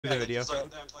the video. So they're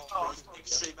like, oh,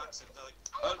 extreme accent. They're like,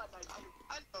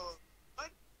 hello, I'm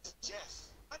Jeff.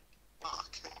 I'm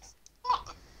Mark.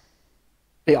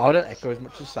 Yeah, I don't echo as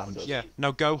much as Sam does. Yeah,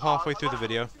 now go halfway through the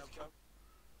video.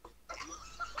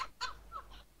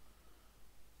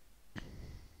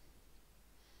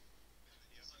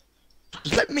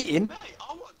 Just let me in. Hey,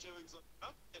 I want Joe Exotic.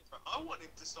 I want him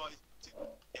to decide to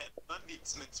get. I need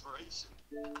some inspiration.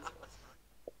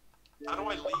 How do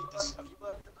I lead this? Have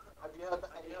you heard that?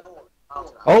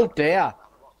 Oh dear.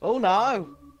 Oh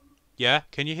no. Yeah,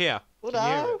 can you hear? Oh Can you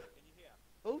hear no.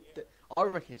 it? Oh, I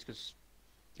reckon it's because.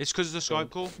 It's because of the Skype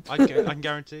call. I can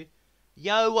guarantee.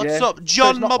 Yo, what's Yeah. up,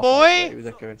 John, my boy?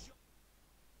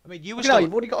 I mean, you were Fucking hell, still...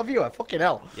 you've already got a viewer. Fucking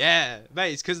hell. Yeah,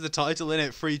 mate, it's because of the title,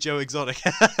 innit? Free Joe Exotic.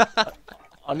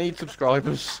 I need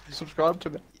subscribers. Subscribe to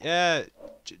me. Yeah,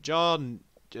 John,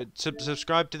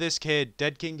 subscribe to this kid,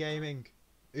 Dead King Gaming.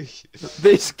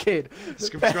 This kid.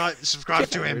 subscribe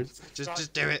to him.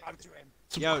 Just do it.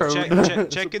 Yo,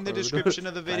 check in the description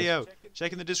of the video.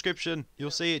 Check in the description.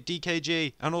 You'll see it,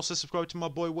 DKG, and also subscribe to my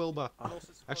boy Wilbur. I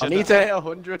Actually, need to hit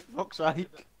 100, for fuck's sake.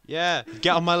 yeah,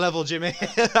 get on my level, Jimmy.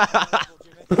 Still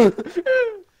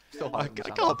I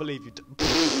haven't can't believe you.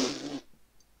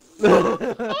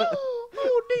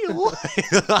 Oh, Neil.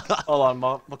 hold on,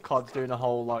 my COD's doing a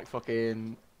whole, like,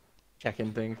 fucking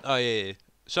check-in thing. Oh yeah.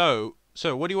 So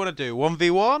what do you want to do?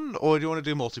 1v1 or do you want to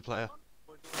do multiplayer?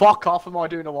 Fuck off, am I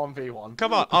doing a 1v1?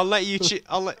 Come on, I'll let you.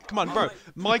 Come on, bro.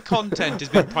 My content has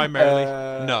been primarily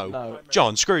no.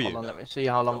 John, screw you. Hold on, let me see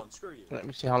how long. Let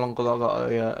me see how long I've got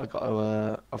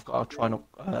to try and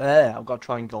I've got to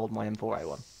try and gold my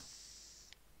M4A1.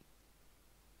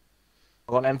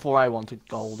 I've got an M4A1 to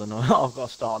gold, and I've got to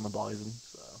start on the Bison.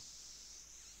 So.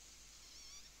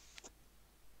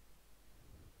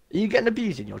 Are you getting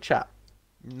abused in your chat?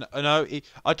 No,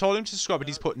 I told him to subscribe, but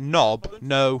he's put knob.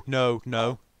 No.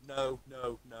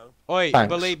 Oi, Thanks.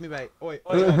 believe me, mate. Oi,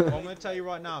 I'm gonna tell you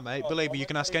right now, mate. Believe me, you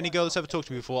can ask any girl that's ever talked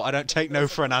to me before. I don't take no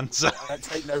for an answer.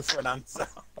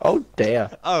 Oh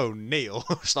dear. Oh, Neil,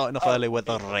 starting off early with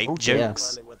the rape Oh dear.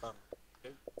 jokes.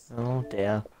 Oh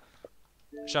dear.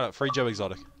 Shut up, free Joe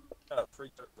Exotic.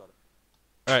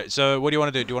 Alright, so what do you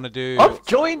want to do? Do you want to do... I've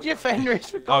joined you,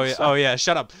 Fenris. for Oh God's yeah, sake. oh yeah,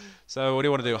 shut up. So what do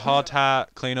you want to do? Hard hat,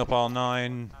 clean up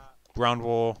R9, ground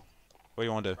war. What do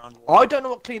you want to do? I don't know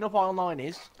what clean up aisle 9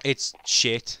 is. It's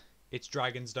shit. It's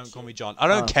dragons. Don't call me John. I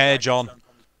don't care, John.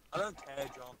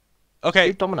 Okay,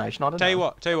 Deep domination. I don't know.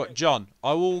 tell you what, John.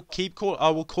 I will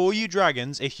call you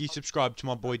dragons if you subscribe to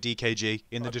my boy DKG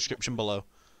in the description below.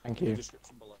 Thank you.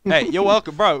 Hey, you're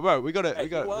welcome, bro. We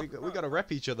gotta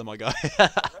rep each other, my guy.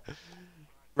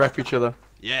 Rep each other.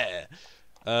 Yeah.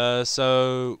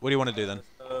 So what do you want to do then?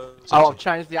 Oh, I've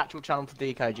changed the actual channel to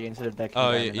DKG instead of Dead King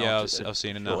Oh Gaming. yeah, I've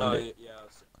seen it now.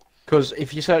 Because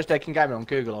if you search Dead King Gaming on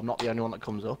Google, I'm not the only one that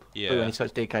comes up. Yeah. But when you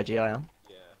search DKG, I am.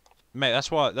 Mate,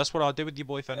 that's what I did with your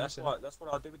boy Fenris.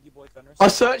 I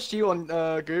searched you on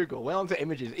Google, went onto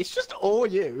images. It's just all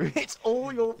you. It's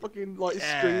all your fucking like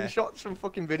Yeah. screenshots from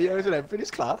fucking videos and everything.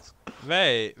 It's class.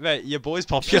 Mate, your boy's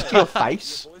It's popular. just your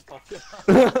face.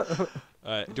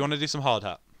 Alright, do you want to do some hard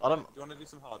hat? I don't.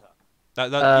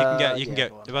 That you can yeah, get.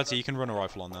 go on. About to, you can run a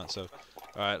rifle on that. So, all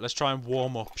right, let's try and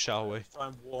warm up, shall we?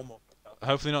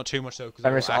 Hopefully not too much though, because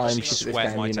Fenris, it will I'm actually shit at this sweat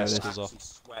game, my you know testicles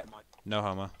off. No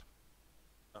homo.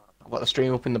 I've got the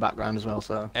stream up in the background as well,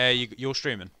 so. You're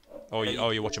streaming? Oh,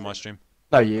 you're watching my stream.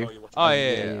 No, you. Oh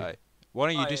yeah. yeah. Alright. Why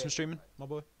don't you do some streaming, my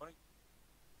boy?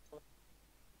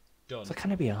 Done. So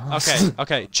can it be asked?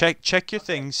 Okay. Check your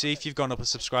thing. See if you've gone up a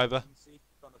subscriber.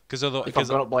 Because If I've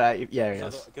gone up by 8, yeah,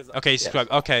 yes. okay, subscribe.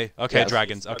 Okay, Yes.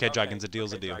 dragons. Okay, dragons. A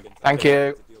deal's a deal. Thank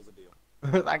you.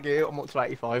 Thank you. I'm up to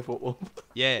 85.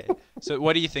 Yeah. So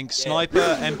what do you think? Sniper,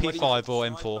 MP5 or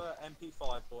M4?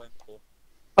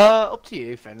 Up to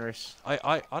you, Fenris.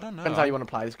 I don't know. Depends how you want to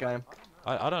play this game.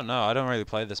 I don't know. I don't really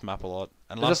play this map a lot.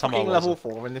 And There's last a time I fucking was, level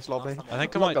 4 in this lobby. I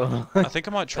think I'm not gonna lie. I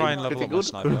might try and level up my Good.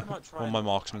 sniper or my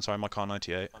marksman. Sorry, my Car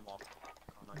 98.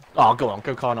 Oh, go on.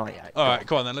 Go Car 98. All right,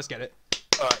 come on then. Let's get it.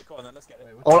 I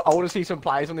want to see some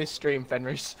plays on this stream,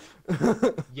 Fenris.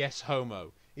 Yes,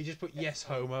 homo. He just put yes,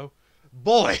 homo.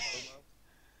 Boy.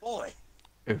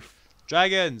 Oof.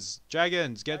 Dragons,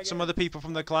 get some other people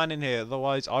from the clan in here.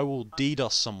 Otherwise, I will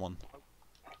DDoS someone.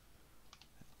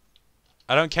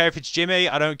 I don't care if it's Jimmy.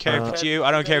 I don't care if it's you. I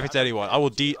don't care if it's anyone. I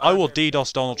will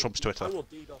DDoS Donald Trump's Twitter.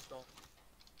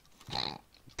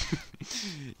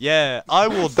 Yeah, I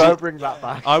will. Don't bring that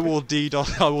back. I will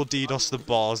DDoS the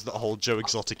bars that hold Joe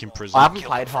Exotic in prison. I haven't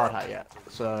played Hard Hat yet,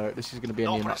 so this is going to be a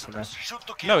new map for me.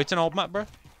 No, it's an old map, bro.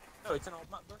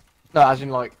 No, as in,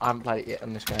 like, I haven't played it yet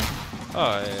on this game.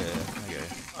 Oh, yeah.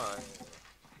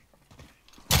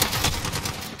 Okay.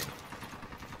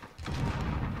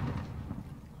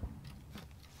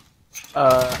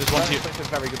 There's one team. It's a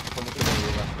very good performance from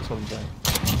you, that's what I'm saying.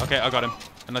 Okay, I got him.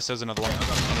 Unless there's another one.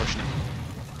 I'm rushing him.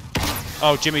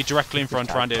 Oh, Jimmy, directly in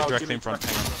front. Randy, directly in front.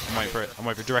 Hang on. I'm waiting for it. I'm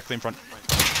waiting for it. Directly in front.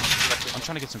 I'm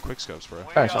trying to get some quick scopes, bro.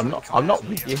 Thanks, I'm not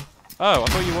with you. Oh, I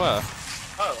thought you were.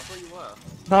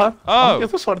 No. Oh. I'm the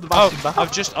other side of the massive map.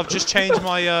 I've just changed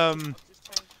my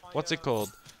what's it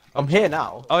called? I'm here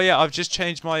now. Oh yeah, I've just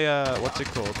changed my what's it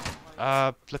called?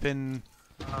 Flipping.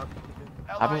 I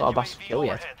haven't got a massive kill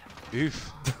yet.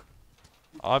 Oof.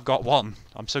 I've got one.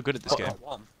 I'm so good at this game.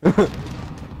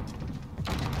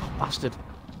 Bastard.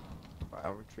 Right,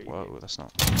 I'll retreat. Whoa, that's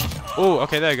not. Oh,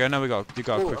 okay, there you go. Now you got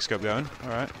a quick scope going. All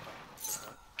right.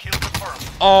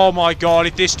 Oh my God!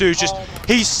 If this dude's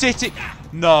just—he's sitting.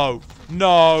 No,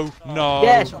 no, no,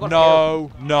 yes,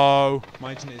 no, no.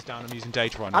 My internet is down. I'm using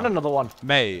data right now. And another one.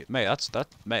 Mate, that's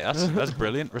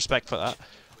brilliant. Respect for that,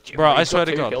 bro. I swear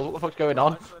to God. What the fuck's going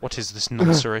on? What is this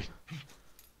nonsense? Okay,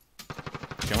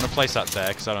 I'm gonna place that there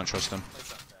because I don't trust him.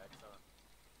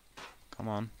 Come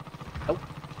on. Oh.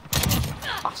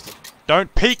 Bastard.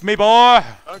 Don't peek me, boy!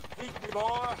 Don't peek me,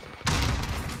 boy!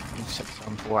 I'm 6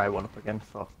 on 4, I won up again.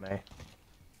 Fuck me.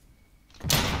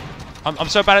 I'm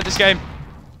so bad at this game.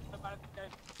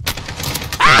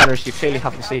 Generous, you clearly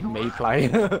haven't seen me play.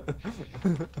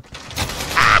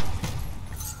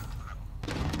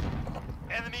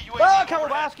 Oh, Carol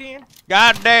Baskin!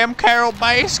 Goddamn Carol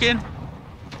Baskin!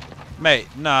 Mate,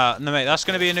 nah, no, mate, that's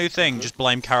gonna be a new thing. Just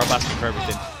blame Carol Baskin for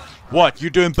everything. What? You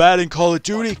doing bad in Call of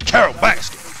Duty? Carol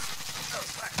Baskin!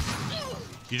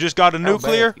 You just got a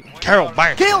nuclear? Carol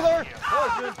Baskin! Kill her!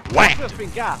 Whack! Just been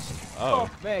gassed. Oh.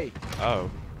 Fuck me. Oh.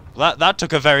 That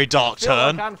took a very dark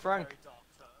turn. Frank.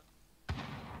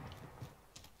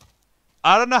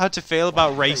 I don't know how to feel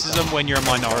about racism when you're a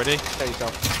minority. Show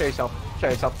yourself. Show yourself. Show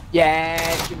yourself.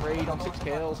 Yeah, Jim Reed on 6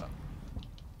 kills.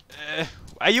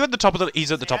 Are you at the top of the?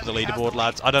 He's at the top of the leaderboard,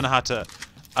 lads. I don't know how to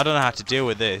deal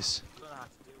with this.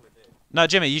 No,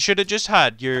 Jimmy, you should have just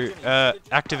had your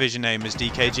Activision name as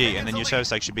DKG, and then your service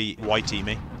tag should be White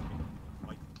Teamy.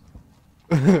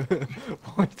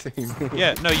 White team.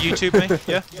 Yeah, no, YouTube me.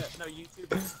 Yeah. Yeah, no,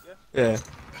 YouTube. Yeah.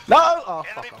 No! Oh,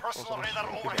 fuck off.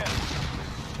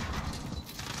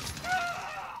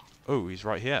 Oh, he's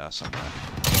right here somewhere.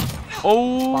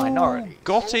 Oh, Minority.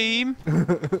 got him.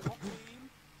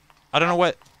 I don't know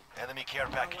what. Enemy care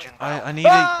package in I need a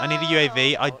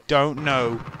UAV. I don't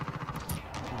know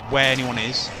where anyone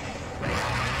is.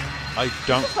 I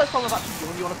don't. That's the first time I've actually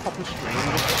joined you on a proper stream.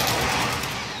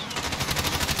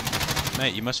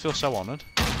 Mate, you must feel so honoured.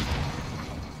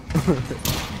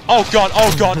 Oh God!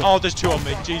 Oh God! Oh, there's 2 on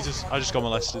me. Jesus, I just got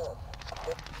molested.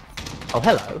 Oh,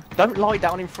 hello. Don't lie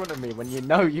down in front of me when you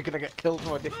know you're gonna get killed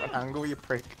from a different angle, you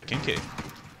prick. Kinky.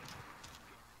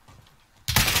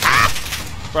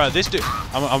 Bro, this dude.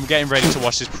 I'm getting ready to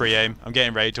watch this pre-aim. I'm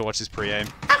getting ready to watch this pre-aim.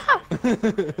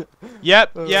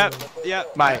 Yep. Mate.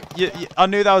 I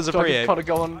knew that was a pre-aim.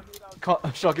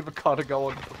 Shall I give a card to go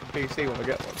on PC when I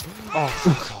get one? Oh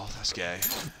God, that's gay.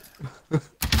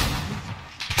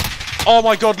 Oh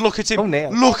my God, look at him! Oh, Neil.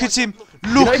 Look at him!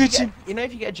 Look at him! You know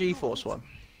if you get a GeForce one?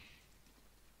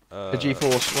 The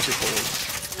GeForce, what's it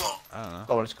called? I don't know.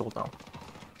 Oh, what it's called now.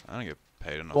 I don't get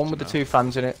paid enough. One with the 2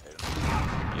 fans in it.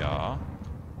 Yeah.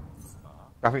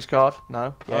 Graphics card?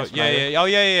 No. Oh, Yes, yeah. Oh,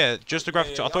 yeah. Just the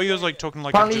graphics. I thought you was like talking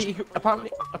like. Apparently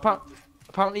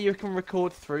you can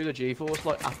record through the GeForce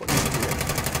like Apple.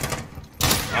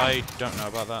 I don't know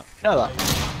about that. You know that?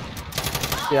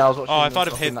 Yeah, I was watching. Oh, if I'd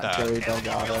have hit that. Jerry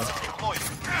Delgado.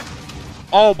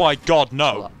 Oh my God,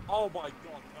 no! Oh my God,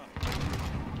 no.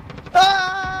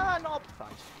 Ah, no.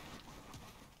 Thanks.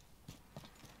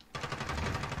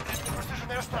 Precision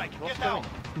airstrike, get down.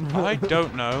 I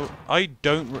don't know. I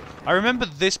remember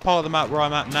this part of the map where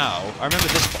I'm at now. I remember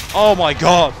this. Oh my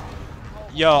God!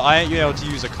 Yo, I ain't able to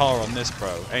use a car on this,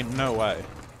 bro. Ain't no way.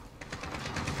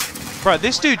 Bro,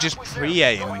 this dude just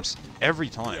pre-aims every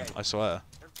time. I swear.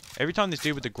 Every time this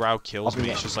dude with the growl kills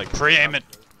me, it's just like pre-aim it.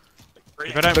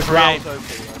 If I don't pre-aim,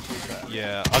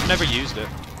 yeah, I've never used it.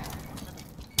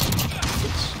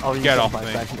 Get off me!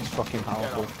 It's fucking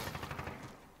powerful.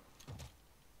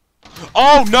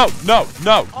 Oh no! No!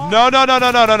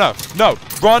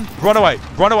 Run away!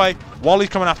 Wally's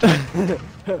coming after me.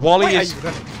 Wally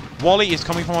is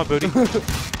coming for my booty.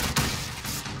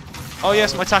 Oh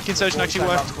yes, my attacking surgeon actually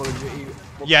worked.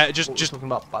 Yeah, just.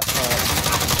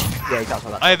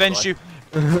 I avenged you.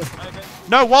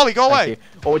 No, Wally, go away.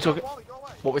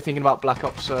 What we're thinking about Black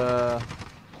Ops? The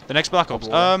next Black Ops.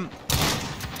 I'm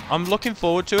looking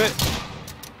forward to it.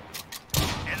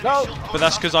 No. But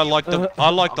that's because I like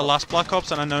the last Black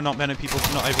Ops, and I know not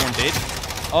everyone did.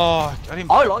 Oh,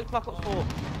 I like Black Ops 4.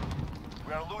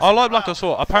 I like Black Ops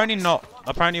 4. Apparently not.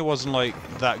 Apparently it wasn't like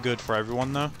that good for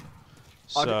everyone though.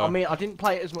 So. I mean, I didn't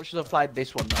play it as much as I've played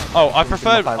this one. Though. Oh, I It's been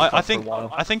preferred. my favourite I for a think. while.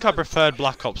 I think I preferred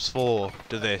Black Ops 4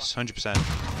 to this. 100%.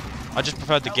 I just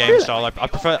preferred the game Really? style. I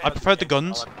preferred the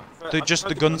guns. Just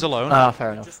the guns alone. Ah,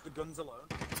 fair enough.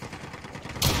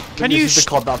 Can This you is the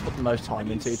COD that I've put the most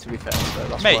time into, to be fair. So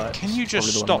that's why Mate, it's can you just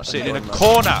probably the stop one sitting in a that-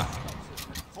 corner?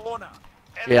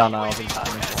 Yeah, I know. I've been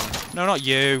playing this one. No, not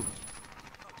you.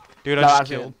 Dude, I No, just as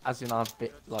killed. in I've been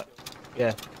like,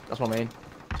 yeah, that's what I mean.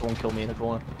 Someone killed me in a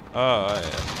corner. Oh, yeah. I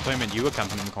thought you meant you were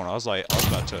camping in the corner. I was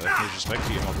about to lose respect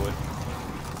for you, my boy.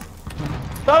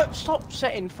 Don't stop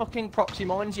setting fucking proxy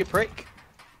mines, you prick.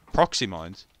 Proxy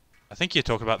mines? I think you're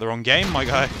talking about the wrong game, my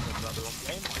guy.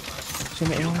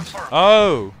 Proximity mines?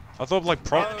 Oh, I thought like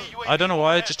I don't know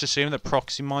why. I just assumed that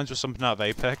proxy mines was something out of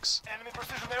Apex.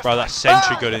 Bro, that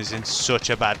sentry gun is in such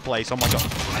a bad place. Oh my god.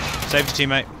 Save your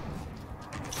teammate.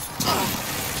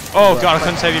 Oh god, I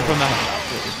couldn't save you from that.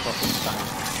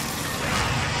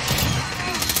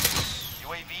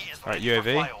 Alright,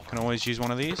 UAV. Can always use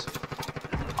one of these.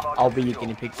 I'll be your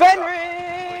guinea pig.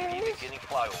 Fenris!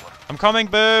 I'm coming,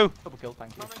 boo! Double kill,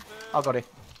 thank you. I got it.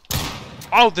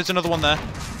 Oh, there's another one there.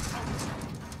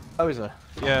 Oh, is there?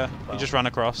 Yeah, he just ran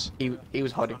across. He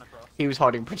was hiding. He was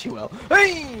hiding pretty well.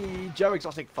 Hey, Joe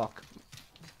Exotic, fuck.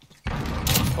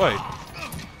 Wait.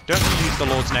 Don't use the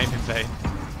Lord's name in vain.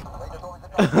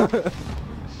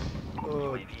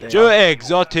 Oh, Joe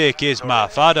Exotic is my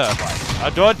father.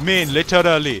 I don't mean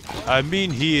literally. I mean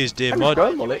he is the mod.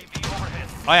 Go, mullet.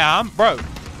 I am, bro.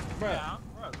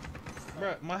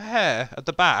 Bro, my hair at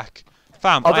the back.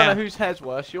 Fam, I don't know whose hair's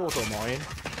worse, yours or mine.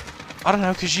 I don't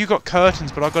know, because you got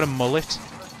curtains, but I've got a mullet.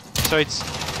 So it's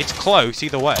close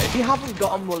either way. You haven't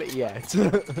got a mullet yet.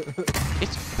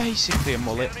 It's basically a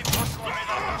mullet.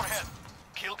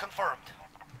 Kill confirmed.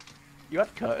 You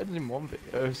had curtains in one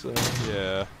video, so...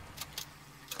 Yeah.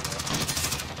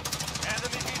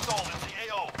 Enemy VTOL in the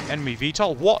AO. Enemy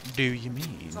VTOL? What do you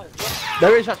mean?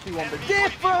 There is actually one, but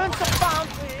different about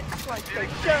it.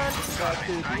 PlayStation, go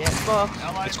to the Xbox.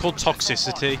 It's called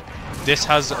toxicity. This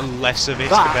has less of it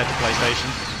That- compared to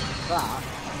PlayStation. That...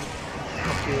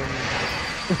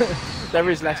 Fucking... There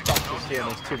is less toxicity in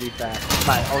this, to be fair.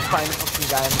 Mate, I was playing a fucking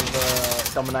game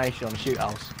with Domination on Shoot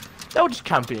House. They were just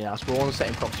camping in our spawns,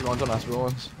 setting proxy mines on our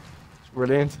spawns. It's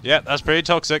brilliant. Yeah, that's pretty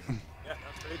toxic. I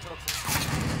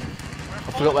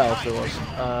forgot what else there was.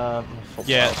 Fuck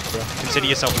Yeah, what else there was. consider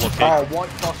yourself lucky. Oh, white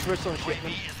phosphorus on shipment.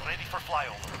 UAV is ready for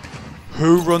flyover.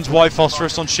 Who runs white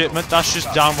phosphorus on shipment? That's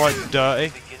just downright dirty.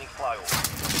 Beginning flyover.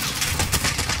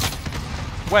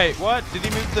 Wait, what? Did he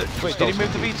move the? Wait, did he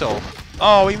move the VTOL?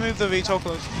 Oh, he moved the VTOL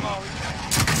close.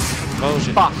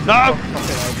 Bullshit. Fuck. No!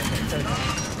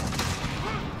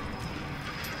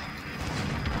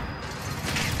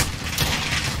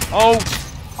 Oh!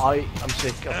 I am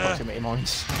sick of proximity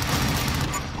mines.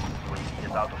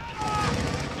 Is out of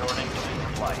fuel. Returning to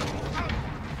flight.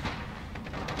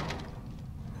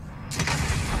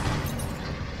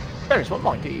 Dennis, what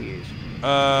mic do you use?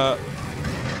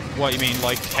 What you mean,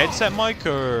 like headset mic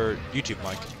or YouTube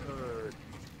mic?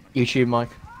 YouTube mic.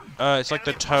 It's like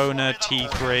the Toner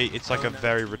T3. It's like a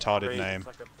very retarded name.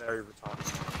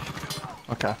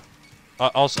 Okay.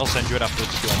 I'll send you it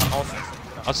afterwards if you want.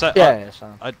 I'll say. Yeah,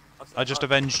 Sam. I just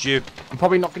avenged you. I'm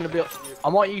probably not going to be. I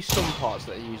might use some parts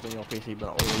that are used on your PC, but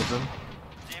not all of them.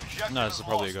 The objective No, this is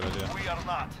probably a lost. good idea. We are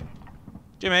not.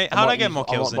 Jimmy, how'd I get more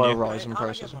kills than I you? might buy a Ryzen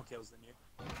processor.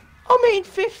 I mean,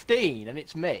 15, and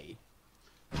it's me.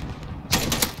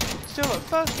 Still, at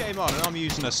first game on, and I'm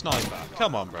using a sniper.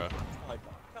 Come on, bro.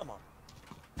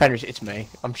 Fenris, it's me.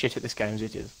 I'm shit at this game as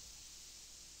it is.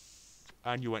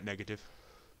 And you went negative.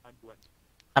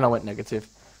 And I went negative.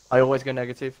 I always go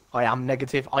negative. I am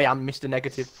negative. I am Mr.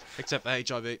 Negative. Except for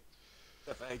HIV.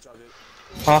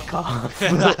 Fuck off.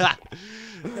 No,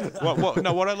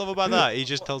 what I love about that, he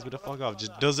just tells me to fuck off.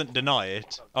 Just doesn't deny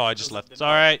it. Oh, I just left.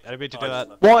 Sorry, I didn't mean to do that.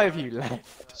 Why have you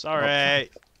left? Sorry.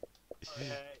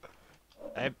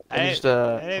 I just,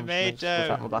 I'm mate, just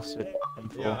stuff out my bastard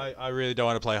M4. Yeah, I really don't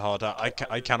want to play Hard Hat.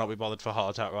 I cannot be bothered for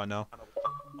Hard Hat right now.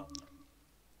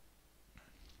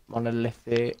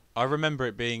 Monolithic. I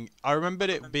remembered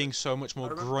it being so much more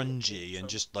grungy and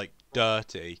just like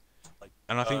dirty,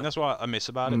 and I think that's what I miss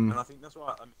about it.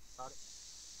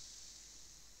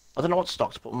 I don't know what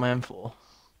stock to put on my M4.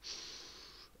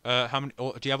 How many?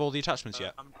 Do you have all the attachments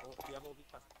yet?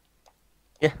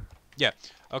 Yeah. Yeah.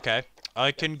 Okay.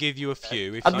 I can give you a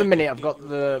few. If At you... the minute, I've got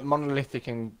the monolithic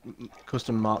and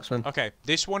custom marksman. Okay.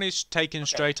 This one is taken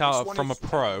straight out from a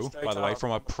pro. By the way,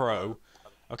 from a pro.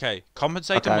 Okay.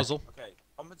 Compensator Okay. muzzle.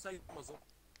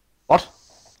 What?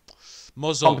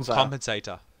 Muzzle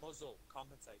Compensator.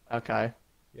 compensator. Okay.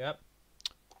 Yep.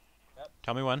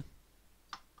 Tell me when.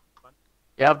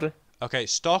 Yeah, I've done. Okay,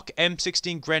 stock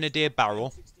M16 Grenadier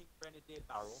barrel.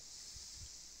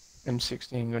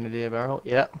 M16 Grenadier barrel.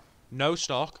 Yeah. No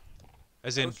stock.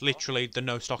 As in, literally, the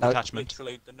no stock attachment.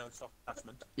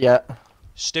 Yeah.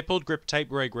 Stippled grip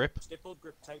tape, ray grip. Stipple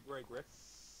grip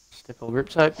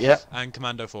tape. Yeah. And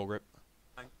commando foregrip.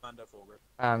 And commando grip.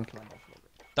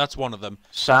 That's one of them.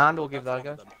 Sand. We'll give that a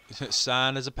go.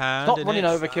 Sand as a pound. Stop in running it.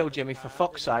 overkill, Jimmy. For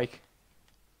fuck's sake.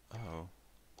 Oh.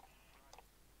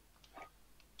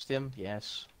 Stim.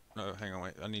 Yes. No, hang on,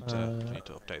 wait. I need to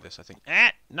update this, I think.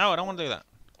 No, I don't want to do that.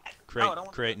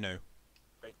 Create new.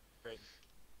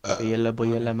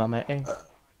 Booyala, mama, eh?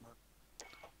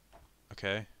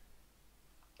 Okay.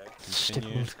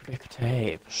 Stippled grip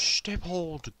tape.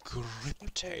 Stippled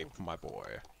grip tape, my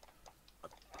boy.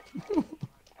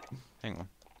 Hang on.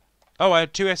 Oh, I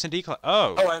had two S&D class.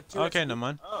 Oh, okay, never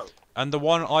mind. And the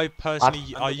one I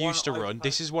personally used to run.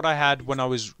 This is what I had when I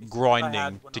was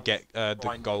grinding to get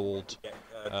the gold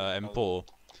M4.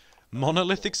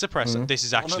 Monolithic suppressor. This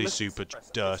is actually super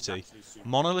dirty.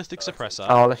 Monolithic suppressor.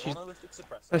 Oh,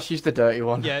 let's use the dirty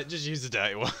one. Yeah, just use the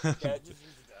dirty one.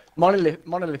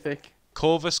 Monolithic.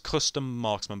 Corvus custom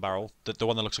marksman barrel. The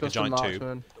one that looks like a giant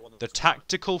tube. The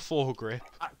tactical foregrip.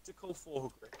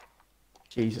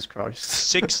 Jesus Christ.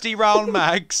 60 round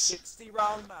mags.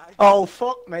 Oh,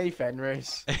 fuck me,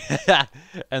 Fenris.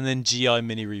 And then GI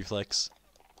mini reflex.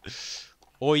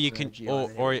 Or you can,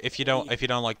 or if you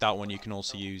don't like that one, you can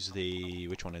also use the,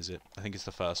 which one is it? I think it's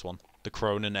the first one, the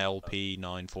Cronin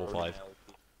LP945.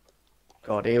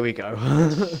 God, here we go.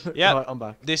 Yeah, right, I'm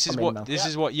back. This is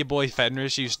what your boy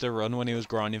Fenris used to run when he was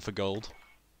grinding for gold.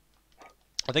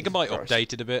 I think I might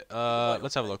update it a bit.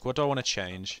 Let's have a look. What do I want to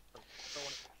change?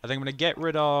 I think I'm gonna get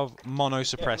rid of mono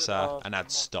suppressor and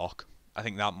add stock. I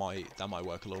think that might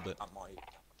work a little bit.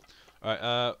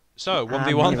 Alright, so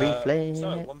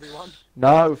 1v1.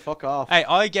 No, fuck off. Hey,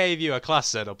 I gave you a class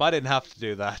setup. I didn't have to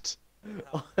do that.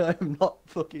 I'm not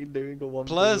fucking doing a 1v1.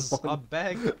 Plus, I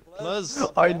beg. Plus,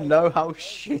 I know how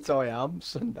shit I am,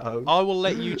 so no. I will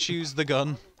let you choose the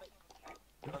gun.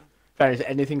 Fenris,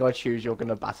 anything I choose, you're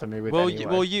gonna batter me with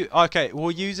anyway.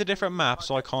 We'll use a different map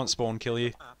so I can't spawn kill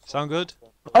you. Sound good?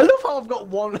 I love how I've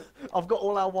got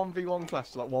all our 1v1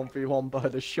 classes, like 1v1 by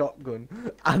the shotgun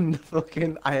and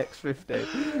fucking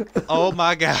AX-50. Oh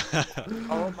my god.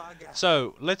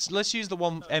 So let's use the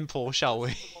one M4, shall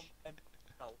we?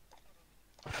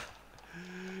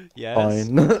 Yes.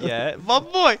 Fine. Yeah, my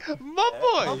boy.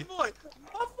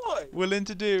 Willing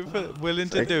to do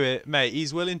it, mate.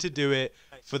 He's willing to do it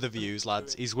for the views,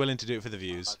 lads. He's willing to do it for the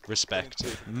views. Respect.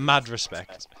 Mad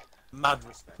respect. Mad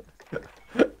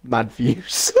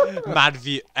views. Mad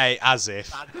view. Hey, as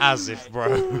if,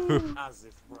 bro.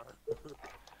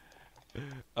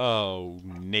 Oh,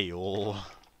 Neil.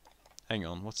 Hang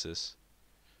on, what's this?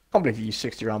 I can't believe you use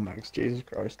 60 round mags. Jesus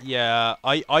Christ. Yeah,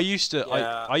 I used to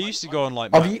go on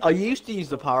like. I used to use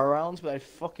the power rounds, but they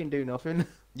fucking do nothing.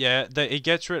 Yeah, it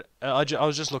gets rid. I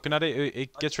was just looking at it.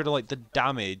 It gets rid of like the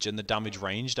damage and the damage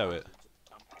range, do it.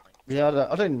 Yeah,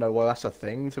 I don't know why that's a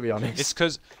thing, to be honest. It's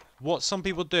because what some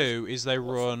people do is they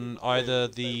run either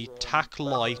the TAC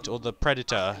Light or the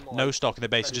Predator, no stock, and they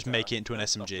basically just make it into an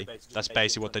SMG. That's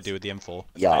basically what they do with the M4.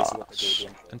 Yeah.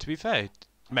 And to be fair,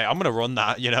 mate, I'm gonna run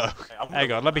that, you know.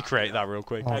 Hang on, let me create that real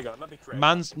quick.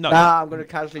 Man's no. Nah, I'm gonna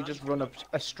casually just run a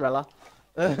Estrella.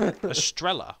 A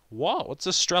Strela? What? What's a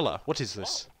Strela? What is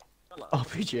this?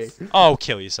 RPG. Oh,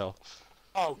 kill yourself.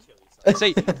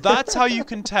 See, that's how you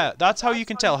can tell. That's how you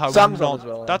can tell how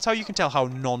that's how you can tell how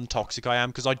non-toxic I am,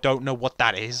 because I don't know what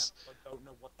that is.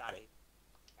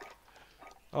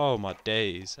 Oh my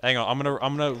days! Hang on, I'm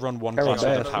gonna run one class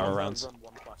with the power rounds.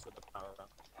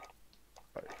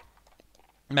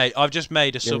 Mate, I've just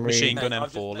made a submachine gun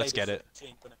M4. Let's get it.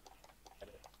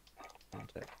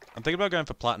 I'm thinking about going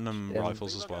for platinum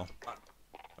rifles as well.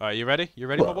 Alright, you ready? You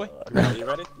ready, my boy? You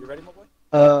ready, my boy?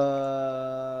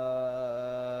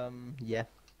 Yeah.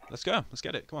 Let's go. Let's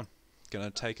get it. Come on. Gonna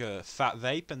take a fat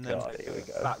vape and then. God, here we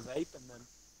go.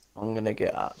 I'm gonna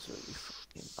get absolutely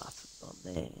fucking battered on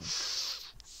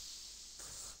this.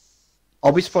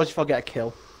 I'll be surprised if I get a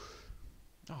kill.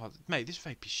 Oh, mate, this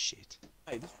vape is shit.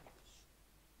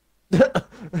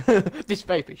 This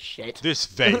vape is shit. This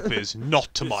vape is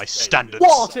not to my standards.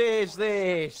 What is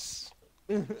this?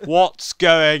 What's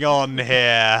going on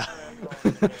here?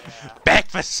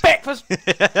 Breakfast. Breakfast.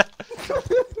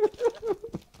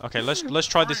 Okay, let's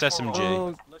try this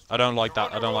SMG. I don't like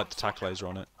that. I don't like the tack laser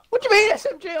on it. What do you mean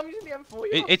SMG? I'm using the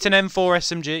M4. It's an M4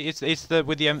 SMG. It's the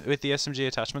with the SMG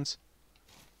attachments.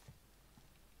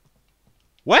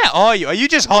 Where are you? Are you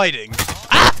just hiding?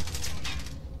 Ah!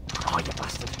 Oh, you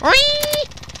bastard.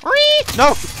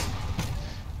 No!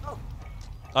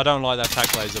 I don't like that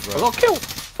tac laser, I bro. got killed.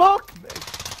 Fuck me.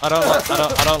 I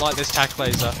don't like this tac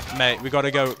laser. Mate, we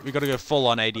gotta go full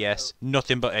on ADS.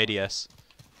 Nothing but ADS.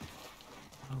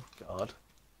 Oh god.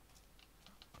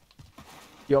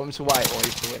 You want me to wait or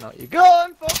you to win out? You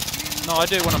gone, fuck you! No, I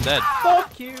do it when I'm dead.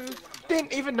 Fuck you!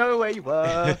 Didn't even know where you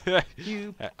were.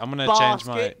 You I'm gonna change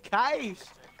my. basket case!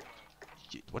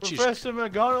 What you? Professor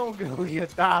McGonagall, you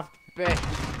daft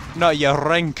bitch! No, you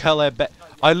wrinkly bit.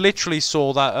 I literally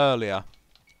saw that earlier.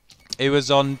 It was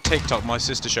on TikTok. My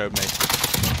sister showed me.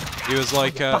 He was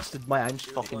like, Bastard, my aim's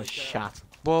fucking shat.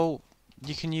 well,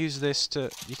 you can use this to.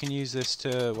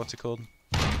 What's it called?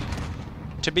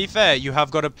 To be fair, you have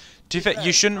got to. To be fair,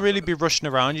 you shouldn't really be rushing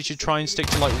around. You should try and stick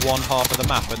to like one half of the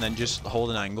map and then just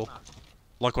hold an angle.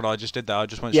 Like what I just did there. I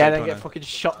just went. Yeah, straight then to an get angle. fucking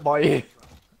shot by you.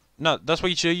 No, that's what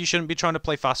you should do. You shouldn't be trying to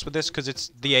play fast with this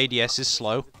because the ADS is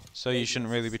slow. So you shouldn't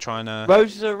really be trying to.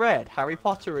 Roses are red, Harry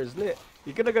Potter is lit.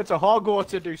 You're gonna go to Hogwarts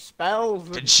to do spells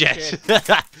and Shit. shit.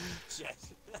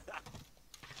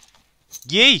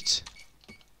 Yeet.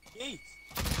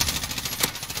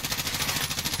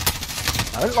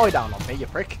 Don't lie down on me, you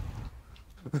prick.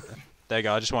 There you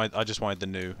go. I just wanted the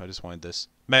new. I just wanted this.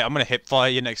 Mate, I'm gonna hip fire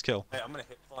your next kill.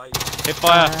 Hip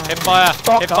fire. Hip fire.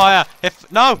 Fuck Hip fire.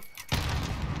 No.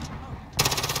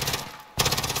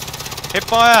 Hip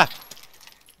fire.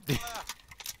 Hip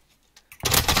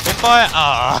fire.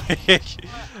 Ah.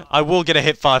 I will get a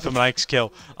hip fire for my next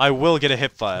kill. I will get a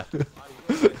hip fire.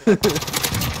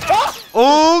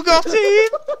 Oh, got him.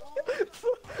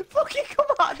 Fucking come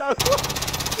on, no.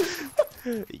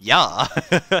 Yeah.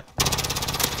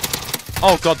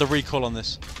 Oh god, the recoil on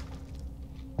this.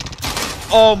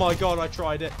 Oh my god, I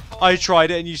tried it. I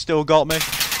tried it and you still got me.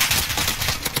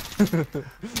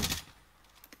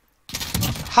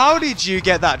 How did you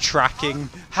get that tracking?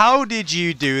 How did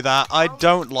you do that? I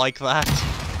don't like that.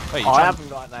 Wait, I haven't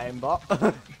got an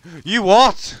aimbot. You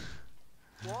what?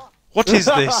 What is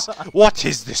this? What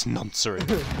is this nonsense?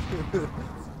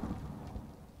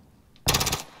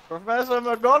 Professor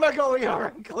McGonagall, you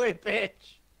wrinkly bitch.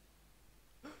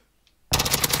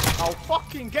 I'll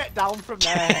fucking get down from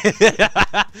there.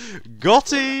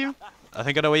 Got him! I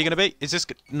think I know where you're gonna be. Is this...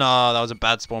 No, that was a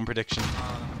bad spawn prediction.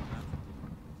 I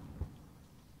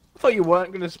thought you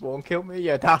weren't gonna spawn kill me,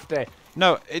 you dafty.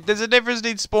 No, there's a difference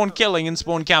between spawn killing and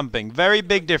spawn camping. Very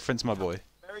big difference, my boy.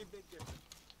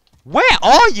 Where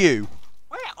are you?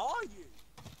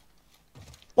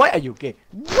 Why are you gay?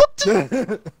 What?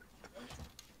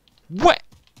 What?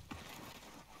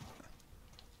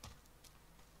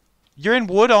 You're in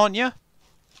wood, aren't you?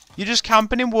 You're just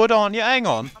camping in wood, aren't you? Hang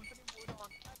on.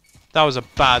 That was a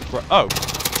bad... Oh.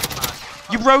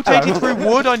 You rotated through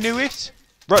wood, I knew it.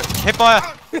 Hit fire.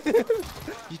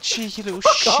 You cheeky little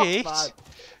shit. Off,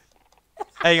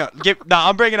 Hang on.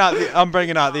 I'm bringing out the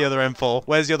other M4.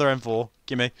 Where's the other M4?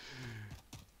 Gimme.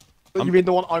 you mean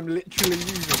the one I'm literally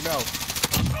using now?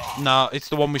 No, it's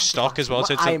the one with stock as well,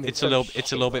 so Aim it's is a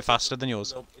so little bit faster than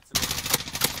yours.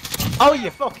 Oh,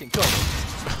 you fucking cool.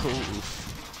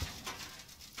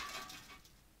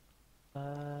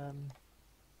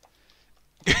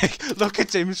 Look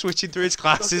at him switching through his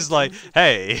classes like,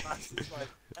 hey,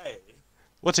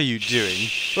 what are you doing?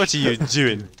 What are you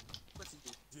doing?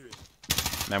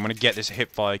 Now I'm gonna get this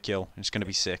hip fire kill. It's gonna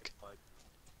be sick.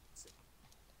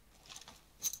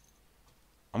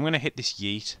 I'm gonna hit this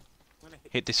yeet.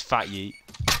 Hit this fat yeet.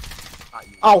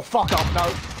 Oh, fuck off, no.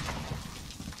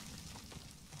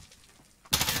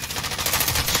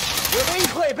 You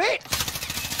wrinkly bitch!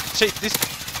 See, this...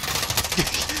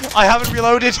 I haven't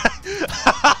reloaded!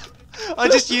 I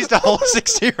just used a whole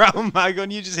 60 round mag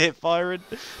on you, just hit firing.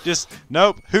 Just,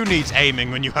 nope. Who needs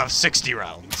aiming when you have 60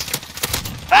 rounds?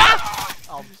 Ah!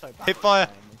 Oh, I'm so bad. Hip fire.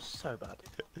 I'm so bad.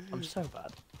 I'm so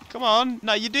bad. Come on.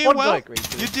 No, you're doing What did I well. agree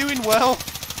to? You're doing well.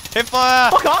 Hip fire!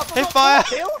 Fuck off! Hip fire!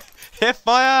 Hip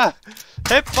fire!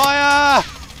 Hip fire!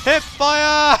 Hip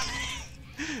fire!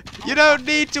 You don't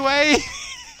need to aim!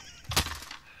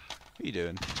 What are you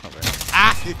doing? Not very nice.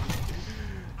 Ah!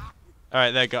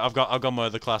 Alright, there you go. I've got my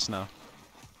other class now.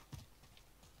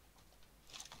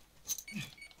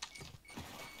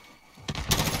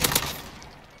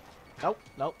 No,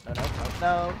 no, no, no,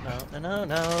 no, no, no, no,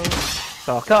 no.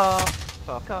 Fuck off.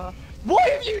 Fuck off. Why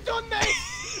have you done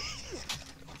this?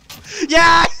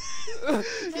 Yeah!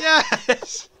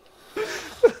 Yes!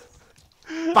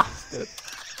 Bastard.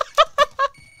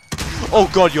 Oh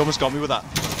god, you almost got me with that.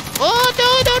 Oh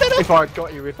no, no, no, no! If I had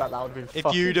got you with that, that would have been If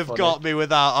fucking you'd have funny. got me with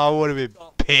that, I would have been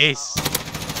pissed.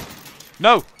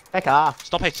 No! Heck off.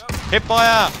 Stop it! Hip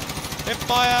fire! Hip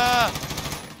fire!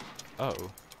 Oh.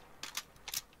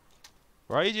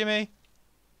 Where are you, Jimmy?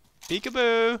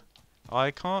 Peekaboo!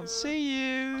 I can't see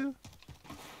you.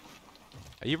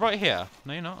 Are you right here?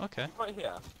 No, you're not. Okay. Right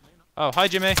here. Oh, hi,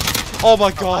 Jimmy. Oh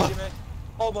my god.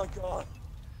 Oh my god.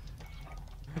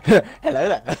 Hello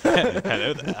there.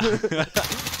 Hello there.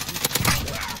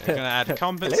 We're gonna add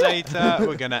compensator.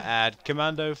 We're gonna add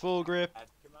commando full grip.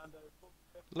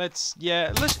 Let's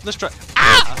try.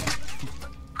 Ah!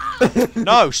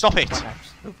 No, stop it.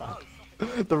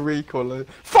 The recoil.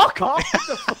 Fuck off!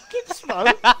 The fucking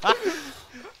smoke.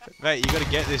 Mate, you gotta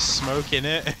get this smoke in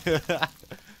it.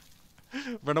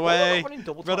 Run away.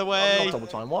 Run away. Not double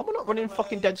time. Why am I not running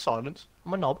fucking dead silence?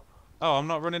 I'm a knob. Oh, I'm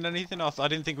not running anything off. I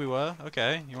didn't think we were.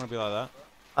 Okay, you wanna be like that?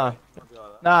 Oh.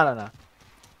 No.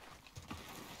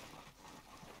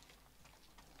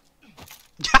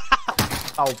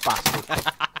 Oh, bastard.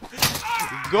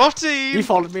 Got him! You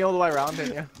followed me all the way around,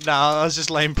 didn't you? Nah, I was just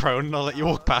laying prone and I'll let you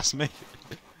walk past me.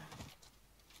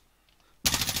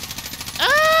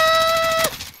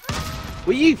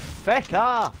 Will you feck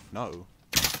off? No.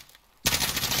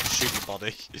 Shoot your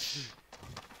body.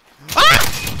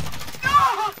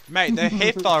 Ah! Mate, the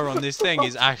hipfire on this thing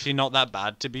is actually not that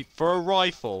bad to be for a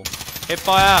rifle.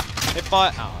 Hipfire!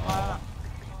 Hipfire! Oh.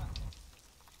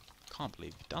 Can't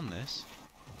believe you've done this.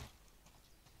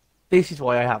 This is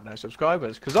why I have no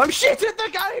subscribers, because I'm shit at the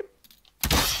game!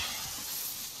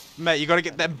 Mate, you gotta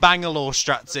get them Bangalore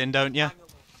strats in, don't you?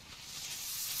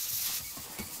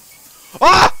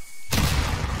 Ah!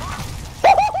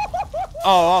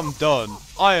 Oh, I'm done.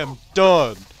 I am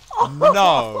done.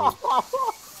 No.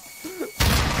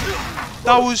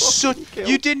 That was such.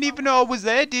 You didn't even know I was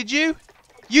there, did you?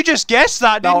 You just guessed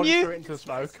that, didn't you? I just threw it into the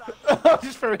smoke. I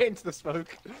just threw it into the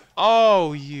smoke.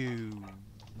 Oh, you.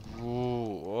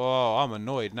 Oh, I'm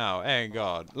annoyed now. Hang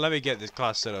on. Let me get this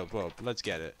class set up. Let's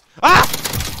get it. Ah!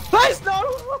 There's no.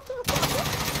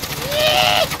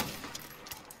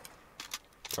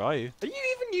 Where are you? Are you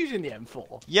even using the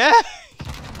M4? Yeah.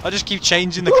 I just keep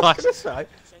changing the What class. was I say?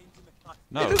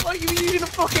 No. It looked like you were using a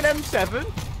fucking M7.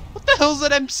 What the hell's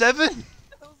an M7?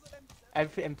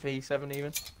 MP7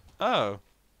 even. Oh.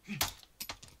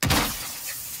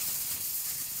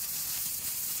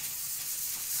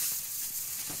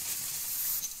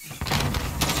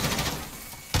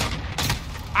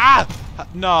 Ah!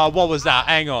 No, what was that?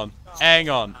 Hang on. Hang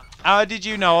on. How did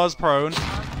you know I was prone?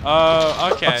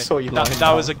 Oh, okay. I saw you lying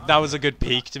that was a good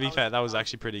peek, to be fair. That was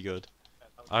actually pretty good.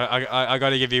 I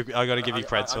gotta give you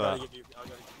creds for that.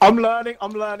 I'm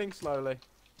learning slowly.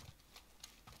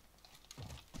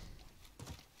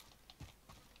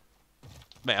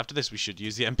 Mate, after this we should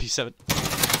use the MP7.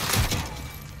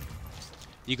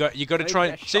 You got to try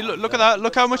and see. Look at that.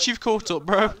 Look how much you've caught up,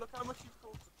 bro.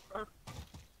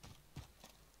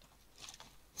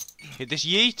 Hit this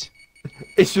yeet.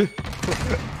 It's just...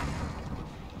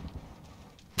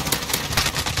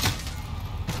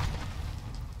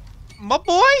 My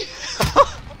boy.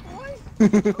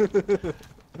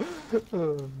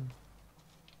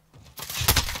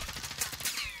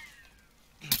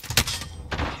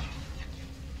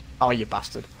 Oh, you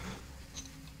bastard.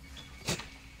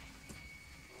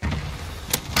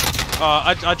 Oh,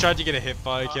 I tried to get a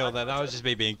hipfire kill there. That was just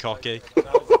me being cocky.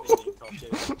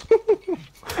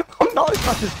 I'm not as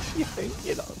bad as you think,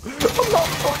 you know. I'm not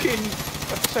fucking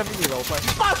a 7-year-old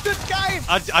playing bastard game!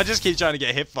 I just keep trying to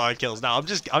get hipfire kills now. I'm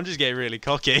just getting really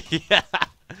cocky. Look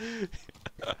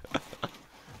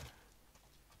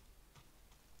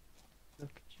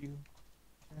at you.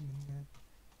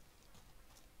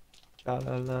 Sha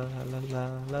la la la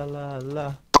la la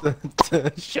la.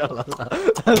 Sha la la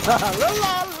la la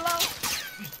la la.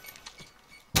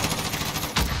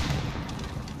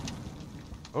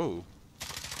 Oh.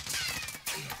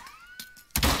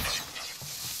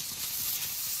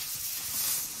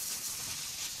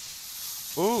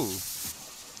 Ooh.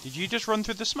 Did you just run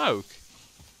through the smoke?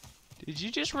 Did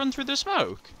you just run through the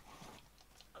smoke?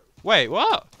 Wait,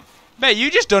 what? Mate,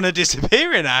 you just done a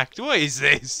disappearing act. What is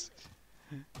this?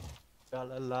 La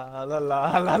la la la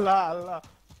la la la la.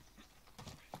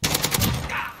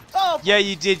 Oh! Yeah,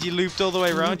 you did. You looped all the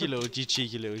way around, you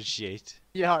cheeky little shit.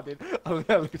 Yeah, I did. I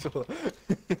looked all.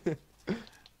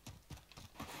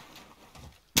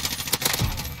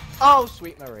 Oh,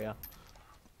 sweet Maria.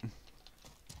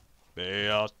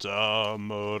 Beata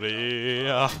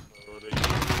Maria.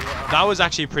 That was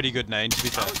actually a pretty good name, to be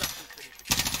fair.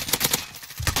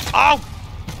 Oh!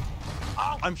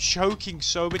 I'm choking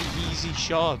so many easy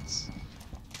shots.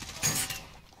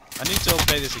 I need to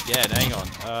play this again. Hang on.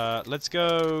 Let's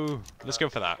go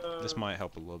for that. This might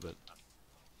help a little bit.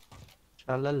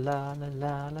 La la la la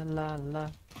la la la.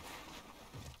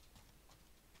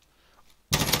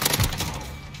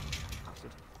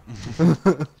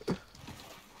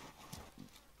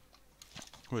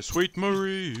 Where sweet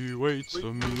Marie waits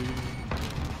for me.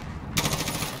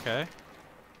 Okay.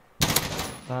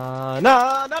 Na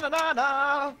na na na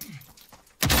na.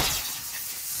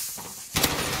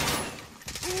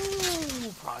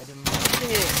 Ooh, pride and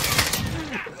magic.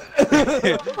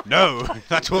 No,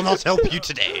 that will not help you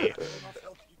today.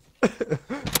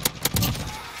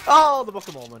 Oh, the Book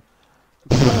of Mormon.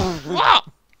 What?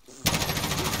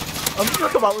 I'm just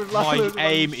talking about with My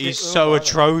aim is so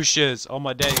atrocious. Oh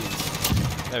my days.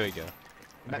 There we go.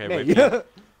 Okay, wait. For you.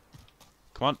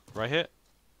 Come on, right here.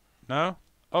 No?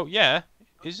 Oh yeah.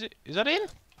 Is that in?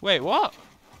 Wait, what?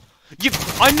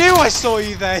 I knew I saw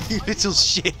you there, you little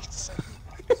shit.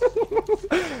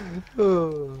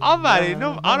 I've had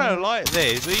enough. I don't like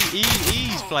this.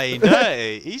 He's playing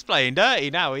dirty. He's playing dirty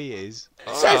now. He is.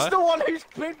 Says the one who's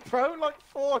been prone like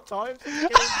 4 times.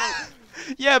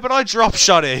 Yeah, but I drop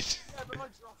shot it.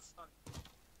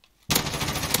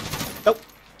 Nope.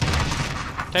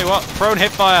 Tell you what, prone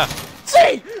hip fire.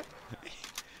 See.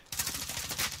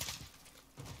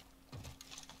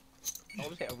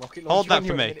 Hold that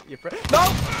for me.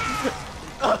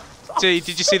 No. See,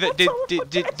 did you see that?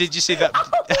 Did you see that?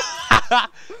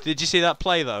 Did you see that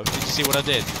play though? Did you see what I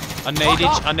did? I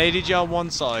naded you on one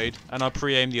side and I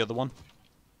pre-aimed the other one.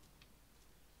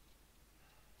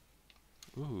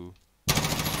 Ooh.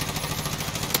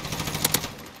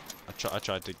 I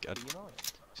tried to.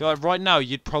 So like right now,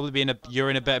 you'd probably be you're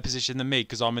in a better position than me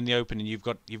because I'm in the open and you've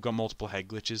got multiple head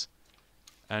glitches,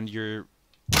 and you're.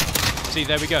 See,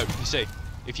 there we go. You see,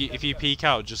 if you peek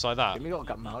out just like that. You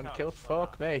got mountain kill.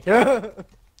 Fuck me.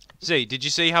 See, did you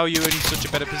see how you were in such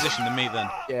a better position than me then?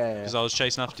 Yeah. Because I was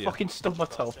chasing after you. Fucking stunned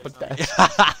myself for death.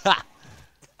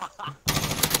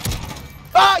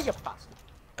 Ah, you bastard!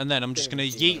 And then I'm just gonna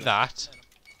yeet that.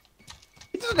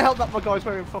 It doesn't help that my guy's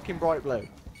wearing fucking bright blue.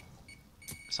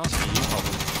 Sounds like you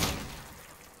probably.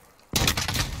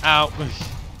 Ow.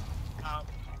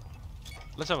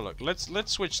 Let's have a look.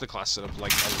 Let's switch the class setup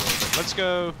like a little bit. Let's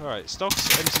go. All right, stocks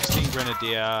M16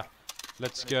 Grenadier.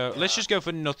 Let's go. Let's just go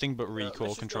for nothing but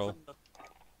recoil control.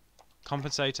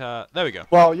 Compensator. There we go.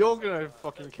 Well, you're gonna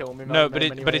fucking kill me. No, but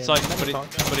it's like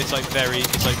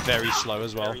very slow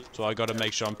as well. So I got to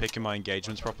make sure I'm picking my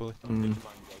engagements properly.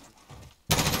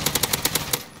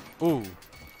 Ooh. You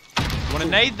want a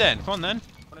nade then? Come on then.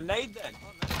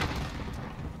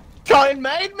 Try and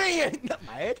nade me! Not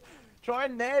made. Try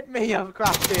and nade me, you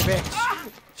crafty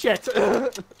bitch. Shit.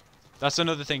 That's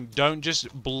another thing. Don't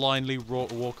just blindly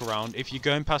walk around. If you're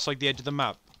going past like the edge of the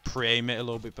map, pre-aim it a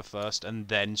little bit first, and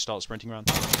then start sprinting around.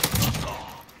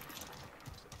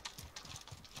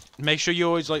 Make sure you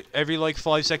always every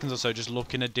 5 seconds or so, just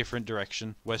look in a different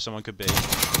direction where someone could be.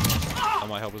 That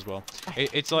might help as well.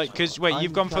 It's like because wait,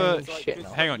 you've gone for.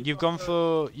 Hang on, you've gone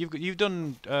for you've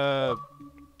done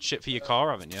shit for your car,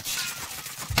 haven't you?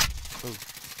 Ooh.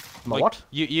 What?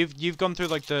 You've gone through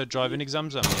like the driving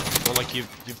exams, haven't you? Or like you've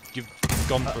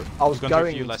gone through. I was gone through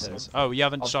a few lessons. Oh, you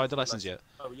haven't started the lessons yet.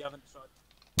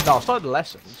 No, I started the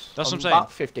lessons. That's what I'm saying.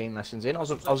 About 15 lessons in. I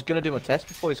was gonna do my test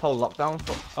before this whole lockdown.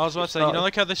 I was about to say, you know,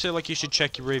 like how they say like you should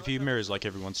check your rearview mirrors like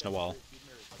every once in a while.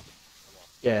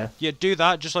 Yeah. Yeah, do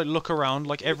that. Just like look around,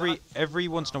 like every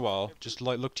once in a while. Just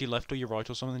like look to your left or your right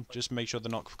or something. Just make sure they're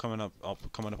not coming up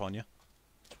on you.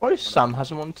 Why Sam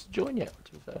hasn't wanted to join yet?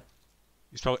 To be fair.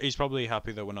 He's probably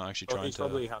happy that we're not actually trying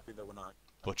to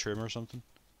butcher him or something.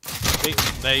 See,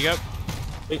 there you go.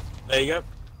 There you go.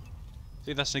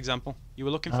 See, that's an example. You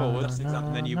were looking forward,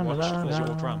 and then you watched as you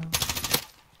walked around.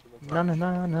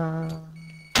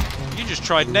 You just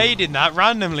tried nading that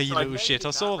randomly, you little shit.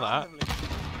 I saw that.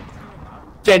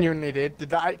 Genuinely did. Did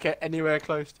that get anywhere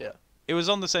close to you? It was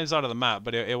on the same side of the map,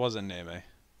 but it wasn't near me.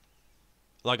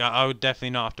 Like, I would definitely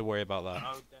not have to worry about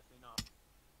that.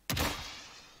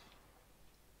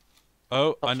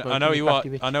 Oh, I know who you are.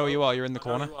 I know who you are. You're in the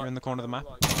corner. You're in the corner of the map.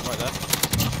 Right there.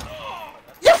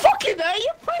 You're fucking there,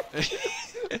 you prick!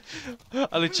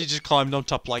 I literally just climbed on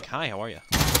top like, hi, how are you?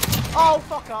 Oh,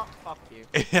 fuck up. Fuck you.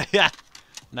 Yeah.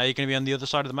 Now you're going to be on the other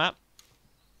side of the map.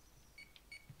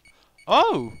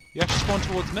 Oh! You have to spawn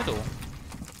towards the middle.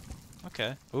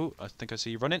 Okay. Oh, I think I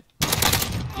see you running.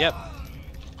 Yep.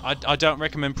 I don't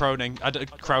recommend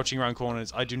crouching around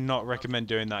corners. I do not recommend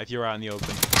doing that if you're out in the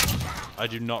open. I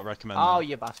do not recommend that. Oh,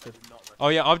 you bastard. Oh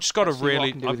yeah, I've just got to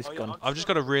really... I've just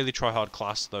got a really try hard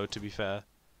class though, to be fair.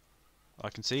 I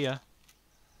can see ya.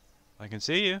 I can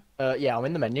see you. Yeah, I'm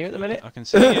in the menu at the minute. I can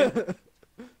see you.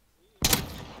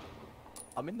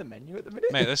 I'm in the menu at the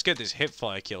minute. Mate, let's get this hip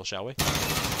fire kill, shall we?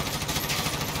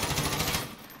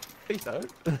 Please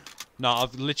don't. No,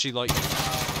 I've literally like...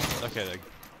 Okay then.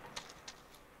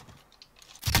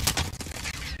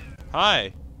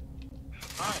 Hi.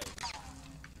 Hi.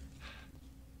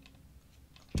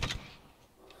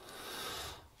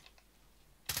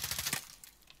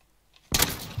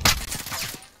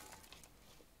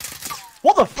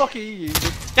 What the fuck are you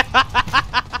using?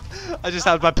 I just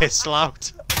had my pistol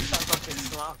out.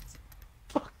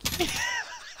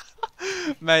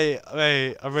 Mate,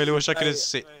 I really wish I could have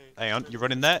seen. Hang on, you're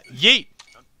running there. Yeet!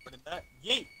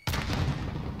 Yeet.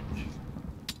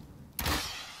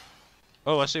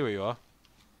 Oh, I see where you are.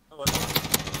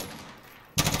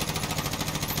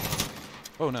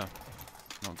 Oh no.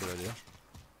 Not a good idea.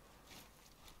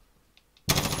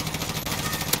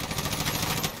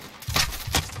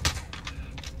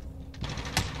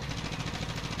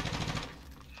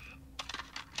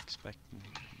 Expecting.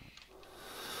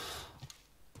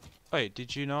 Wait,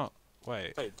 did you not?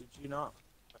 Wait. Wait, did you not?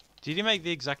 Did he make the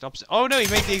exact opposite? Oh no, he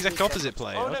made the exact opposite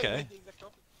play. Oh, no, Okay. you made the exact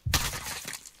opposite.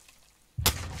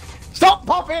 Stop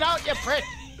popping out, you prick!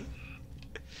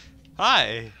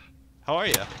 Hi. How are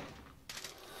you?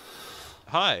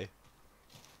 Hi.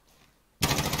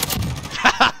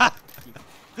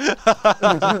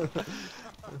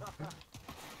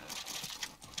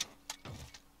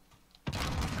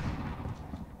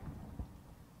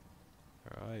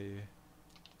 Where are you?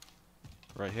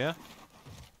 Right here?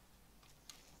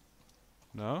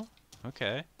 No?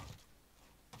 Okay.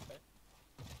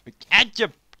 And you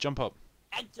jump up.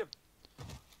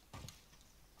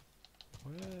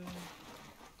 Where?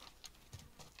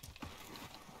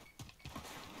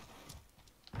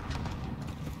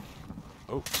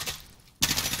 Oh.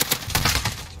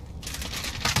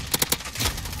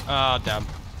 Ah, damn.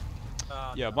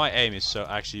 Yeah, my aim is so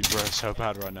actually so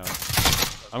bad right now.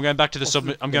 I'm going back to the sub.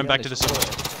 I'm going back to the sub.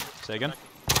 Say again.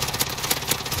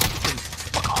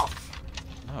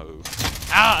 No.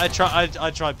 Ah! I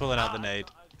tried pulling out the nade.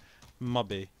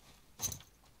 Mobby.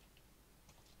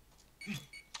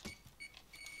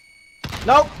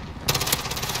 Nope!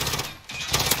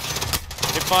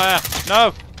 Hit fire!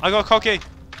 No! I got cocky!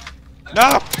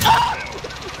 No! I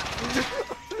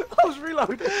was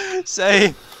reloading!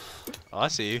 Say! Oh, I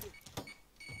see you.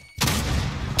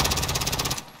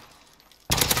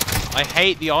 I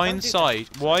hate the iron sight.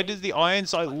 Why does the iron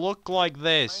sight look like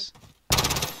this?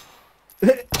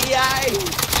 Yay!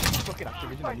 Fucking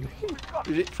Activision anyway.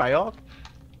 Is it Treyarch?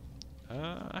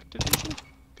 Activision?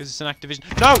 Because it's an Activision.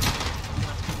 No!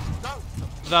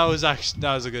 That was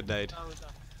a good nade.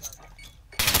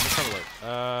 Let's have a look.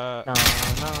 No,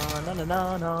 no, no,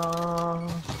 no, no.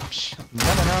 Shut No,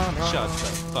 no, no, no. the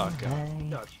fuck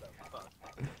up.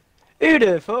 Who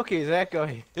the fuck is that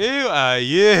guy? Who are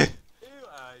you?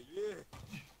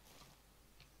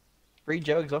 Free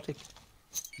Joe Exotic.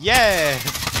 Yeah!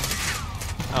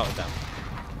 Oh, damn.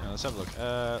 Now, let's have a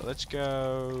look. Let's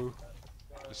go...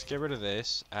 Let's get rid of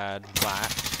this. Add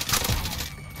that.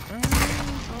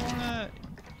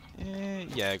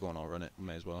 Yeah, go on, I'll run it.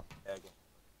 May as well.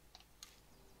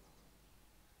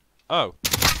 Oh.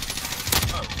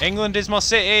 England is my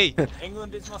city!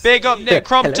 Big up Nick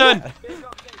Crompton!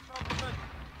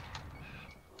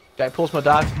 Don't pause my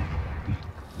dad.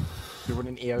 You're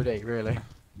running EOD, really?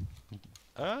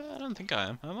 I don't think I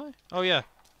am I? Oh, yeah.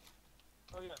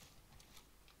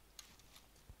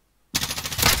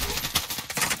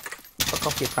 Fuck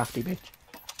off, you crafty bitch.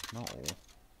 No.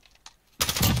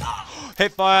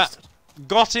 Hit fire!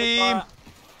 Got him!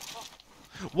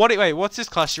 Wait, what's this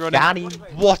class you're running? Got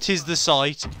him. What is the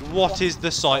sight? What is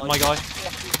the sight, my guy?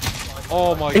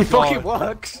 Oh my It god. fucking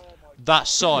works! That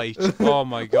sight. Oh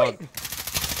my god.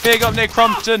 Big up Nick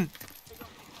Crompton!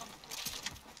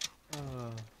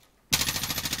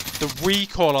 The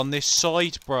recoil on this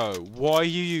sight, bro. Why are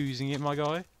you using it, my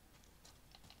guy?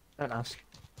 Don't ask.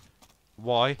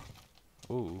 Why?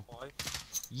 Ooh.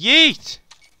 Yeet!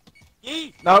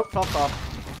 No, fuck off.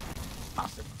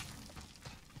 Bastard.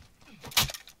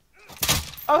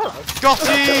 Oh, hello. Got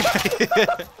him! Where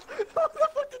the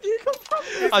fuck did you come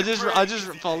from? I just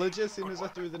followed you as soon as I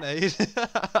threw the nade.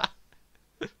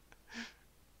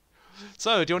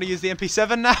 So, do you want to use the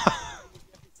MP7 now?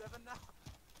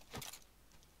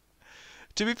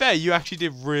 To be fair, you actually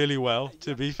did really well.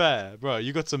 To be fair, bro,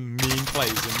 you got some mean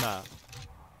plays in that.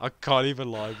 I can't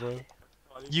even lie, bro.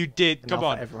 You did. Come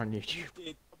on. Everyone on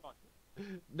YouTube.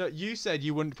 No, you said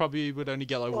you would only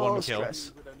get like one kill.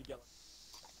 Stress.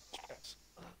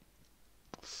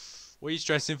 What are you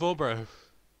stressing for, bro?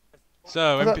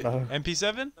 So, I don't know.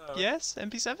 MP7? Yes,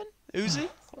 MP7. Uzi.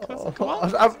 Oh, Come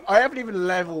on. I haven't even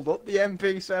leveled up the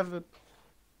MP7.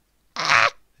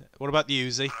 What about the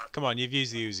Uzi? Come on, you've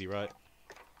used the Uzi, right?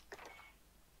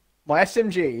 My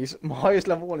SMGs, my highest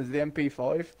level one is the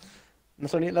MP5.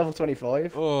 That's only at level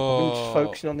 25. Oh, I'm just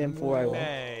focusing on the M4A1.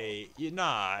 Hey,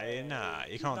 nah, you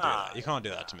can't do that. You can't do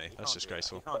that to me. That's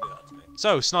disgraceful.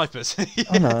 So, snipers.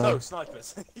 I know.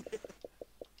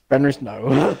 Fenris,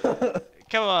 no.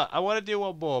 Come on, I want to do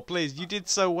one more, please. You did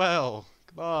so well.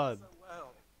 Come on.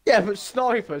 Yeah, but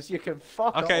snipers, you can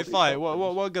fuck off. Okay, fine.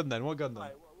 What gun then? What gun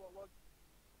then?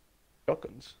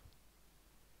 Shotguns.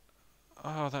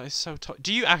 Oh, that is so tough.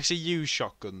 Do you actually use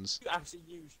shotguns?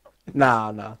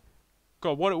 Nah.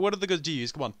 Go on, what are the guns do you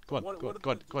use? Come on. I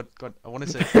want to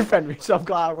see. Fenris, I've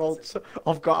got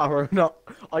our own.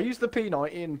 I use the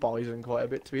P90 Bison quite a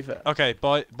bit, to be fair. Okay,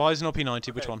 Bison or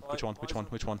P90? Which one?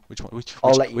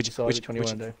 I'll let you decide which one you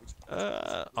want to do.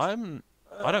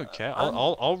 I don't care.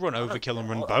 I'll run overkill and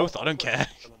run both. I don't care.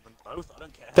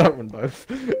 Don't run both.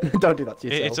 Don't do that to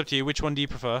yourself. It's up to you. Which one do you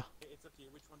prefer?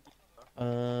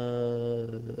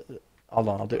 Hold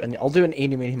on, I'll do an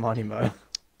eeny meeny miny mo.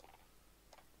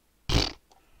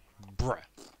 Bruh.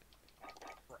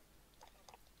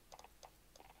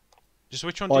 Just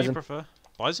which one do you prefer?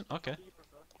 Bison? Okay.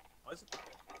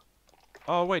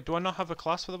 Oh wait, do I not have a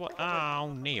class for the bison?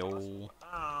 Oh, Neil.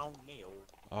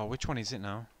 Oh, which one is it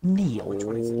now?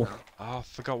 Neil. Oh, I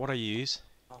forgot what I use.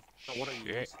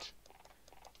 Shit.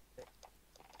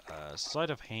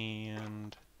 Sleight of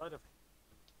hand.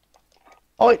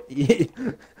 Oh,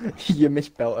 your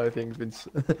misspelled thing's been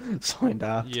signed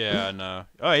out. Yeah, I know.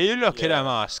 Oh, you looking at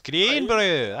my screen,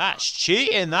 bro? That's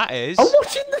cheating, that is. I'm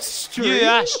watching the stream. Yeah,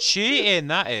 that's cheating,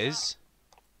 that is.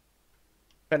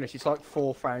 Fenris, it's like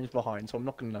 4 frames behind, so I'm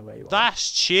not gonna know where you are.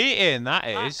 That's cheating, that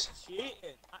is.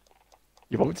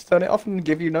 You want me to turn it off and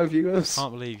give you no viewers?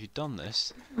 Can't believe you've done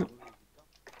this.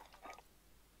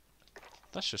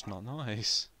 That's just not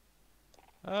nice.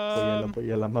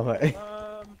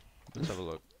 Let's have a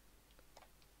look.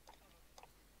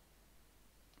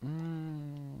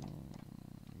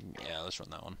 Yeah, let's run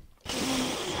that one.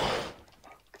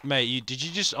 Mate, did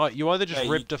you just you either just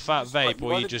ripped a fat vape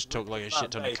or you just took like a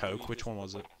shit ton of coke? Which one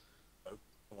was it?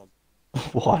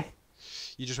 Why?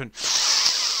 You just went.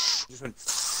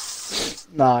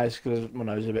 Nah, it's because my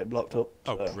nose is a bit blocked up.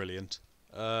 Oh, so. brilliant.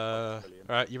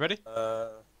 Alright, you ready?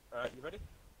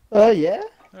 Yeah.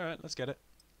 Alright, let's get it.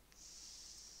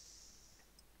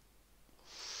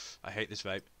 I hate this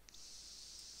vape.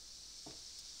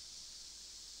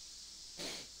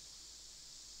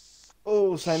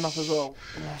 Oh, same map as well.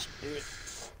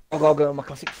 I've got to go on my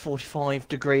classic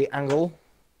 45-degree angle.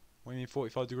 What do you mean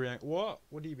 45-degree angle? What?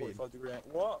 What do you mean? 45-degree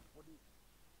angle.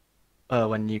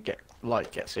 When you get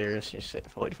serious, you sit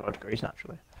 45 degrees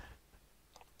naturally.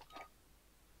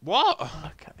 What?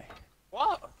 Okay.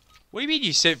 What do you mean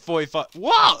you sit 45?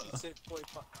 What? You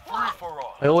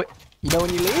know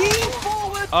when you lean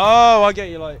forward? Oh, I get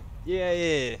you, like,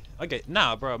 yeah. I get,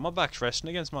 nah, bro, my back's resting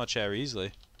against my chair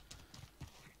easily.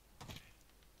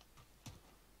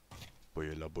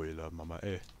 Boila, mama,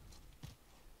 eh.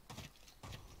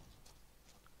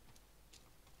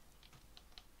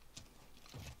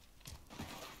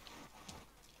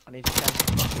 I need to change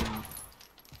the fucking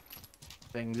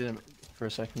things for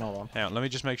a second. Hold on. Hang on, let me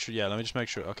just make sure. Yeah, let me just make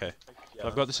sure. Okay, so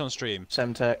I've got this on stream.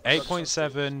 Semtex.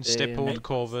 8.7 stippled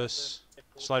Corvus,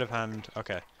 sleight of hand.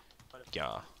 Okay.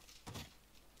 Yeah.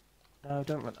 No,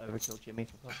 don't run overkill, Jimmy.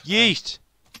 Yeet!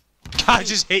 I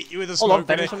just hit you with a Hold on, smoke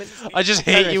grenade. Fenris, I just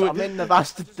hit you with. I'm in the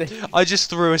bastard thing. I just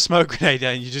threw a smoke grenade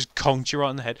and you just conked you right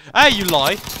in the head. Hey, you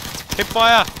lie! Hip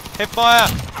fire! Hip fire!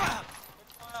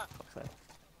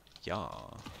 Yeah.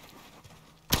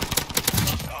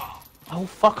 Oh,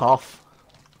 fuck off.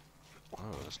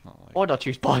 Oh, that's not like. Why'd I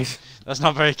choose Bison? That's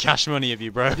not very cash money of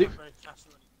you, bro.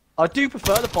 I do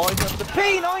prefer the Bison to the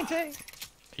P90!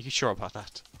 Are you sure about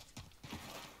that?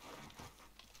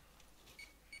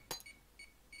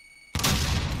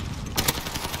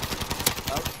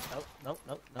 No.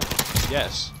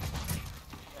 Yes.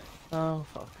 Oh,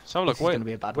 fuck. Let's have a look. This is gonna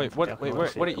be a bad one for what Jack, I are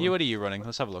see it you running?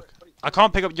 Let's have a look. I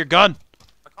can't pick up your gun!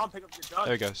 There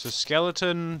we go. So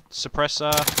skeleton,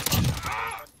 suppressor.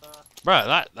 Bro,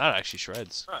 that actually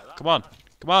shreds. Come on.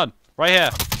 Right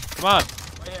here. Come on.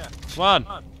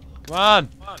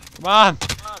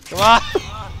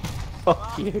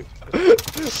 Fuck you.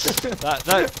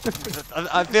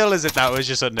 I feel as if that was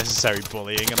just unnecessary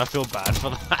bullying, and I feel bad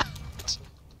for that.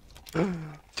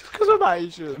 Just because I'm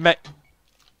Asian.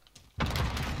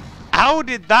 How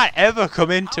did that ever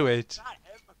come into it?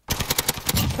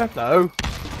 I don't know.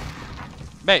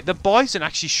 Mate, the Bison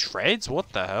actually shreds?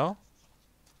 What the hell?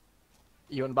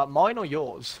 You on about mine or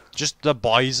yours? Just the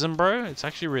Bison, bro? It's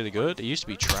actually really good. It used to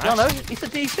be trash. No, it's a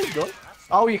decent gun.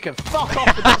 Oh, you can fuck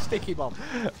off with that sticky bomb.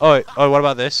 Oh, what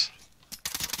about this?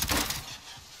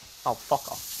 Oh, fuck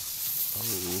off. Oh.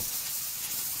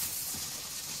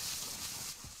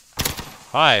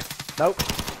 Hi. Nope.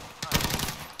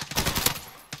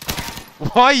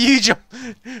 Why are you jump?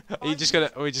 Are you just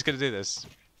gonna? Are we just gonna do this?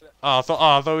 Oh, I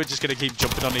thought we were just gonna keep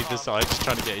jumping on either side, just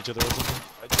trying to get each other or something.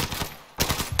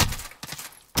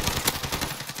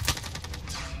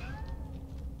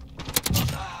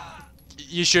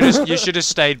 You should have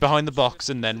stayed behind the box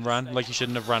and then ran. Like you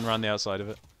shouldn't have ran around the outside of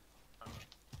it.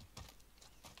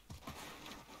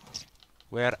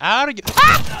 Where are you?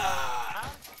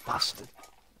 Ah! Bastard.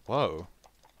 Whoa.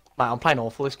 Mate, I'm playing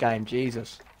awful this game.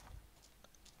 Jesus.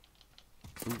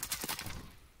 Ooh.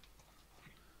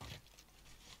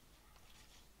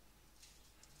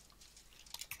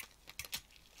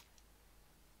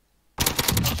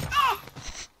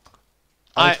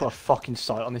 I need to put a fucking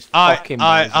sight on this fucking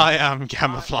Moses. I am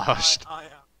camouflaged.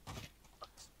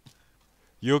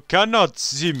 You cannot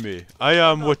see me. I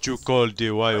am what you call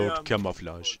the wild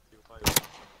camouflage.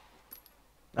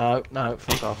 No, no,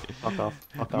 fuck off, fuck off,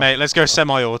 fuck off. Mate, let's go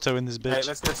semi-auto in this bitch. Mate,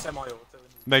 let's go semi-auto.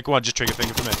 Make one, just trigger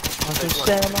finger for me.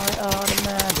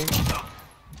 Semi-automatic.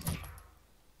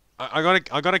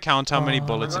 I gotta count how many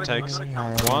bullets it takes.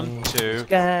 1, 2,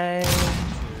 Game.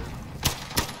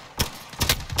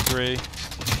 3.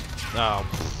 Oh,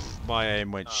 my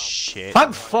aim went shit.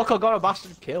 Thank fuck I got a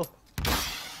bastard kill.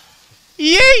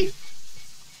 Yay! Ooh,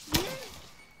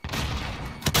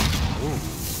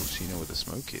 so you know where the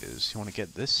smoke is. You want to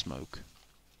get this smoke.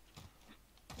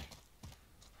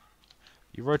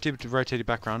 You rotated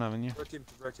back around, haven't you? Rotated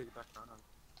back around.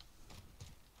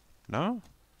 No?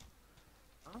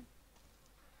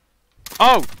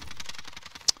 Oh!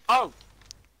 Oh!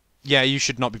 Yeah, you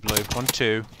should not be blue. 1,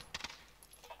 2.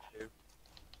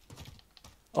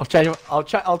 I'll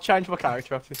change my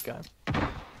character after this game.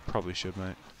 Probably should,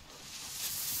 mate.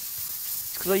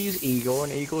 It's because I use Eagle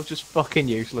and Eagle's just fucking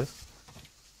useless.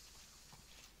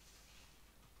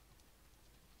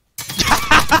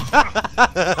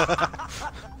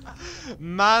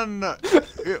 Man!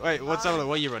 Wait, what's that?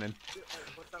 What are you running?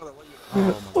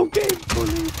 I'm getting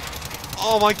bullied.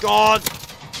 Oh my god!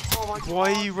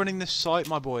 Why are you running this site,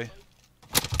 my boy?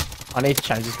 I need to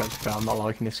change the scope because I'm not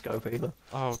liking this scope either.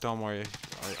 Oh, don't worry.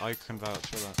 I can vouch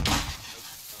for that.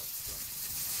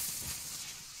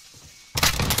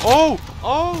 Oh!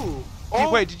 Oh!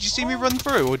 Wait, did you see me run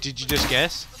through, or did you just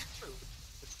guess?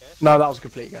 No, that was a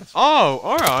complete guess. Oh,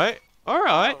 alright.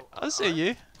 Alright, I see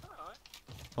you.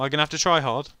 Am I gonna have to try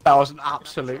hard? That was an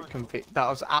absolute complete. That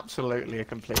was absolutely a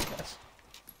complete guess.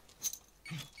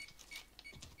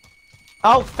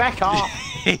 Oh, feck off!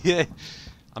 Yeah.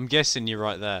 I'm guessing you're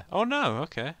right there. Oh no,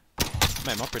 okay.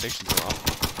 Mate, my predictions are off.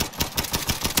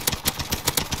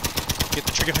 Get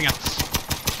the trigger finger.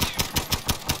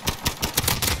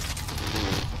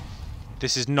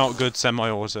 This is not good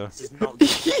semi-auto. You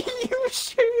were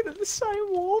shooting at the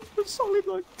same wall for a solid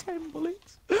like 10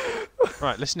 bullets.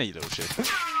 Right, listen to you little shit.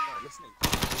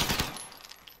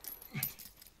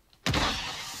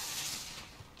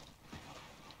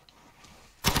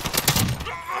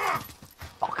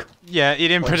 Fuck. Yeah, you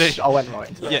didn't predict. I went right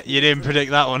into that. Yeah, you didn't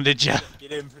predict that one, did you? You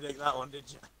didn't predict that one,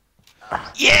 did you?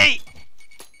 Yay!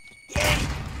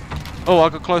 Oh, I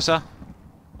got closer.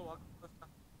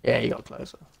 Yeah, you got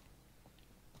closer.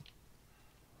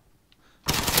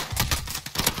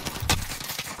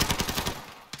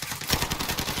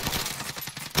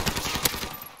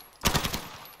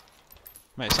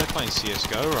 Mate, it's like playing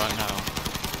CSGO right now.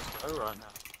 Go right now.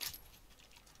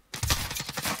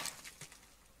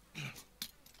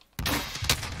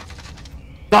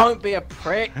 Don't be a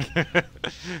prick.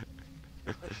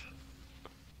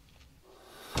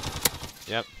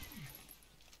 Yep.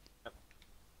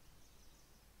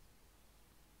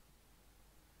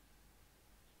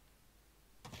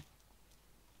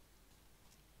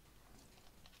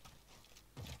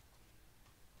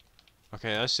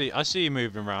 Okay, I see you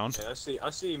moving around. Yeah, I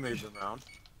see you moving around.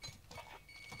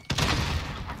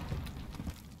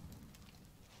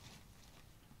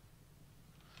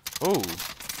 Oh.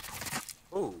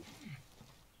 Ooh.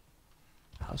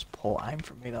 That was poor aim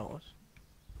from me, that was.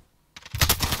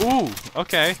 Ooh,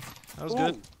 okay. That was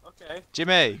good. Okay.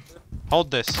 Jimmy, hold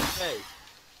this. Hey,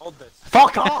 hold this.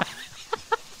 Fuck off!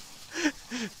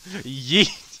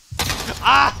 Yeet.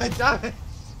 Ah, damn it.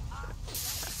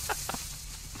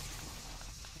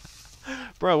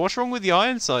 Bro, what's wrong with the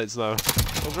iron sights, though?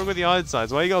 What's wrong with the iron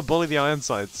sights? Why you gotta bully the iron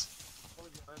sights?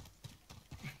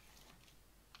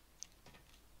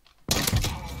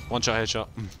 One shot, headshot.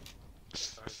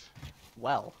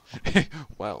 Well.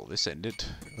 Well, this ended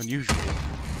unusual.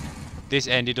 This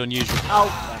ended unusual. Oh.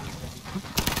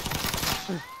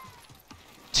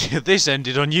 This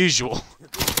ended unusual.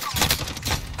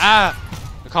 Ah!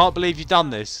 I can't believe you've done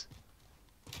this.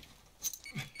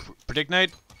 Predict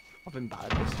nade. I've been bad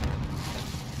at this.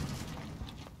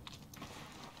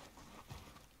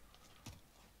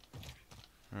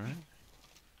 Alright.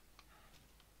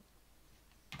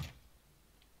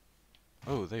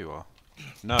 Oh, there you are.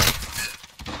 No.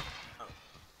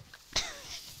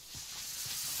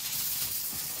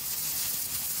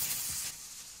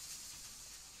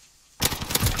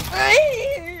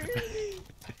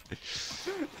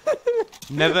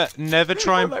 Never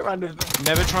try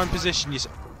and position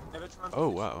yourself. Oh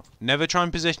wow! Never try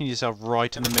and position yourself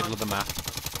right in the middle of the map.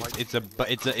 It's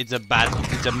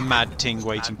a mad thing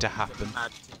waiting to happen.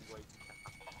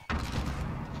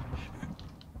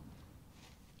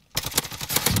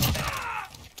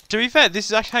 To be fair, this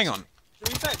is actually. Hang on.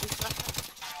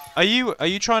 Are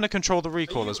you trying to control the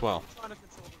recoil as well?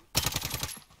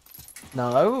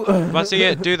 No. That's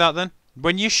it. Do that then.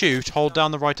 When you shoot, hold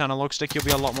down the right analog stick. You'll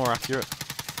be a lot more accurate.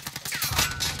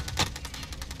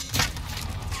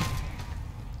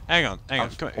 Hang on.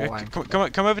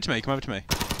 Come over to me. Come over to me.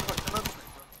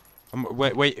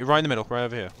 Wait, right in the middle, right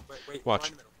over here.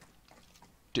 Watch.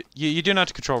 You do know how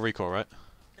to control recoil, right?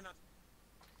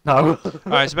 No.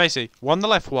 Alright, so basically, the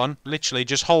left one, literally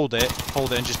just hold it,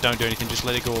 and just don't do anything, just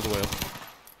let it go all the way up.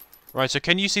 Right, so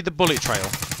can you see the bullet trail?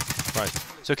 Right,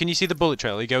 so can you see the bullet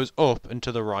trail? It goes up and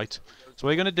to the right. So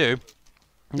what you're gonna do,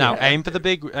 now aim for the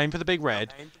big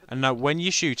red, and now when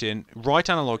you're shooting, right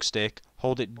analog stick,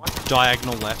 hold it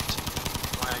diagonal left.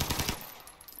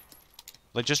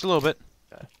 Like just a little bit.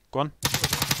 Go on.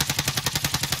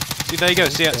 See, there you go.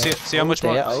 See how much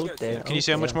more. Can you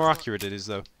see how much more accurate it is,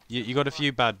 though? You got a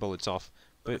few bad bullets off,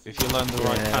 but if you learn the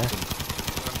right pattern,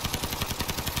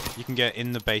 you can get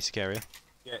in the basic area.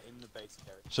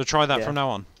 So try that from now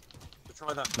on.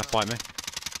 Now fight me.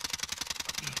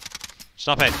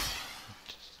 Stop it.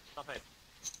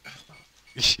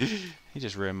 He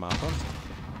just ruined my fun.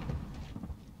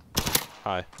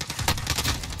 Hi.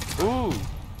 Ooh.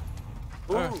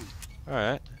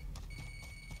 Alright.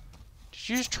 Did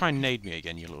you just try and nade me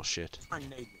again, you little shit?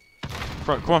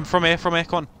 Come on, from here, come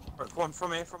on.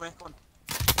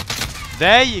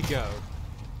 There you go.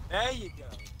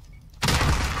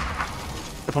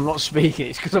 If I'm not speaking,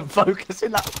 it's because I'm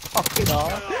focusing that fucking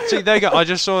hard. See, there you go. I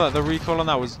just saw that the recoil on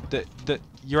that was that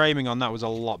you're aiming on that was a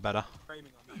lot better.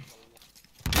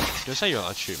 Just say you're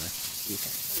allowed to shoot me.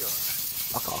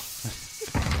 Fuck off.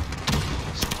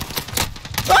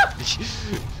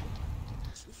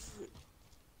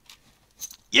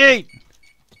 Yeet!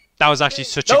 That was actually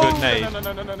such a good nade.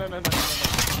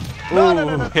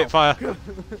 No. Hit fire.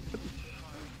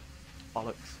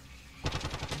 Bollocks.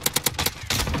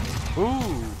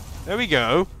 Ooh, there we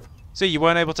go. See, you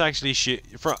weren't able to actually shoot.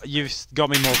 You've got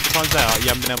me multiple times there. You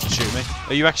haven't been able to shoot me.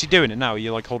 Are you actually doing it now? Are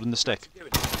you like holding the stick?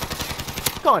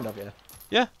 Kind of, yeah.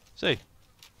 Yeah. See.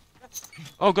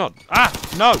 Oh god. Ah!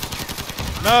 No!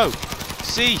 No!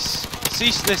 Cease!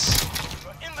 Cease this!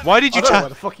 Why did you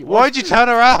turn? Why did you turn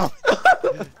around?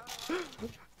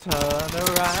 Turn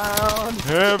around.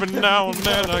 Every now and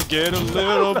then I get a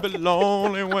little bit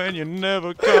lonely when you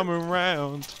never come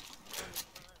around.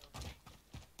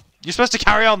 You're supposed to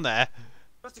carry on there.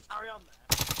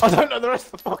 I don't know the rest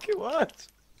of the fucking words.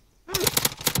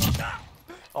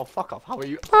 Oh, fuck off. How are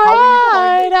you? How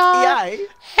are you behind me?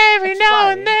 Every now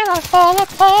and then I fall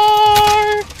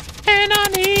apart, and I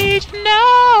need you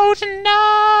now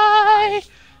tonight,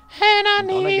 and I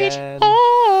need you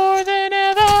more than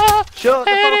ever. Shut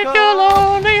the and fuck if up. you'll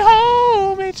only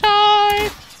hold me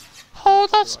tight, hold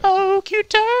that smoke, you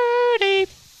dirty.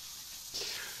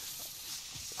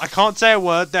 I can't say a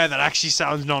word there that actually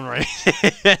sounds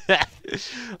non-racist.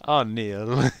 Oh,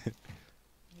 Neil.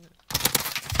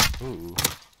 Ooh.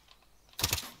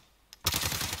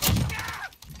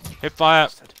 Hip fire.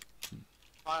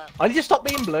 I need to stop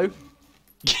being blue.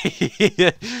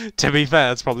 To be fair,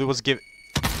 that's probably what's given.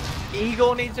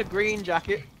 Igor needs a green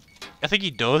jacket. I think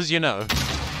he does, you know.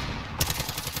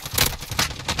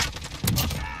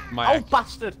 My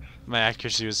Bastard! my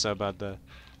accuracy was so bad there.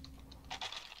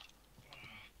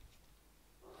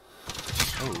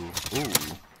 Ooh, ooh, ooh.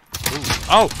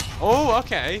 Oh! Oh,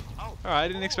 okay. Alright, I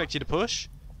didn't expect you to push.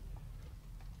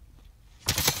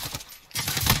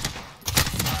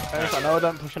 I know I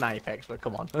don't push an Apex, but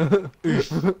come on.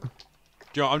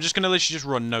 Yo, I'm just gonna literally just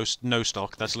run no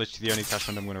stock. That's literally the only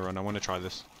attachment I'm gonna run. I want to try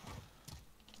this.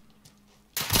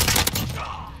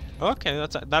 Okay,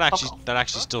 that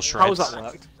actually still shreds. How was that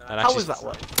worked? How was that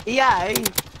work? EA!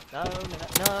 No, no,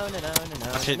 no, no,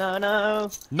 no, no, no,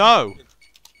 no.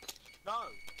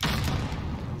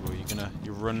 Well,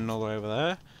 you're running all the way over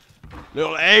there.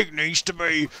 Little egg needs to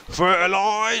be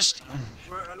fertilized.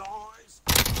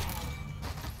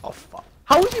 Oh fuck!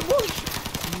 How was it one?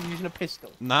 you using a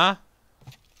pistol? Nah.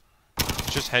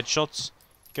 Just headshots.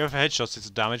 Go for headshots, it's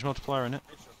a damage multiplier, isn't it?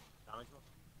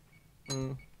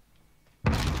 Mm.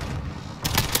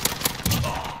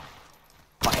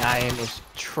 My aim is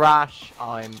trash.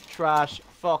 I'm trash.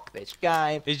 Fuck this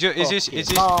game. Is your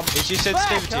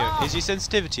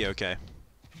sensitivity okay?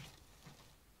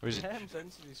 Or is it? Yeah, I'm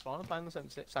sensitive. It's fine. I'm playing the same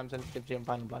sensitivity I'm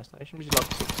playing on PlayStation, which is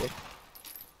like 60.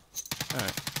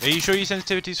 Alright. Are you sure your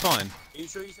sensitivity's fine?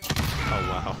 Oh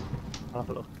wow. I'll have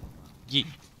a look. Yeet.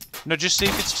 No, just see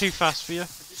if it's too fast for you.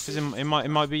 Because it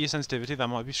might be your sensitivity. That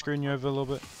might be screwing you over a little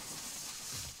bit.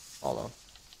 Hold on.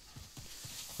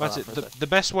 That's it. The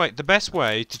best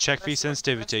way to check for your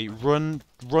sensitivity, run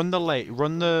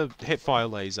the hipfire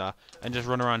laser and just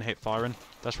run around hip firing.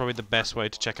 That's probably the best way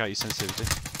to check out your sensitivity.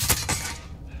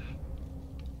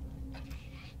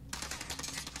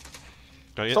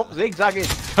 Stop zigzagging!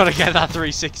 Gotta get that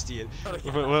 360 in.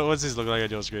 What's this look like on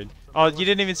your screen? Oh, you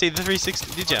didn't even see the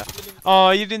 360, did you? Oh,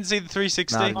 you didn't see the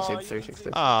 360? No, I didn't see the 360.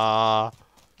 Ah,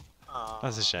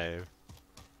 that's a shame.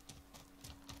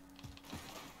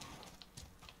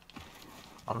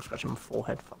 I'm scratching my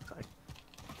forehead, fuck's sake.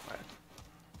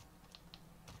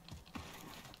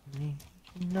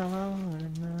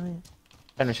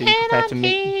 Honestly, compared to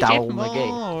meet Daryl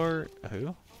McGee.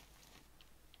 Who?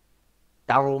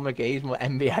 Daryl McGee's my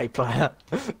NBA player.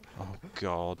 Oh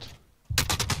god.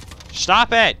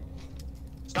 Stop it!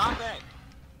 Stop it!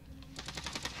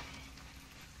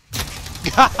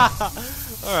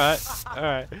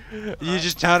 Alright. You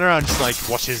just turn around just like,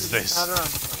 what is this?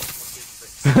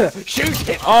 Shoot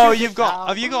it! Oh,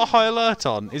 have you got high alert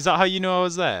on? Is that how you know I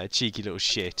was there? Cheeky little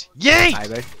shit. Yeet!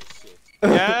 Maybe.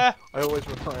 Yeah? I always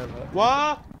reply on that.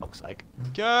 What? Fuck's sake.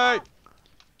 Go!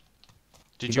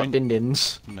 Did you got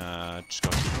din-dins? Nah, just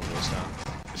gotta keep my voice down.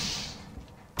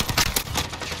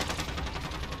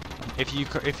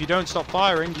 If you don't stop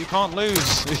firing, you can't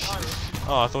lose.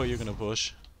 Oh, I thought you were gonna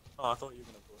push.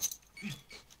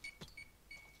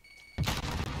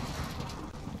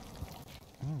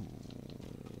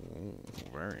 Ooh,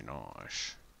 very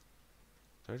nice.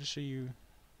 Did I just see you?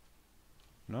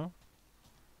 No?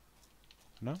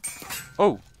 No?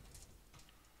 Oh!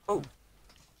 Oh!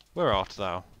 Where art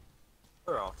thou?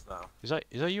 Where art thou? Is that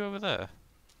you over there?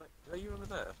 Are you over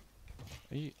there?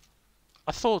 Are you?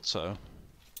 I thought so.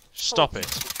 Stop it.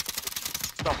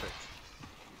 Stop it.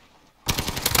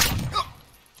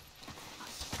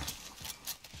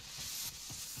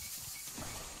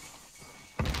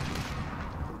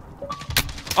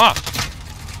 Ah!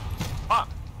 Ah!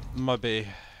 Might be.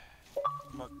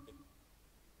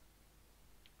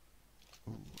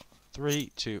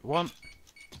 3, 2, 1.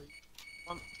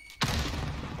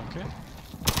 Okay.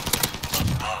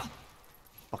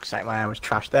 Fuck's sake, my aim was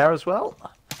trash there as well.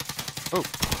 Oh.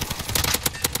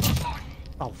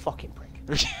 Oh, fucking prick.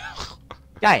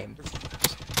 Game.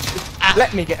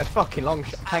 Let me get a fucking long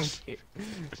shot, thank you.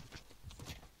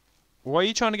 Why are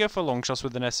you trying to go for long shots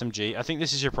with an SMG? I think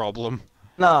this is your problem.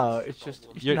 No, it's just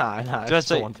You're- no, it's That's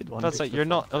just a like, wanted one. that's like you're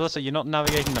not. That's like you're not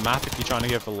navigating the map if you're trying to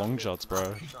go for long shots,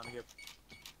 bro.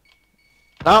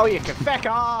 No, you can feck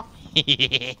off.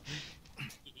 You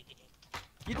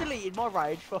deleted my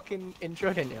rage fucking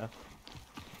intro, didn't you?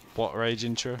 What rage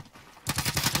intro?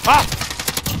 Ah!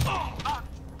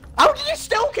 How did you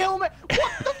still kill me?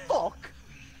 What the fuck?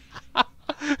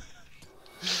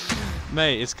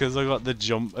 Mate, it's because I got the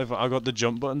jump. I got the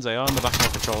jump buttons AR on the back of my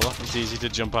controller. It's easy to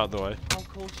jump out the way. Of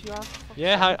course you have.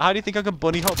 Yeah, how do you think I can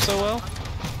bunny hop so well?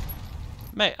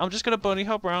 Mate, I'm just gonna bunny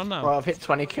hop around now. Well, I've hit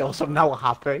 20 kills. I'm now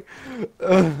happy.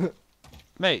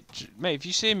 Mate, if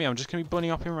you see me, I'm just gonna be bunny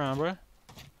hopping around, bro.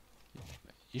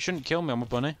 You shouldn't kill me. I'm a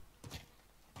bunny.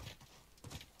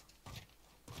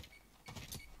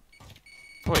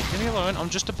 Wait, leave me alone. I'm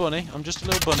just a bunny. I'm just a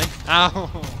little bunny.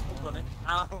 Ow! Bunny.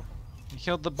 Ow. You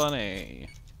killed the bunny.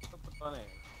 Bunny.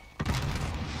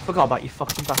 Forgot about you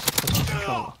fucking bastard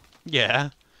controller. Yeah.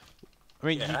 I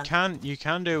mean, Yeah. you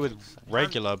can do it with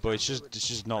regular, but it's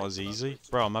just not as easy.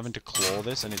 Bro, I'm having to claw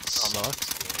this and it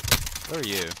sucks. Where are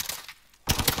you?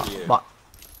 What?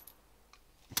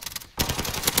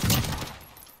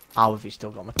 How have you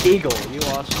still got my Eagle? You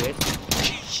are shit.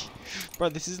 Bro,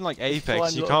 this isn't like Apex.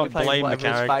 Fine, You look, can't you're playing blame the whatever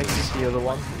his character. face is, the other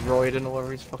one, Royden or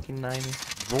whatever his fucking name is.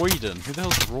 Royden? Who the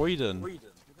hell's Royden?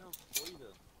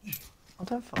 I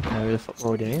don't fucking know who the fuck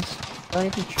Royden is. Don't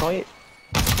even try it.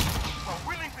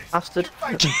 Bastard.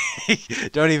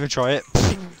 Don't even try it.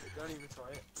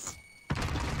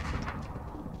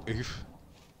 Oof.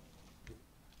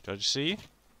 Did I just see you?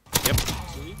 Yep.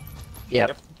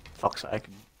 Yep. Fuck's sake.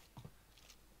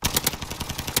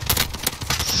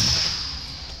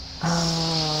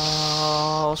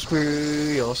 Oh,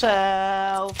 Screw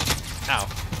yourself. Ow.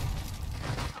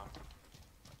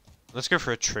 Let's go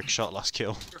for a trick shot last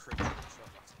kill.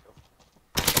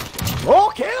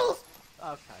 More kills.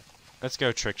 Okay. Let's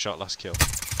go trick shot last kill.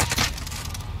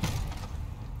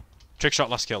 Trick shot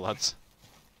last kill, lads.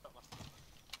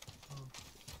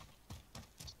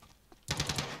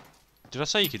 Did I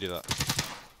say you could do that?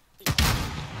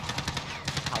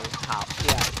 How?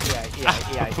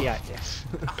 Yeah.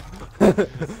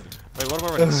 Wait, what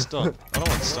about running stun? I don't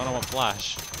want stun, I want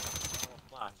flash.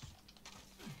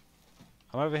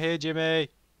 I'm over here, Jimmy.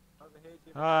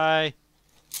 Hi.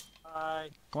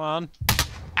 Come on.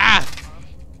 Ah!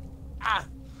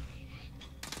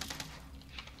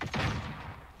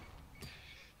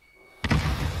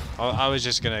 I was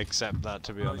just gonna accept that,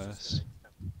 to be honest.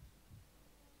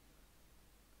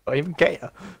 I even get you.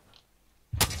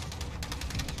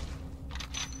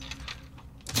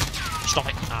 Stop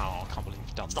it! Oh, I can't believe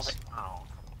you've done this.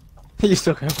 You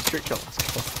still going for trick shot last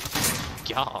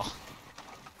kill. Yeah.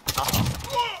 Oh,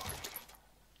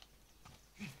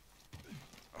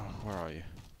 where are you?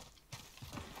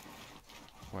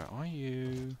 Where are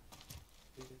you?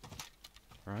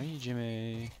 Where are you,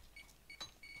 Jimmy?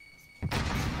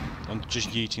 I'm just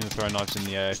yeeting the throwing knives in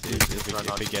the air.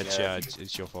 If it gets you,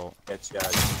 it's your fault.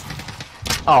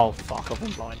 Oh fuck! I've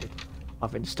been blinded.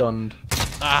 I've been stunned.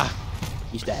 Ah!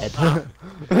 He's dead.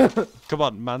 Come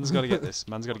on, man's gotta get this.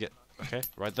 Man's gotta get. Okay,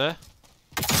 right there.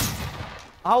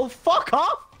 Oh fuck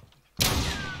off!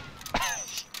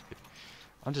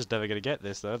 I'm just never gonna get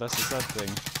this though. That's the sad thing.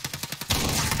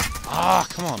 Ah,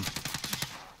 come on.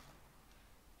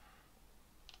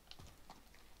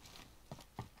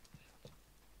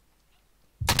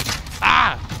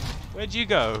 Ah! Where'd you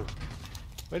go?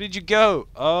 Where did you go?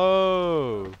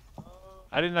 Oh!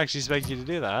 I didn't actually expect you to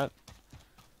do that.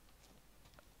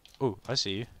 Oh, I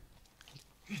see you.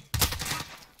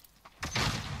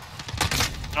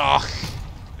 Oh!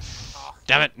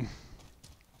 Damn it!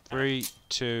 3,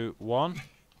 2, 1.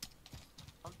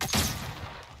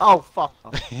 Oh fuck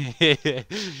off!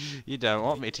 You don't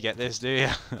want me to get this, do you?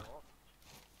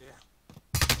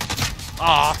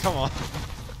 Ah, come on.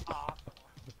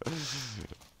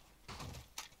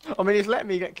 I mean, he's letting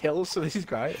me get kills, so this is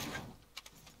great.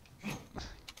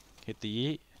 Hit the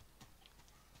yeet.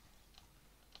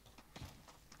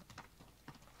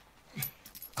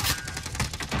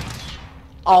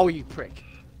 Oh, you prick!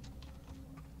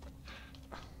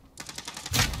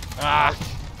 Ah!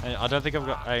 I don't think I've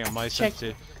got. Hang on, my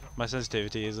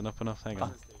sensitivity isn't up enough. Hang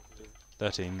on.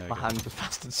 13. There we My go. hands are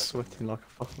fast and sweating like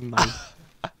a fucking man.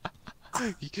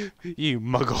 You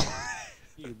muggle.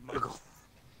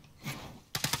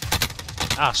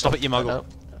 Ah, stop it, you muggle.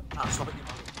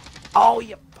 Oh,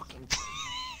 you fucking.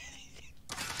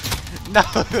 No!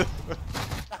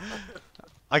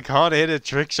 I can't hit a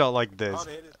trick shot like this.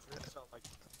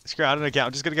 Screw it, I don't care.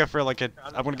 I'm just gonna go for like a.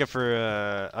 I'm gonna go for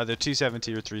either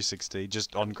 270 or 360,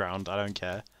 just on ground. I don't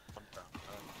care.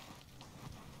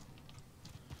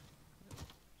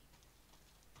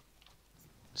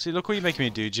 See, look what you're making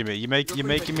me do, Jimmy. You're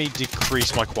making me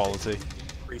decrease my quality.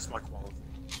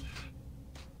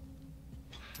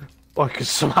 Why? Because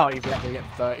somehow you've let me get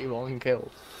 31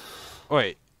 kills.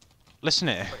 Wait, listen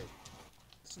here.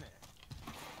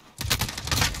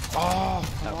 Oh,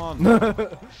 come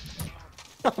on.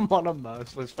 I'm on a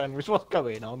merciless Fenris. What's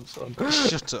going on, son?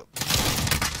 Shut up.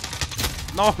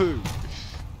 No!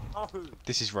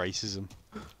 This is racism.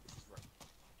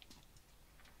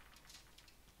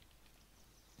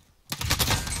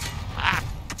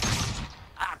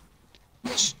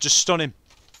 Just stun him.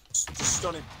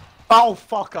 Oh,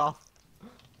 fuck off.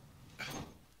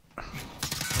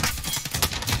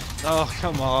 Oh,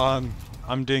 come on.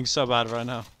 I'm doing so bad right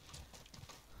now.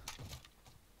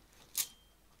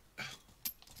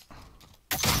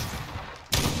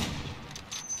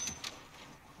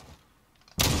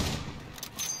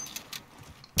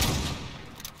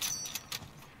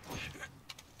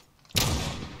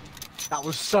 That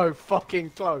was so fucking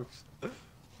close.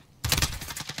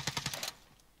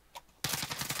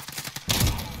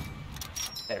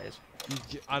 There it is.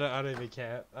 I don't even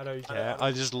care. I don't care.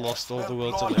 I just lost all the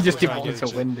will to live. You just to didn't try and want get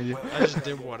to a win, did you? I just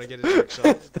didn't want to get a trick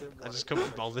shot. I just couldn't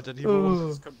be bothered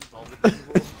anymore.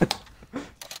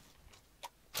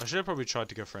 I should have probably tried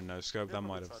to go for a no scope. That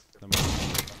might have.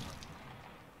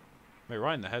 Wait,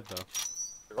 right in the head though.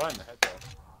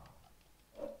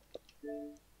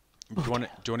 Do you want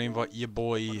to invite your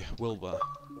boy Wilbur?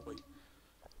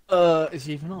 Is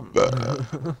he even on?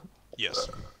 Yes.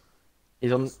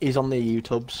 He's on the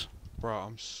YouTubes. Bro,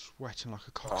 I'm sweating like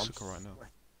a cocksucker right now.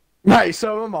 Mate,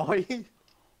 so am I.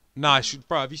 Nice,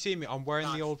 bro. Have you seen me? I'm wearing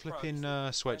the old flipping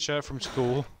sweatshirt from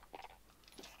school.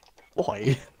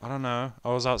 Why? I don't know. I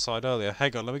was outside earlier.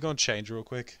 Hang on, let me go and change real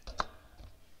quick.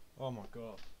 Oh my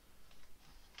god.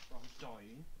 I'm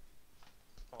dying.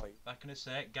 Back in a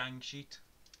sec, gang sheet.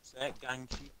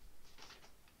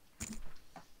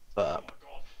 But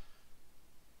God.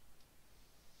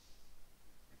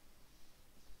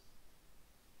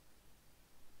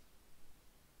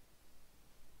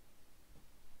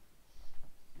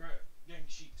 Right, gang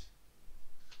sheet.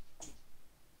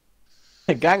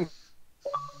 gang.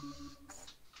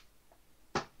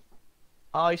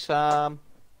 Hi, Sam.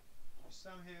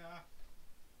 Sam here.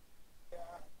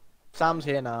 Sam's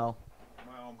here now.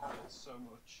 My arm hurts so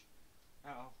much.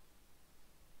 Ow.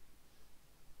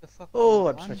 The fuck Oh,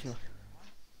 are I'm you stretching. on?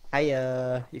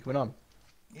 Hey, you coming on?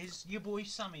 Is your boy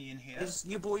Sammy in here?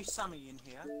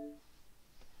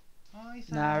 Hi,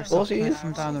 Sam. Nah, it's What's he? Ahmed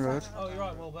from down the road. Oh, you're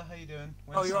right, Wilbur. How you doing?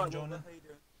 When's Sam joining?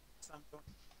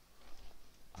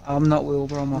 I'm not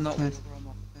Wilbur, I'm Ahmed.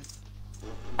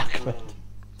 Ahmed.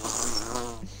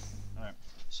 Alright.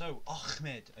 So,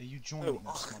 Ahmed, are you joining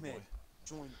us, my boy?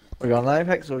 Are you on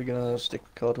Apex or are you gonna stick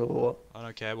with COD or what? I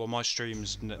don't care. Well, my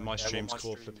stream's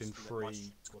called flipping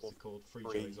free. What's it called? Free Joe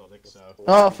Exotic. So.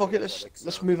 Oh, fuck it,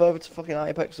 let's move over to fucking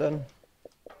Apex then.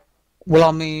 Well,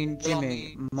 I mean,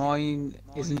 Jimmy, mine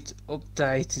isn't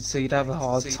updated, so you'd have a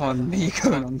hard time me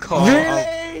going on call.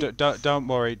 Really? Don't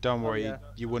worry. Don't worry. yeah.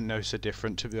 You wouldn't know so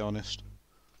different, to be honest.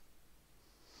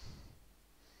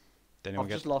 Did anyone I've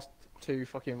get? just lost 2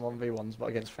 fucking 1v1s, but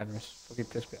against Fenris. Fucking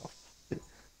pissed me off.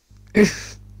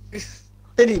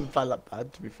 Didn't even play that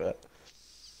bad, to be fair.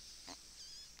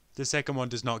 The second one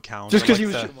does not count. Just I'm 'cause he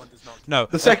like was No.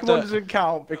 The second one doesn't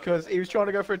count because he was trying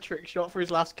to go for a trick shot for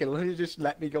his last kill and he just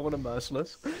let me go on a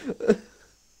merciless.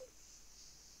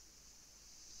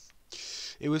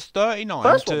 It was 39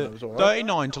 First one to was alright.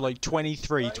 39 to like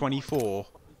 23, 24.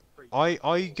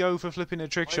 I go for flipping a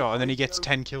trick shot and then he gets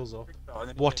 10 kills off.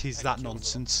 What is that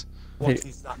nonsense?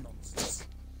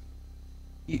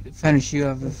 Finish, you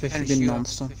have officially been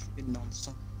non-stop.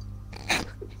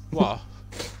 What?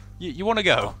 You want to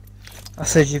go? I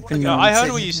said you've been No, I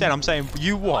heard what you said. I'm saying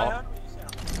you what?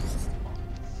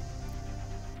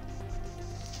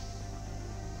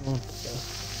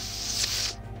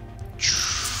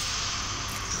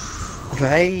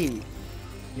 Great.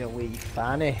 You wee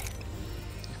fanny.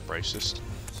 Racist.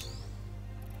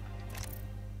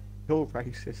 You're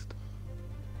racist.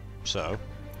 So.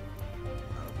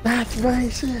 That's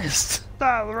racist.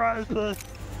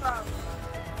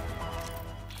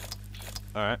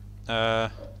 Alright.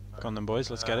 Go on then, boys.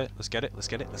 Let's get it. Let's get it. Let's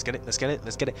get it. Let's get it. Let's get it.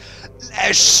 Let's get it.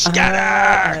 Let's get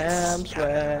I it! am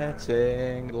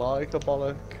sweating like a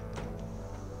bollock.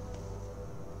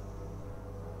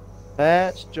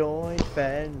 Let's join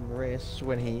Fenris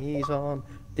when he's on.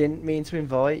 Didn't mean to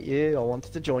invite you. I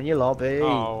wanted to join your lobby.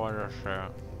 Oh, what a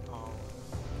shit.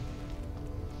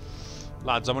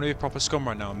 Lads, I'm gonna be proper scum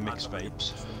right now and mix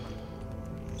vapes.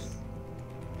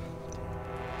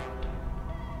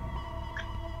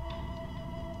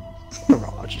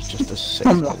 Mirage is just a sick.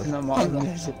 I'm laughing at my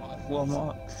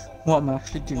what am I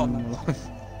actually doing in my life?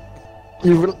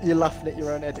 You're laughing at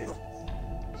your own edit.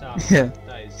 Yeah.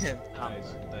 That is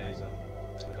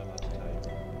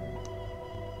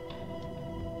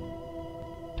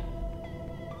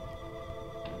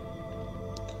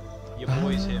Your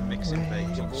boy's here mixing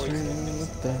vapes. Your boy's here mixing right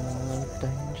into the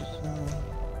danger zone.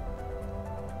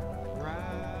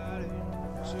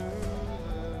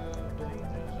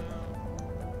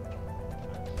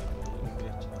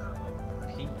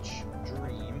 Peach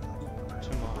dream to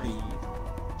my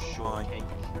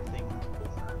shortcake thing.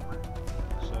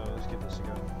 So let's give this a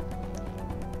go.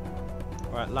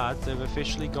 Right, lads, they've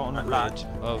officially gotten rid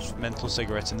of menthol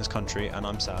cigarettes in this country, and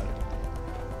I'm sad.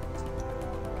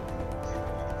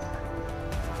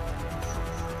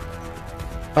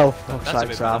 Oh, fuck's That's a sake,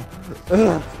 bit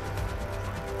Sam.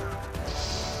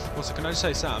 Also, can I just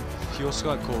say, Sam, if your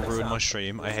Skype call ruined my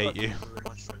stream, I hate you.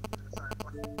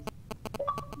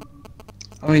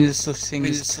 I mean, there's such thing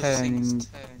as turning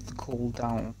the call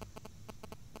down.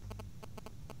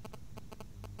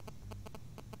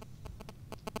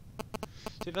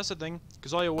 See, that's the thing,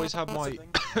 because I always have my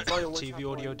TV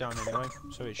audio down anyway,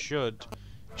 so it shouldn't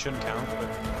count, but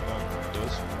it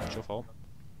does. It's your fault.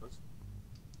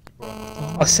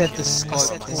 I set the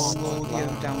Skype call audio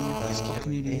down with this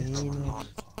fucking idiot.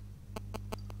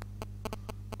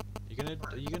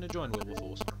 Are you gonna join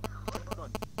Wilberforce?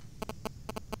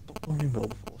 Okay,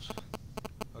 Wilbur.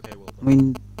 I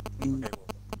mean,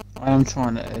 I am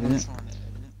trying to edit it.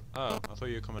 Oh, I thought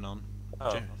you were coming on.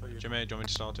 Jimmy, do you want me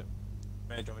to start it?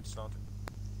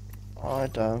 I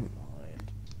don't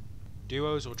mind.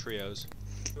 Duos or trios?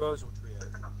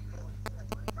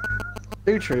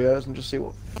 Do trios and just see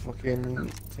what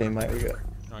fucking teammate we get.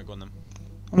 Alright, go on then.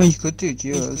 I mean, you could do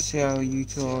duos, see how you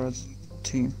two are as a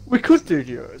team. We could do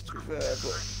duos, to be fair,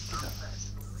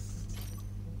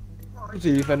 but...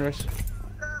 See you, Fenris.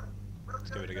 Let's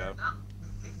give it a go.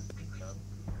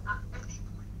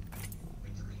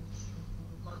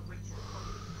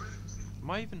 Am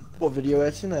I even... What video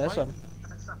editing there, Sam?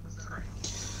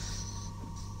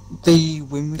 The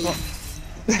win we got.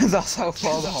 That's how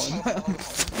far behind I am.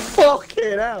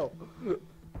 Fucking hell!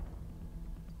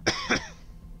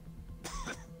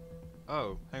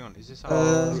 Oh, hang on, is this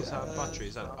Uh, out of battery?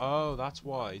 Is that... Oh, that's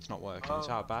why it's not working, it's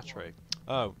out of battery.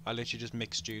 Oh, I literally just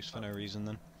mixed juice for no reason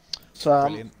then.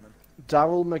 Brilliant.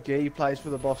 Daryl McGee plays for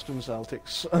the Boston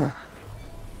Celtics.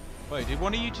 Wait, did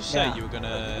one of you just say Yeah. you were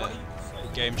gonna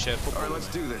game share football? Alright, let's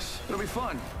do this. It'll be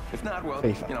fun. If not, well,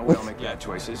 FIFA. you know, we all make Yeah. bad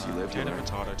choices. You live, you Potato, learn.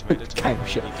 potato, tomato, Game tomato,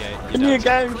 share. you gay, Can you you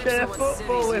don't. game share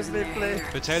football with me, please?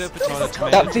 Potato, potato, tomato,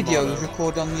 That video tomato. was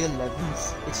recorded on the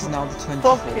 11th. It's now the Fucking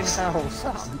 24th. hell,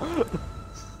 Sam.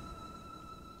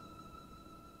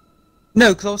 No,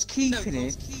 because I was keeping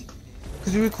it.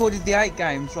 Because we recorded the 8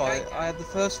 games, right? I had the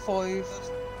first 5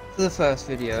 for the first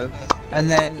video, and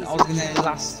then I was going to do the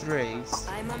last 3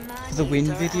 for the win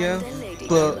video.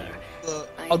 But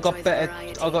I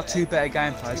got 2 better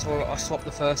gameplays, so I swapped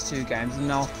the first 2 games, and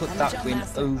now I've put that win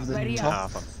over the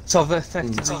top. So I've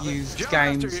effectively used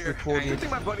games I recorded.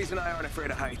 think my buddies and I aren't afraid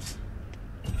of heights.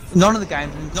 None of the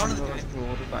games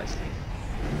recorded, basically.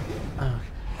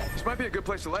 This might be a good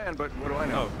place to land, but what do I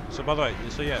know? Oh, so by the way,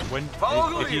 so yeah, when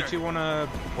Follow the if you leader. two wanna,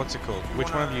 what's it called?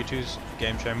 Which one of you two's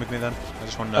game sharing with me then? I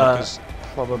just want to know because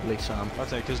Probably Sam. I'd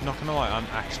say because not gonna lie, I'm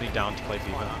actually down to play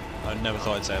FIFA. I never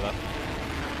thought I'd say that.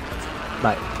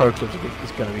 Mate, Pro Clubs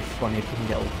is going to be funny if we can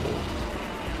get all 4.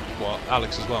 What,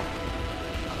 Alex as well?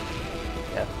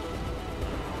 Yeah.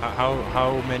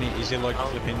 How many? Is it like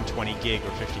flipping 20 gig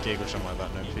or 50 gig or something like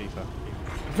that? No FIFA.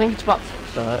 I think it's about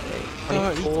 30.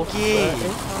 24,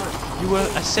 30. You were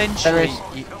essentially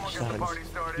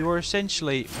Fenris. you were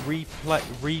essentially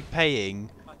paying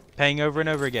over and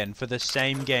over again for the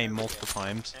same game multiple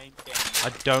times.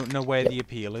 I don't know where the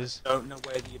appeal is.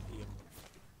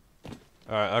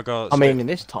 Alright, I got. I mean, in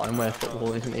this time where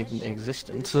football isn't even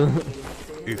existent.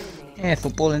 Oof. Yeah,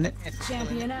 football innit?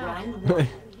 Champion out.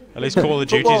 At least Call of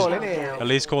Duty's. Football, innit? At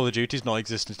least Call of Duty's not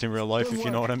existent in real life, if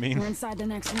you know what I We're mean. inside the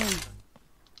next ring.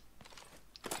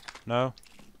 No.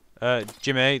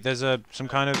 Jimmy, there's some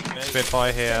kind of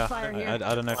Spitfire here. Spitfire here.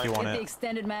 I don't know if you want Get the it.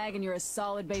 extended mag and you're a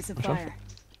solid base of Which one? fire.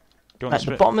 Do you want At the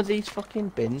the Spit? bottom of these fucking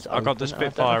bins. I got the open, I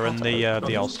don't Spitfire know and how to the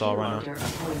open All-Star right now.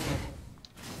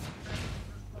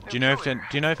 Do you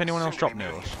know if anyone else dropped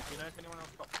near us?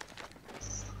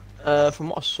 From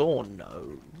what I saw,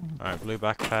 no. Alright, blue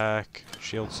backpack,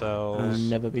 shield I'll cells,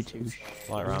 never be too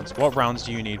light rounds. What rounds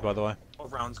do you need, by the way?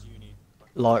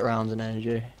 light rounds and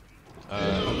energy.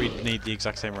 We need the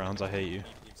exact same rounds. I hate you.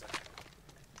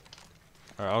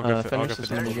 Alright, I'll go for Fenris is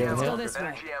the. in the game Let's go here. this way.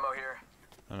 Energy ammo here.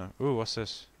 I don't know. Ooh, what's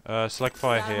this? Select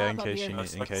fire Yeah, here I'll in go case here. you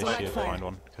need, in case Select you fire. find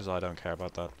one, because I don't care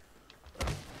about that.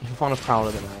 You can find a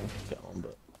prowler then I'll get on,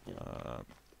 but you know. Uh,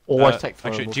 Always take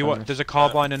actually, thermal do you want? Fenris. There's a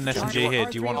carbine and an SMG here.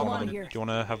 Do you want R301 one? Do here. you want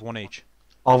to have one each?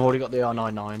 I've already got the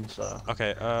R99, so.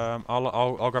 Okay.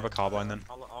 I'll grab a carbine then.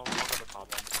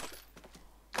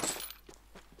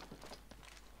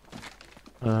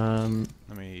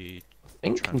 Let me. I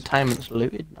think containment's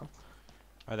looted now.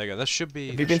 Oh, there you go. That should be.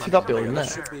 Have you been to that building there?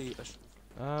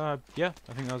 Yeah.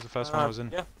 I think that was the first one I was in.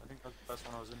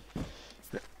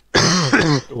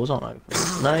 Doors aren't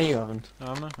open. No, you haven't.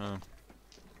 Oh no. Oh.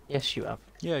 Yes, you have.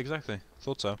 Yeah, exactly.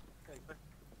 Thought so.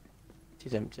 It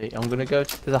is empty. I'm gonna go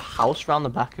to the house round the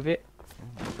back of it.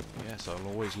 Yes, I'll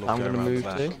always look I'm go gonna around the move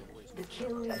back. to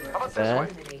there.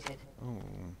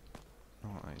 Oh,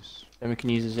 nice. Then we can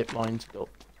use a zip line to go up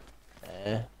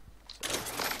there.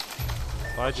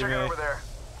 Bye, Check it Jimmy. over there.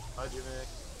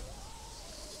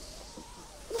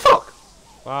 Fuck!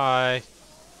 Bye.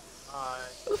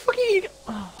 What the fuck are you?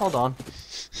 Oh, hold on.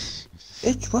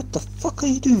 Bitch, what the fuck are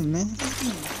you doing, man?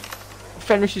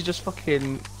 Fenris is just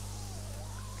fucking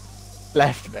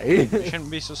left me. You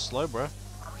shouldn't be so slow, bro.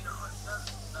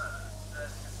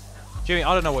 Jimmy,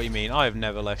 I don't know what you mean. I have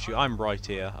never left you. I'm right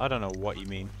here. I don't know what you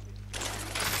mean.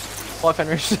 Bye,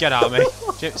 Fenris. Get out of me.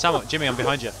 Jimmy, I'm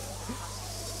behind you.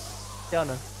 Yeah, I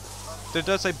know.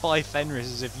 Don't say bye Fenris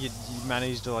as if you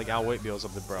managed to like outwit me or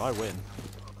something, bro. I win.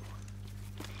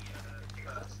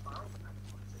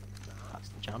 That's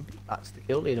the champion. That's the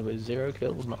kill leader with 0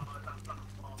 kills now.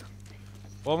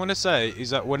 What I'm gonna say is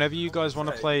that whenever you guys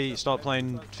want to start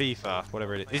playing FIFA,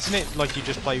 whatever it is, isn't it like you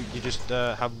just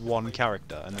have one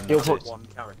character and then that's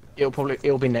it?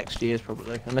 It'll be next year's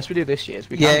probably, unless we do this year's.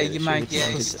 We Yeah, can do you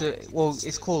this make year. well,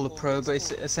 it's called a pro, but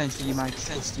it's essentially you make a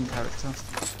custom character.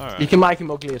 You Alright. can make him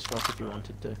ugly as fuck if you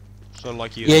wanted to. So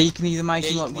like you. Yeah, you can either make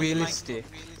him like realistic,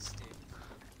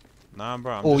 Nah,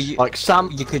 bro. I'm or just- you Like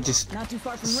Sam, you could just Not too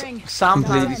far from ring. Sam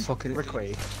completely has fuck it.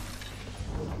 Ricky,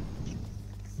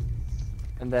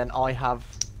 and then I have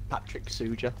Patrick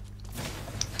Suja,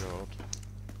 God.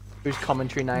 whose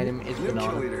commentary name is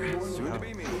Banana. Soon to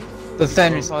be me. But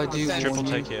Fenris, I do Triple warn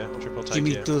take you, here. Triple take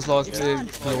Jimmy here. does like the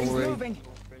He's glory moving.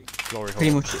 Glory pretty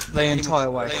hole. much the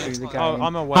entire way through the game, Oh,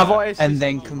 I'm aware. Have I? and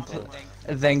then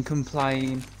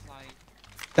complain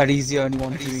that he's the only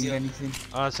one doing anything.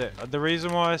 That's it. The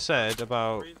reason why I said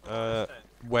about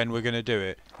when we're gonna do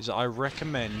it is that I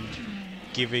recommend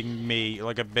giving me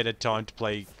like a bit of time to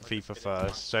play FIFA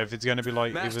first. So if it's gonna be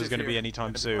like if it's gonna be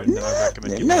anytime soon, then I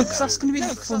recommend giving No, it because that's gonna be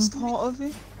the fun part of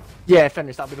it. Yeah,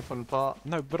 Fenris, that'll be the fun part.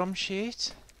 No, but I'm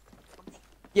shit.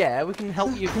 Yeah, we can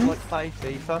help you like play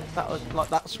FIFA.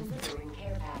 That's.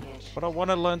 But I want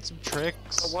to learn some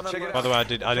tricks. Check it By the way, I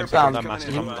didn't pick up Sam, that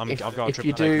massive. I've got a if triple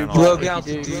you take do- then You won't I'll- be able if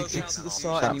to you do do- tricks at the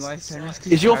start Sam, anyway, Fenris. 'cause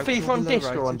Is your character FIFA on will be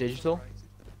disc or on rated. digital?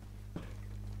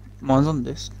 Mine's on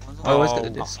disc. I always get the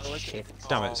Oh. disc. Shit.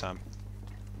 Damn it, Sam.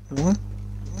 What?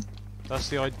 That's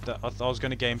the idea. I was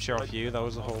going to game share off you. That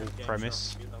was the whole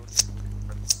premise.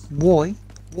 Why?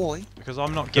 Why? Because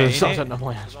I'm not I getting don't it. know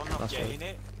why. That's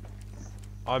right.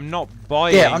 I'm not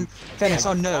buying. Yeah, Fenris,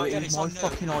 I know it was my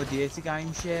fucking idea to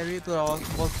game share it, but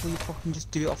why can't you fucking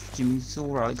just do it off Jimmy? It's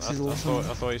alright, because he's awesome.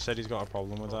 I thought he said he's got a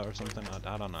problem with that or something.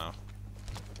 I don't know.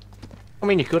 I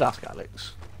mean, you could ask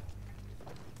Alex.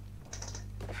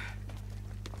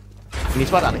 You need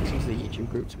to add Alex into the YouTube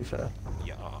group, to be fair.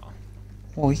 Yeah.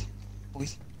 Why? I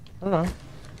don't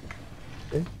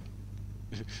know.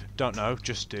 Don't know.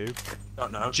 Just do.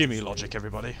 Don't know. Jimmy logic,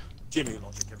 everybody.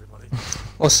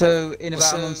 Also, in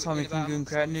about a month's time, we can go and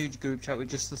create a new group chat with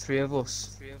just the three of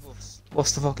us.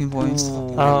 What's the fucking point?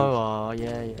 Oh,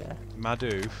 yeah.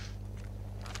 Madoof.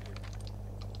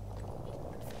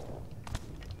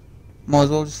 Might as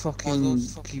well just fucking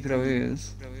keep it how it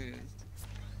is.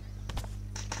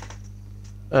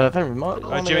 Very much.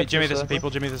 Jimmy, there's some people.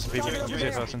 Jimmy, there's some people. Let me see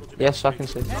a person. Yes, I can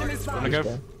see. Wanna go? Do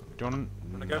you want?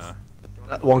 Nah.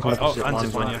 One coming Oh, up to and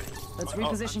zip line. zipline, yeah. Let's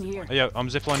reposition here. Oh, yeah, I'm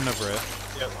ziplining over here.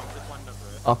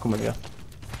 I'll come with you.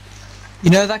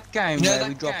 You know that game where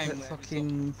we drop it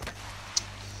fucking...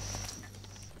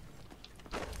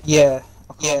 Yeah,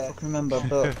 I can't fucking remember,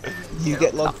 but you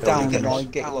get locked down and I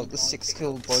get like the 6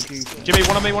 killed by you. Jimmy,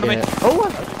 one of me, one of me. Yeah. Oh,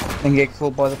 hello. And get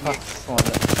killed by the Pathfinder.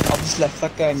 I've just left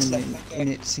that game in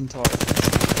its entirety.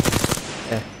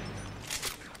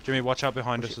 Jimmy, watch out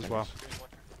behind us as well.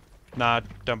 Nah,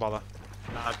 don't bother.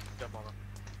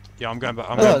 Yeah, I'm going back.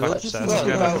 I'm going back upstairs. I'm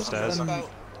going back upstairs.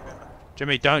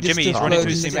 Jimmy, don't. Jimmy, he's running to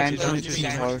his teammates. He's running to his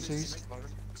teammates.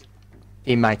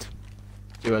 Teammate.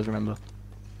 Do you guys remember?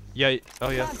 Yeah. Oh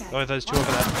yeah. Oh, there's two over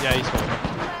there. Yeah, he's got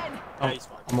me.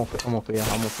 I'm up here.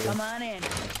 Come on in. I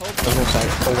was gonna say,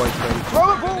 always ready.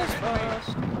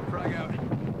 Frag out.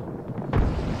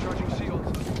 Charging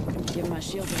shields. Give my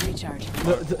shield a recharge.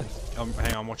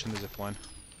 Hang on, I'm watching the zipline.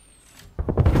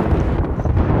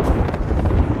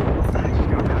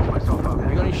 Have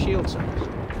you got any shields?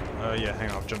 Yeah, hang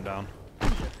on, I've jumped down.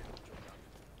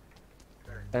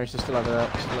 They're still over there.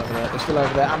 They're still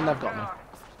over there, and they've got me.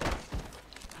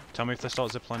 Tell me if they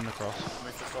start ziplining across.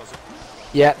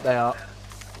 Yeah, they are.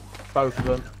 Both of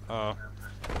them. Oh.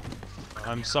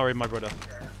 I'm sorry, my brother.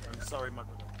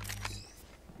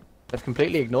 They've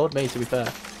completely ignored me, to be fair.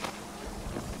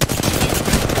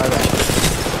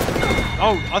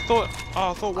 Oh, I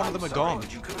thought one of them had gone.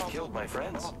 You could have killed my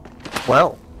friends.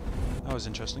 Well. That was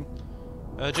interesting.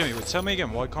 Jimmy, tell me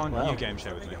again, why can't you game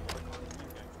share with me?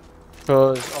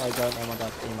 Because I don't know my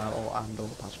dad's email or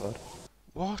password.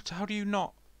 What? How do you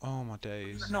not? Oh my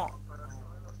days.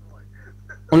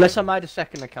 Unless I made a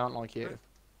second account like you.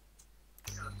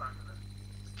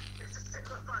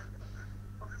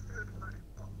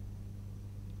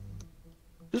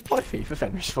 Just play FIFA,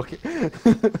 Fenris, fuck it.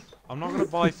 I'm not gonna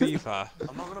buy FIFA.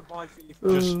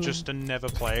 Just to never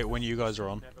play it when you guys are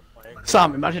on.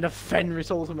 Sam, imagine a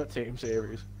Fenris Ultimate Team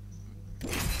series.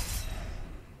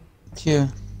 Yeah.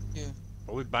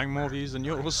 Probably bang more views than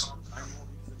yours.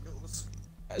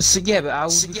 So yeah, but how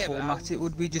would we format it?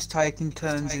 Would we just take in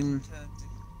turns in...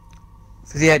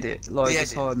 For the edit, like the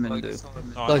Sidemen do?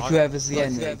 Oh, Like whoever's the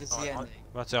ending?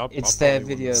 That's it. I'll their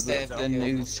probably video, wouldn't- but then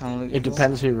whose channel It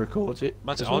depends who records it.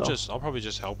 That's it. as well. I'll probably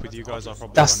just help with you guys. I'll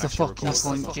probably That's won't the actually fucking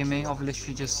record. point, Jimmy. I've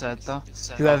literally just said that.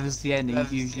 Whoever's the ending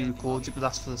usually records it, but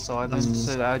that's for the sideline.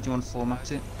 So how do you want to format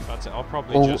it? That's it. I'll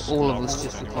probably All just. of log us it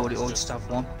just anyway. record it, or just have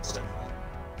one.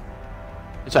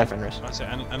 It's safe, Fenris. That's it.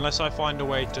 And unless I find a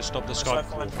way to stop the Skype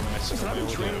call from messing up the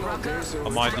audio,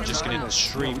 I'm either just going to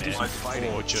stream it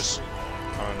or just,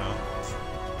 I don't know,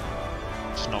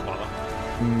 just not bother.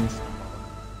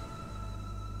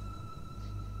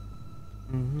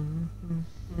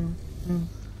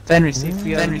 Fenris, if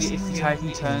you're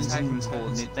taking turns in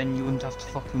recording it, then you wouldn't have to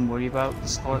fucking worry about the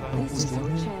Skype call,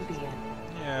 would you?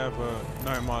 Yeah, but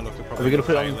knowing my luck, it'll Are probably we gonna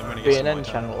put it fail him on when he gets to my BNN turn.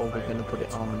 channel, or we're gonna put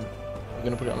it on? We're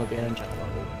gonna put it on the BNN channel, or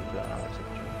we're gonna put it on Alex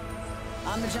channel?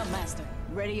 I'm the jump master.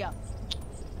 Ready up.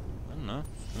 I don't know.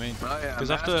 I mean, I am because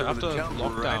master after of the jump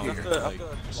right lockdown, here. like,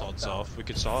 sods off, we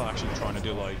could start actually trying to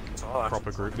do like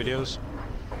proper group videos.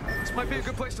 This might be a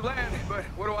good place to land, but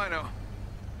what do I know?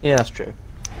 Yeah, that's true.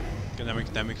 And then we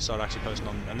could start actually posting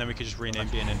on, and then we could just rename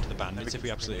BNN to the Bandits if we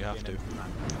absolutely have to,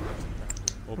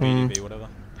 or BDB, whatever.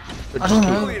 But I just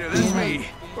don't keep- know. Leader, that's me.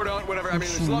 Or not, whatever. I mean,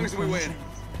 as long as we win.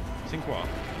 Think what?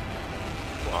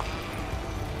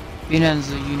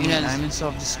 BNN's a union name, so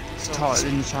I've just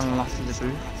titled the channel after the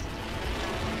group.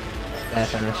 Yeah,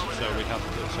 Fenris. So we'd have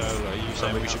to. So are you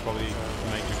saying we should probably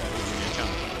make a new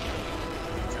channel?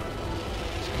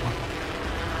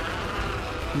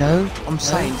 No, I'm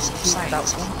saying just keep that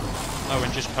one. Oh,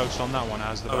 and just post on that one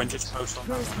as the Bandits. First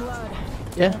blood.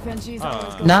 Yeah. FNG's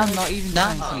always good. No, not even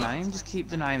change the name, just keep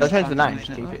the name. Don't as change the name, Bandits,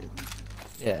 just keep innit? it.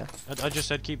 Yeah. I just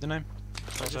said keep the name.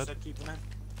 That's what I said.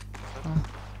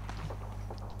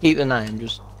 Keep the name,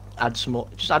 just add some more,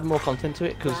 just add more content to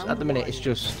it, because at the minute it's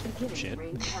just Shit.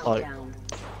 like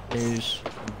news, Ring's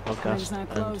podcast, not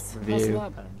close. and review, Hustle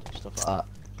up. and stuff like that.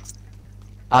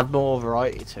 Add more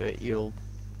variety to it, you'll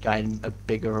gain a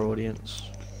bigger audience.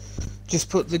 Just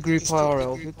put the group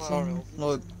IRL bits in,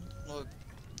 like,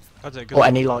 That's it. 'cause Or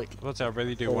any like, That's it. I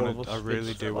really do all want of to. us I really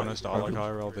bits do want to like- start like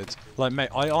IRL vids. Like, mate,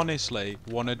 I honestly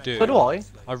want to do. so do I.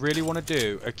 I really want to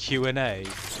do a Q&A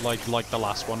like the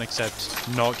last one, except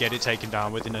not get it taken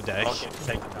down within a day.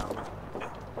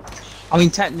 I mean,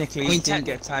 technically, it didn't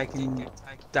get taken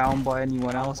down by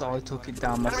anyone else. I took it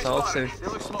down myself, so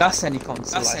if that's any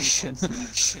consolation.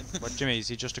 What, Jimmy? Is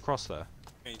he just across there?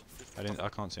 I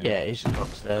can't see him. Yeah, he's just gone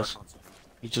upstairs.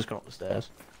 He's just gone up the stairs.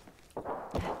 Do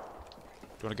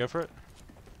you want to go for it?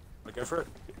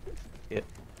 Yep.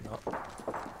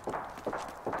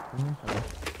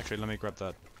 Actually, let me grab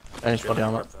that. And his body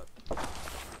armor.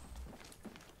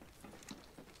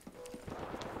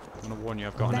 I'm gonna warn you,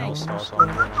 I've got an L-Star, so I'm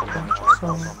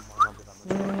gonna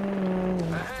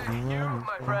Hey, you,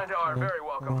 my friend, are very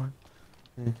welcome.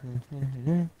 I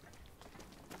don't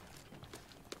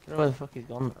know where the fuck he's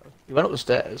gone though. He went up the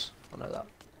stairs. I know that.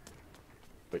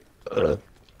 But,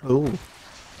 ooh.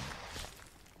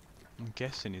 I'm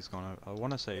guessing he's gone over. I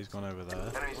want to say he's gone over there.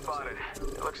 Enemy spotted.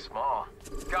 It looks small.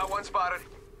 Got one spotted.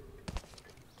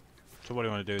 So what do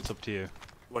you want to do? It's up to you.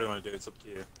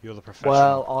 You're the professional.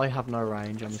 Well, I have no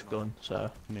range on this gun, so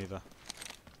Neither.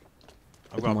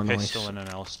 I've got a More pistol nice. and an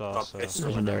L-Star, so...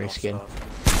 legendary skin.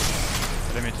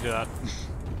 I didn't mean to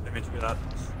do that.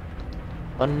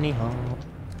 Bunny hop.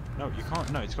 No, you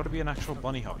can't. No, it's got to be an actual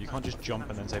bunny hop. You can't just jump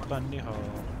and then say bunny hop.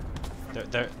 There's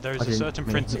I a didn't certain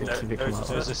mean principle. it to become like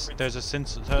that. There's a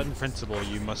certain principle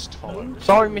you must follow.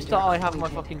 Sorry, mister, I have my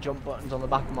fucking jump buttons on the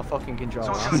back of my fucking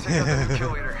controller. Someone's gotta take out the kill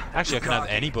leader. Actually, I can have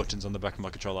any buttons on the back of my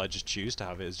controller. I just choose to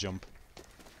have it as jump.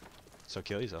 So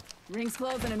kill yourself. Ring's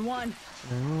closing in one.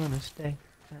 I wanna stay.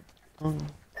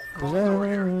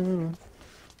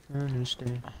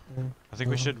 I think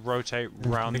we should rotate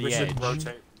round the edge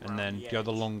and then go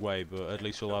the long way, but at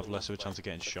least we'll have less of a chance of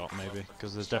getting shot, maybe,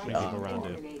 because there's definitely people around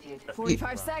here.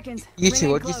 45 seconds. You Ring two,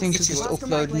 ain't what do you close. think of just Lost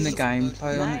from uploading the right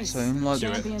gameplay on its Nice. own? Like,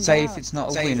 Champion say if job. it's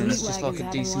not a win and it's just like a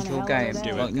Having decent one kill hell of a game,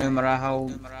 day. like no matter how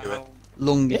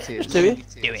long it Yeah, is. just do it.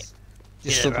 Do it.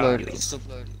 Just upload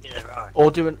it.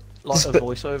 Or do like a Sp-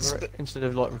 voice over it instead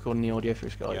of like recording the audio through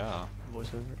Skype. Yeah. Voice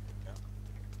over it.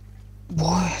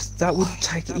 What? That would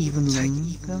take even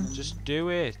longer. Just do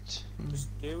it.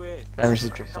 There's the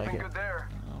triple Something take it. good there.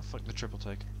 Oh, fuck the triple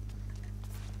take.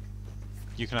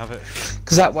 You can have it.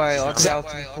 Because that way I'd be able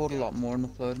to record a lot more and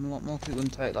upload them a lot more. 'Cause it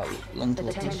wouldn't take that long to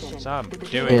upload. Sam,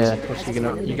 do it. Yeah, plus you're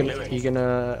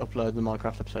gonna upload the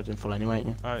Minecraft episodes in full anyway, ain't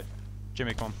you? Alright,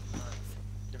 Jimmy, come on.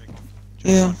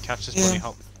 Yeah. Come on, catch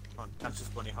this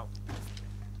bunny hop.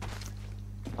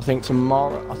 I think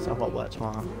tomorrow, I've got work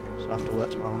tomorrow, so after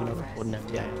work tomorrow I'm gonna record an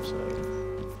MTA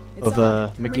episode It's of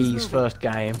on. Ring's McGee's moving. first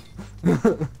game.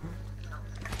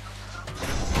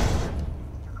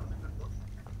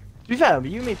 be fair,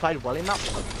 you and me played well in that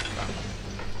one.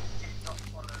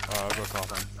 Oh, I've got a car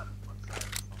phone.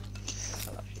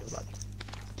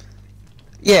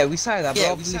 Yeah, we say that, but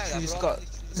I've literally just got.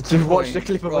 To watch the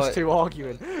clip of us Right. two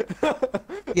arguing.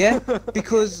 Yeah,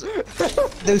 because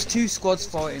there was two squads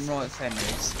fighting right,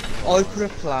 Fenris. I put a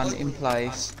plan in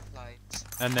place.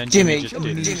 And then Jimmy just did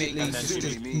it. immediately And then just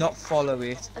Jimmy- did not follow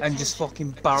it and just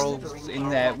fucking barrels in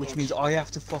there, which means I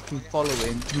have to fucking follow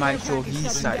him to make sure he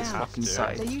stays fucking They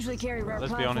safe. usually carry rare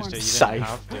Let's be honest here, you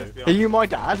platforms. didn't Safe. have Are to. you my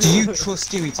dad? Do you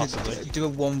trust Jimmy to Possibly. do a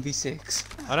 1v6?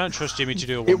 I don't trust Jimmy to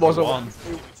do a 1v1. It was a 1.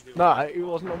 No, it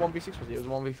wasn't a 1v6, was it? It was a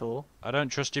 1v4. I don't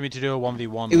trust Jimmy to do a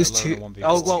 1v1. It was let two. alone a 1v4.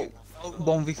 Oh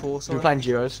well, 1v4. We were Sorry. playing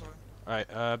duos.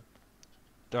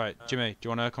 Alright, Jimmy, do you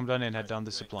want to come down here and head down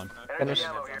this zip line? Finish.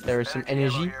 There is some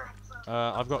energy.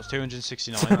 I've got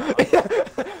 269.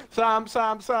 Sam.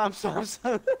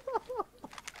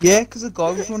 Yeah, because the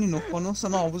guy was running up on us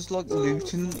and I was like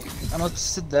looting, and I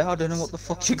just stood there. I don't know what the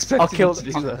fuck you expected I me killed to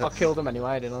do there. I killed him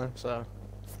anyway, didn't I? So.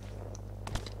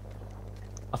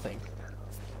 I think.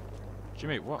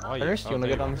 Jimmy, what are you? Finish, do you Oh, want to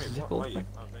there go down you this go. zip line?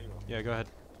 Yeah, go ahead.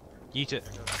 Yeet it.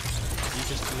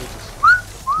 Yeet us to loot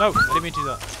us. No, I didn't mean to do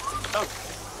that. No.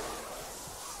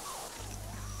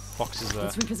 Fox is there.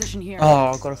 Let's reposition here.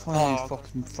 Oh, I gotta find his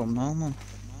fucking thumbnail, man.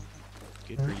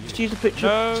 Good for you. Just use a picture.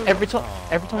 No. Every time.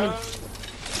 Every time.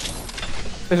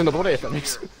 There's another one here,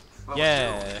 Phoenix.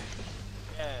 Yeah.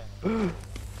 That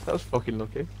was fucking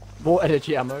lucky. More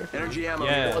energy ammo. Energy ammo.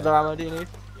 Yeah. What other ammo do you need?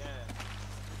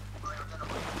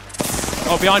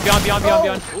 Oh, behind. Ooh,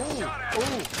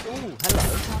 hello.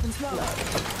 Top and slow.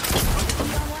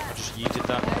 I just yeeted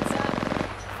that.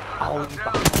 Oh, you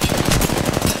bastard.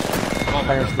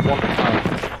 The one.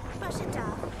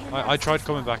 I tried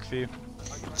coming back for you.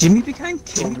 Jimmy became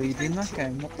kill leader in that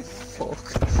game. What the fuck?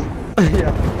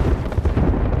 Yeah.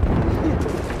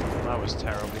 That was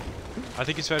terrible. I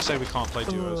think it's fair to say we can't play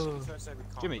duos.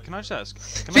 Jimmy, can I just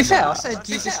ask? To be fair, I said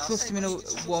you just trust him in a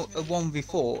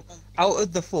 1v4. Out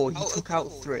of the 4, he took out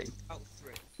 3.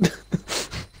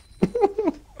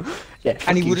 Yeah.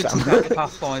 And he fuck would you, have Sam. took out the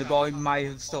Pathfinder, but I may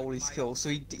have stole his kill. So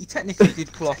he technically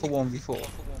did pull off a 1v4.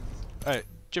 Hey,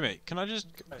 Jimmy, can I just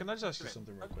ask you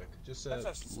something real quick? Just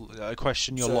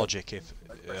question your logic, if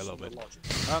a little bit.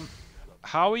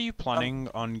 How are you planning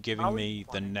on giving me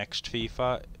the next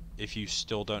FIFA if you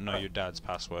still don't know your dad's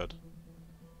password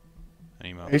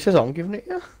anymore? Who says I'm giving it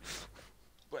you?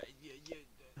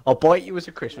 I'll buy it you as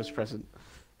a Christmas present.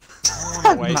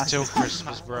 Wait till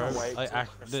Christmas, bro.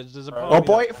 There's a part I'll of me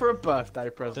buy that- it for a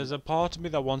birthday present. There's a part of me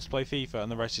that wants to play FIFA,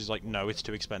 and the rest is like, no, it's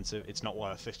too expensive. It's not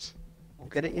worth it. I'll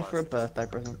get it you for a birthday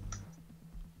present.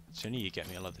 Sooner you get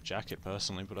me a leather jacket,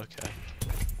 personally, but okay.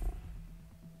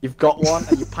 You've got one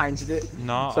and you painted it.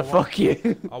 No, So fuck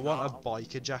you. I want a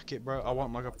biker jacket, bro. I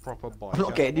want like a proper biker. I'm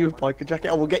not getting you a biker jacket.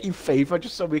 I will get you FIFA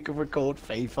just so we can record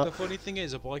The FIFA. funny thing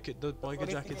is, the biker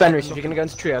jacket. Fenris, if you're gonna go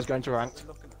into trios, go into ranked.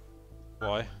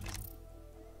 Why?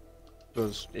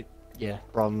 Because yeah,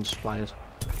 bronze players.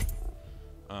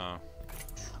 Oh.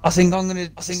 I think I'm gonna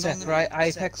separate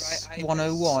Apex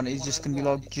 101 is just gonna be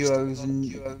like duos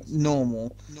and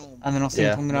normal, and then I think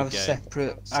Yeah. I'm gonna have a Okay.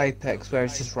 separate Apex where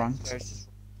it's just ranked.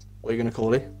 What are you gonna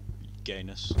call it?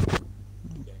 Gayness.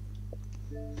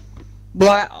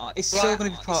 But it's still gonna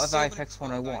be part of Apex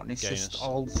 101. It's Gayness. just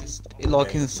I'll just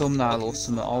like in the thumbnail or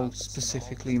something. I'll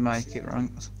specifically make it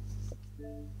ranked.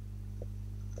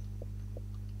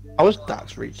 How has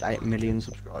Dax reached 8 million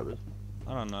subscribers?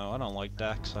 I don't know. I don't like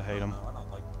Dax. I hate him.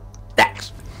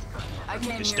 Dax! I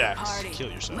came It's here to Dax. party.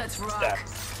 Kill yourself. Let's rock.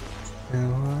 I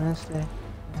want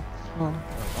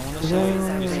to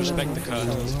say, please respect the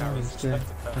curtains.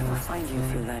 I'll find you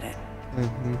if you let it.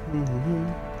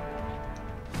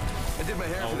 I did my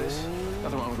hair for this.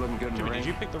 Other one was looking good in the Jimmy, rain. did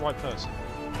you pick the right person?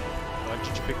 Why did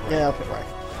you pick Ray? Yeah, I'll pick Ray.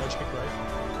 Why'd you pick Ray?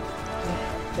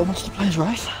 What wants to play as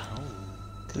Ray?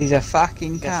 He's a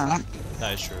fucking cunt.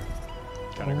 That is true.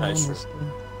 Kinda crazy.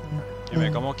 Jimmy, I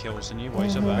got more kills than you. Why are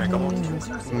you so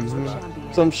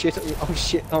bad? Some shit. Oh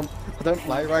shit. I don't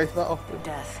play Ray that often.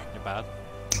 Death. You're bad.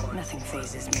 Nothing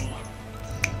phases me.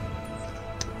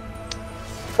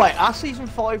 Wait, our season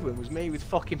 5 win was me with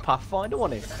fucking Pathfinder,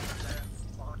 wasn't it?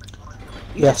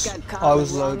 Yes, got caught I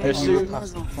was with loaded. Yes, You were you-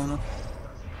 past the corner.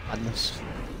 Madness.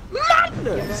 Got a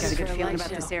good feeling about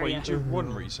this Wait, you area. two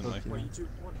won recently.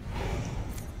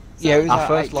 Yeah, it was Our our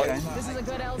first, eighth like- game. This is a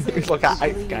good LZ. It was like our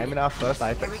 8th game in our first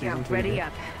Here Apex we season go. 2. Ready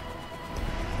up.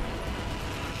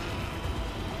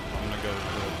 I'm gonna go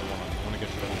for the one. I wanna go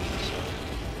for the one. So.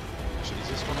 Actually, is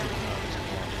this one? No, this is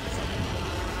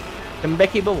one. Can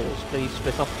Becky Bubbles please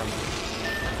split off from me?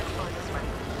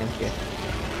 Thank you.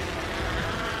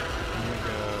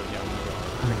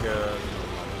 I'm gonna go.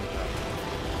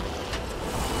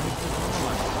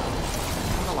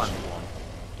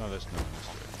 No, there's no.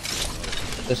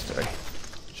 There's 3.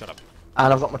 Shut up.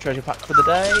 And I've got my treasure pack for the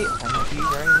day. Thank you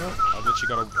very much. I've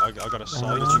literally got a. I got a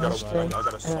sight. I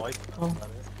got a sight.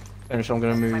 And so I'm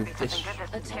gonna move this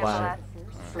way.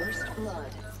 First blood.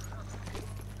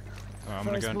 Alright, I'm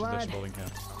gonna go First into this blood. building here.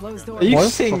 Closed door. Are you Why the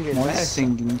singing? fuck am I man?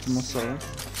 singing to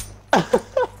myself?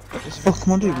 What the fuck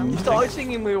am I doing? You started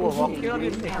singing we were rocking. I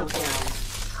didn't pick up.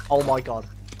 Oh my god,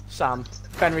 Sam,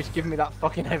 Fenris, give me that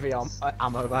fucking heavy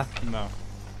ammo back. No.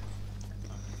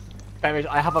 Fenris,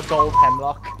 I have a gold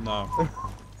hemlock. No.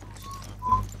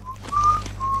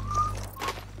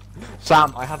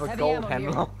 Sam, I have a Heavy gold ammo here.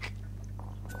 hemlock.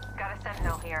 Got a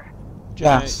sentinel here. Jimmy,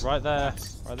 Yes. right there.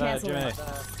 Right there, Cancel Jimmy. it.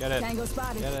 Get it. Tango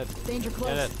spotted. Get it. Danger close.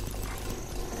 Get it.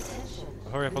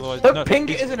 Hurry up, otherwise. Don't No, ping it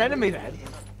he's- as an enemy then.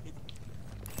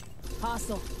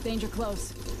 Hostile. Danger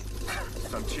close.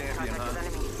 Some champion, huh?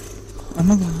 Oh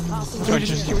my god. Hostile. Should we danger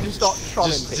just, should we just start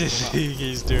trolling Just people?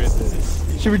 he's doing this.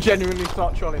 now? Should we genuinely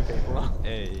start trolling people? now?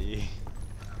 Hey.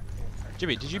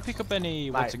 Jimmy, did you pick up any,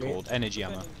 what's it Mate, me- called? Energy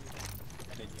ammo?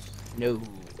 No.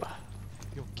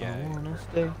 You're gay.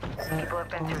 People have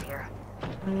been through here.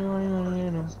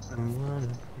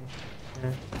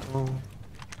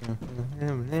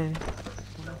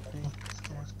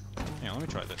 Yeah, let me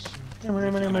try this. You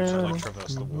can actually like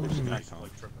traverse the walls. You can't.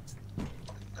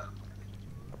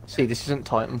 See, this isn't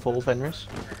Titanfall, Fenris.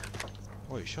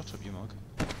 Wait, shut up, you mug.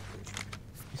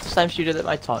 It's the same studio that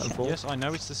made Titanfall. Yes, I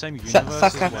know it's the same Shut the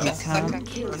universe fuck as up, you well. cunt.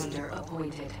 Kill leader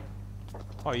appointed.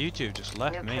 Oh, you two just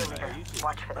left me, New kill mate. leader.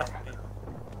 Watch for them.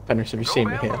 Fenris, have you seen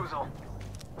me here?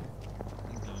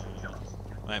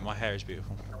 Mate, my hair is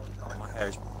beautiful. My hair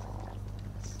is.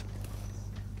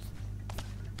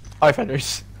 Hi,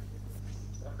 Fenris.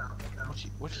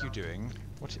 What are you doing?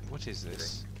 What is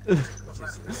this?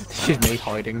 This is me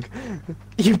hiding.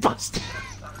 You bastard.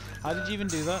 How did you even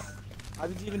do that? How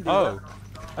did you even do Oh,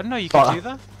 I didn't know you could do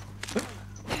that.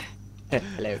 that?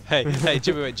 Hello. Hey,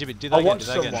 Jimmy, wait, Jimmy, do that I again. watched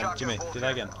Do that again. someone. Jimmy, do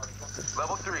that again.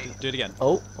 Level 3. Do it again.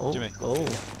 Oh, Jimmy. oh.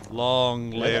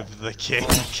 Long live the king.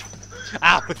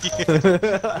 Ow!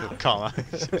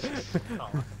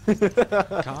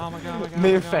 Calm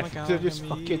Me and Fenris are just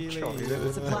fucking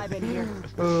trolling. Supply bin here.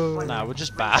 Nah, we're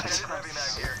just bad.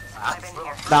 I've been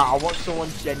here. Nah, I watched someone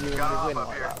genuinely win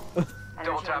like that.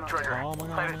 Double tap trigger. Oh my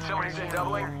Planet, God. somebody said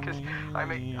doubling? Because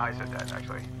I said that,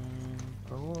 actually.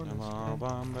 Oh,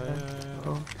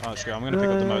 screw it, I'm gonna pick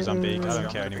up the Mozambique. I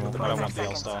don't care anymore. I don't want the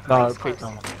L-Star. No, please.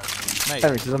 Mate,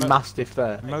 Fenris, there's a mastiff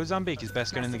there. Mozambique is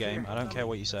best gun in the game. I don't care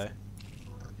what you say.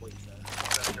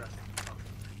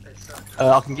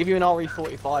 I can give you an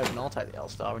RE45 and I'll take the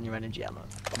L-Star and your energy ammo.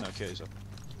 No, kidding.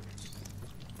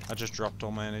 I just dropped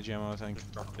all my energy ammo, I think.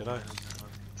 Did I?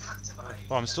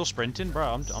 Oh, I'm still sprinting, bro.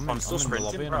 I'm in the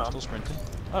lobby and I'm still sprinting.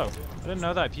 Oh, I didn't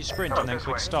know that. If you sprint and then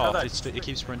click start, it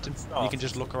keeps sprinting. You can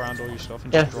just look around all your stuff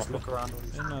and just drop it. I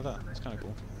didn't know that. That's kind of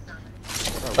cool. Bro,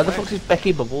 Where the fuck is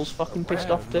Becky Bubbles fucking pissed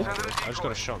off to? I just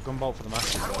got a shotgun bolt for the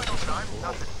massive.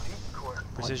 Cool.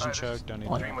 Precision choke, don't need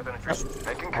What? that.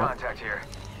 Making contact here.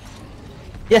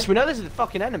 Yes, we know this is a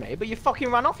fucking enemy, but you fucking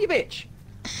ran off, you bitch!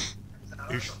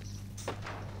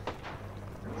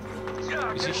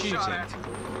 Is he shooting?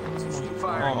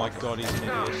 Oh my god, he's an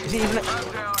idiot. Is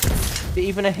it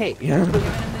even a hit? Moving in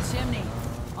the chimney.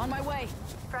 On my way.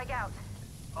 Frag out.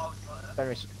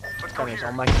 Fenris,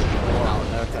 I'll make it all out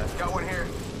there, okay. Got one here.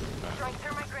 Throwing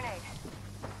thermite grenade.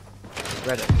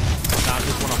 Ready. Nah,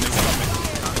 just one on me, one on me.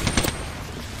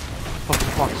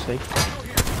 Fucking Christ, Steve.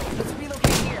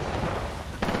 Relocate here.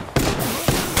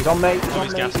 He's on me, he's Oh, on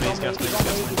he's me, gassed me, he's he's on me, gassed me, he's on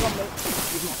me, he's he's on me.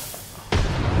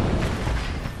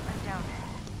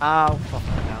 Ow, fucking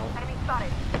hell. Enemy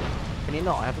spotted. Can you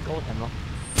not? I have a gold hemlock.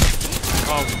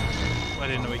 Oh, I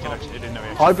didn't know he could actually. I didn't know he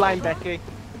actually. I blame Becky.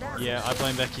 Yeah, I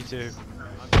blame Becky too.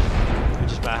 We're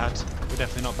just bad. We're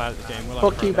definitely not bad at the game. We're like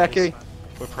Fuck pro you, players. Becky.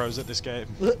 We're pros at this game.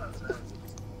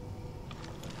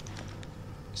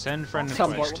 Send friend Sounds like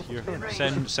request. what the You're, fuck?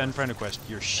 send friend request.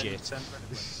 You're shit.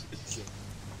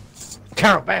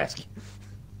 Carol Baskin.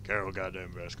 Carol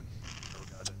goddamn Baskin.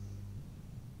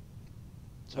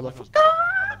 What the fuck?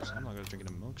 I'm not gonna drinking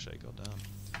a milkshake. Goddamn.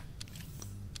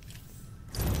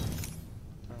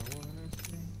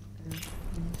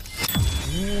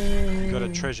 Got a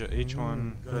treasure. Each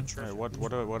one. Wait, what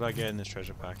do I get in this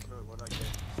treasure pack?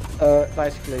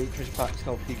 Basically, treasure packs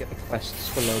help you get the quests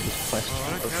for loaders quests.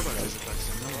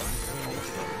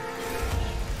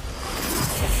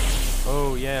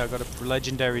 Oh yeah, I got a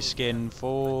legendary skin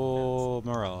for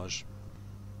Mirage.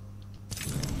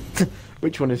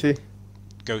 Which one is he?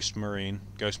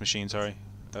 Ghost Machine, sorry.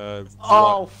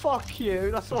 Oh, fuck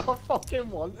you! That's what I fucking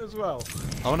want as well.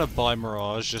 I want to buy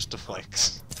Mirage just to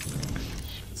flex.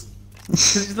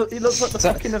 He looks like the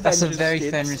fucking Avengers. That's a very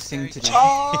kid. Fenris thing to do.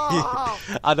 Oh!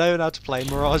 I don't know how to play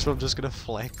Mirage, but I'm just gonna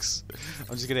flex.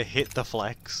 I'm just gonna hit the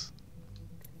flex.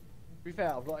 To be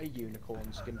fair, I've got a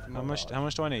unicorn skin for How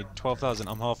much do I need? 12,000.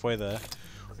 I'm halfway there.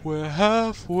 We're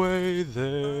halfway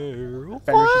there.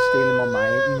 Fenris is stealing my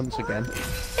mate once again.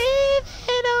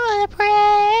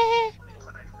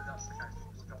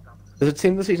 There's a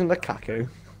team this season like Kaku.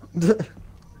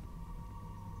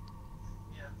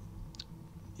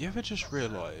 You ever just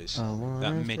realise I wanna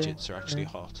that midgets are actually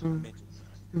hot?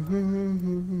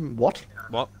 What?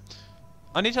 What?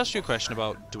 I need to ask you a question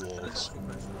about dwarves.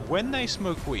 When they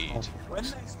smoke weed,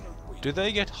 do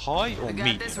they get high or I got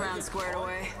medium? this round squared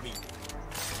away.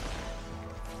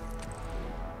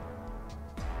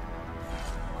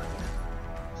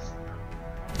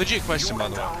 Legit question, by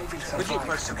the way. Legit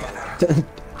question.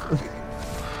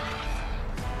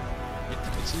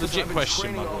 It's a legit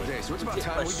question, by the all way. day, so it's about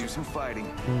time we do some fighting.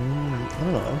 I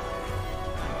don't know.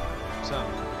 Sam,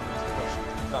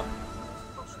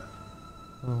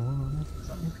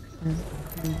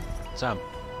 Sam,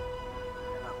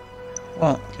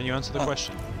 What? can you answer the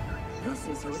question? This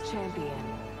is your champion.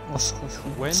 What's the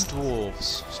question? When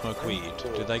dwarves smoke weed,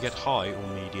 do they get high or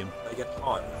medium?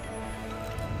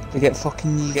 They get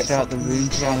fucking yeeted out the room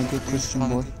because I'm a good Christian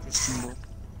boy.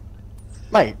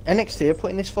 Mate, NXT are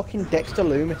putting this fucking Dexter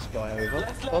Loomis guy over.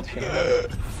 Fucking hell.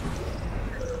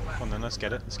 Come on then, let's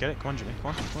get it. Let's get it. Come on, Jimmy. Come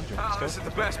on, Jimmy. Oh, this Let's is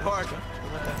the best part.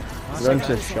 Run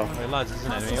to the shop. go. Wait, lads, there's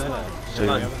an enemy over there. There's an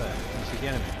enemy over there. You see the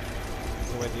enemy?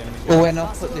 Where the enemy's Well, going. when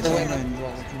I put this one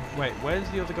in, Wait, where's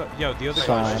the other guy? Yo, the other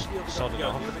guy just sodded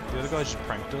off. The other guy just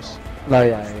pranked us. No,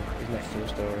 yeah, he's next to the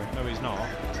story. No, he's not.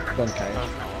 Gun cage. No.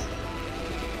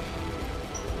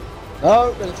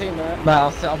 No, there's a team there.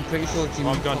 mate, I'm pretty sure Jimmy.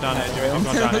 I've gone down here, Jimmy. I've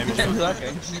gone down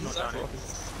here.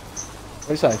 What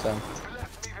do you say, Sam?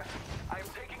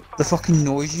 The fucking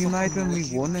noise you made when we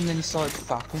won, and then you started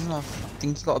fapping. I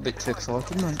think you got a bit too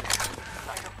excited, man.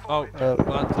 Oh,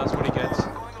 well, that's what he gets.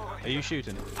 Are you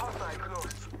shooting?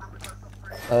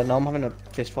 No, I'm having a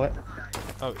fist fight.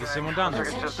 Oh, is someone down there?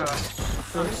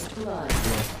 First blood.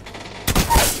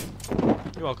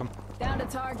 You're welcome. Down to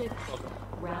target.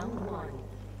 Round 1.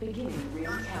 Beginning ring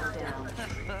countdown.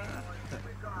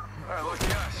 Alright, look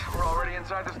at us. We're already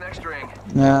inside this next ring.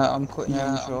 Yeah, I'm cutting your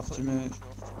intro off, Jimmy.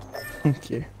 Thank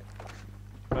you.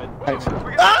 Right. Thanks.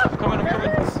 I'm coming.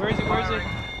 Where is he? Where is he?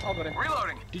 I got him.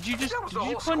 Reloading. Did you just That was did the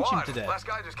you whole punch squad. him to death? Last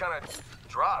guy just kind of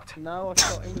dropped. No, I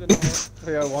shot him with a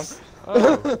 301.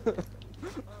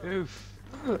 Oh. Oof.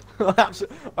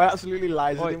 I absolutely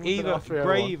lied to Oi, him with either a 301.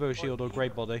 grey Evo shield or grey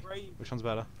body. Which one's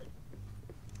better?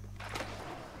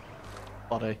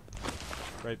 Body.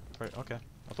 Grey. Okay.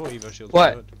 I thought Evo shield was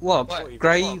What? good. What?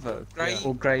 Grey Evo?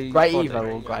 Or Grey? Grey body?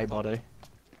 Evo or grey body?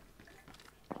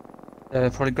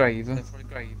 Probably Grey Evo.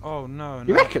 Oh no.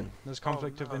 You no. reckon? There's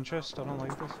conflict of interest. I don't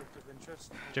like this.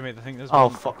 Jimmy, I think there's. Oh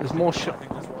one- fuck, there's more shot.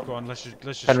 Go on. Let's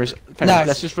just. Fenris, No.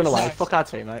 let's just run away. Fuck our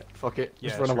team, mate. Fuck it. Yeah,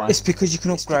 Just run sure. away. It's because you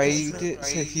can upgrade it,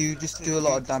 so if you just do a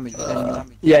lot of damage, then you...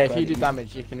 Yeah, if you do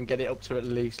damage, you can get it up to at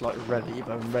least like Red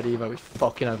Evo, and Red Evo is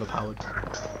fucking overpowered.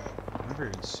 I've never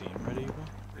even seen Red Evo.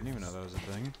 Didn't even know that was a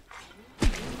thing.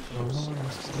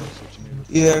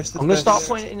 Yeah, it's the I'm gonna best. start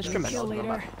pointing instrumentals Kill in the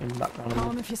leader. background. Call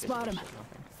him if you spot him.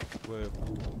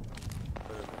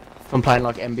 I'm playing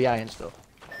like NBA and stuff.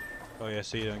 Oh yeah,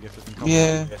 so you don't get fucking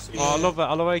Yeah. Oh, I love that.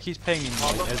 I love how he keeps pinging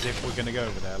me as if we're gonna go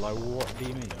over there. Like, what do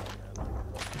you mean?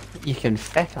 You can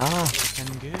feck off. Can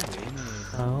go,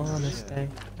 innit? Oh, honestly.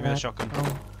 Give me that shotgun.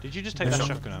 Oh. Did you just take that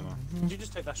shotgun ammo?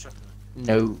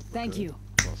 No. Thank you.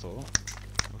 That's what I thought.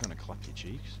 We're gonna clap your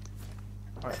cheeks.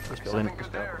 Alright, let's go in. Something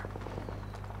good there.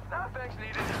 No, thanks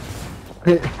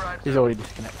needed. He's already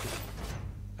disconnected.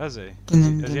 Has he?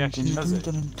 Has he actually?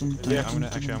 Yeah, I'm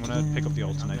gonna pick up the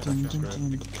alternator. That's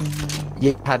great.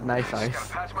 You had no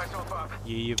faith. Patch myself up.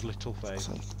 Ye of little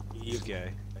faith. Ye of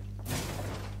gay.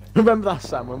 Remember that,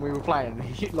 Sam, when we were playing?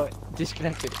 He like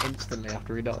disconnected instantly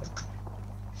after he died.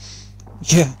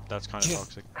 Yeah. That's kind of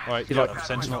toxic. Alright, He's yeah, like-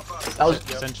 Sentinel. That was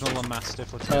Sentinel and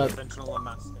Mastiff. Let's Uh, go.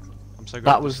 I'm so good.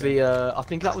 that at was this game. the I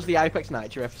think that was the Apex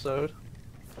Nature episode.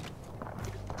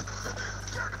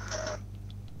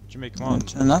 Jimmy, come on.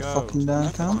 Turn let's that go. fucking down,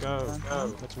 Let's Cam.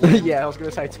 go. Let's walk. Yeah, I was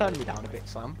gonna say turn me down a bit,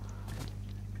 Sam.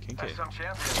 Kinky. Some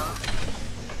champion,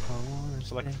 huh?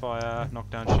 Select fire,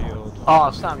 knockdown shield. Oh,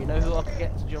 Sam, you know who I could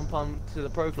get to jump on to the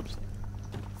Pro Clubs thing?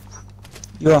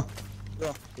 Yeah.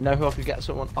 You know who I could get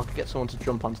someone? I could get someone to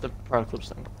jump onto the Pro Clubs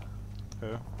thing Who?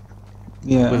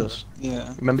 Yeah. with us.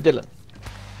 Yeah. Remember Dylan?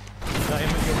 that him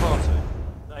at your party?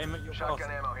 Is that him at your party?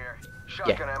 Shotgun ammo here.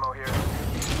 Shotgun ammo here.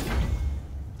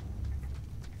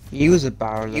 He was a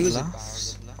barrel of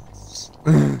laughs.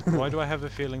 Why do I have a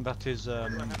feeling that is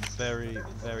very,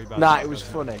 very bad? Nah, it was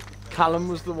funny. Callum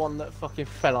was the one that fucking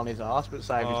fell on his ass, but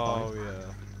saved his Oh life.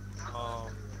 yeah. Oh.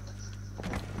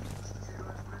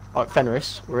 Alright,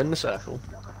 Fenris, we're in the circle.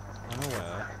 I'm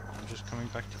aware. I'm just coming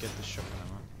back to get this shotgun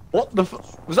ammo. What the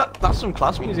was that? That's some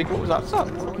class music. What was that?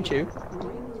 Fucking tune.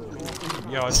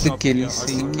 Yeah, It's the ghillie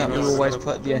scene that we always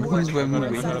put at the end when we I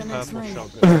win. got a purple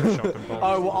shotgun bolt.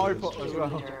 Oh, what I put as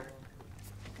well.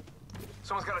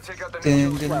 Someone's gotta take out the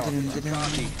Dun, neutral dun, swell.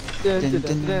 dun,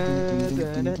 dun,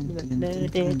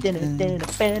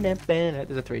 dun.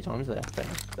 There's a 3 times there.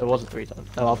 There was a 3 times.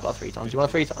 No, I've got 3 times. You want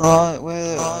a 3 times? Right,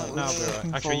 well, No, I'll be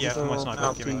right. Actually, yeah, for my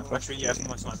sniper, give me. Actually, yeah, for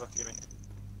my sniper, give me.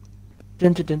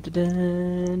 Dun, dun, dun, dun,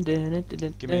 dun, dun, dun,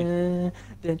 dun, Give me. dun,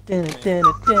 dun, dun, dun,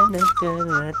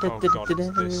 dun, Oh god, it's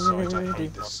this site. I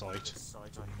hate this site.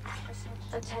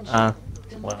 Attention.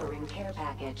 Delivering care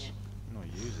package. Not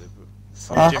use it, but.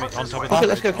 Ah. Jimmy, on top of Okay, the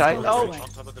let's go, Kate. Oh,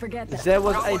 Forget that. there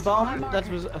was a bomb that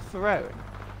was thrown.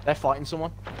 They're fighting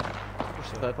someone. Push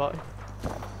the third party.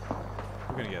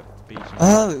 We're gonna get beaten.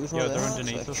 Oh, it was Yeah, right they're there.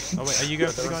 underneath us. Oh wait, are you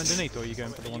going for the guy underneath, or are you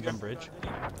going for the ones on bridge?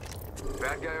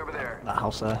 Bad guy over there. That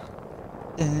house there.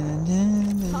 Dun,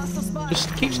 dun, dun,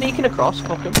 Just keep sneaking across,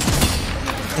 fuck 'em.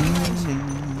 dun,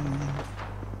 dun.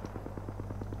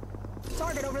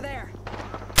 Target over there.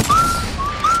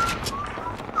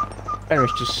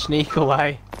 Fenris, just sneak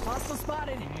away. Hostile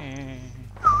spotted.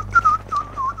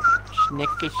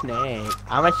 Sneaky snake.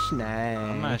 I'm a snake.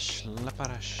 I'm a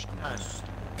schlepperish.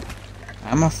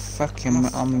 I'm a fucking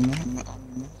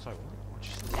Sorry, what you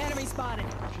say? Enemy spotted.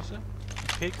 What you say?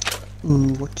 Pig?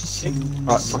 Ooh, what you say?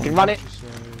 Right, fucking run it. What you say?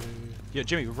 Yeah,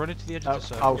 Jimmy, run it to the edge Oh, of the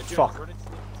circle. oh fuck.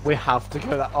 We have to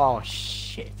go that. Oh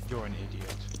shit. You're an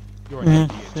idiot. You're an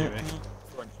idiot, Jimmy.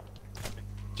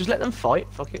 Just let them fight.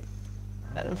 Fuck it.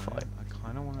 Let them fight. I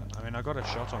kinda wanna. I mean, I got a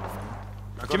shot on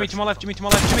one. Jimmy to my left, Jimmy to my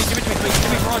left, Jimmy right.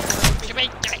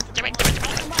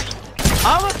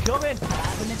 I'm coming.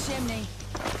 Up in the chimney.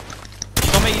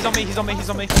 He's on me, he's on me, he's on me, he's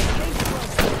on me.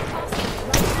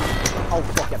 Oh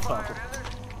fuck, get purple.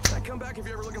 Come back if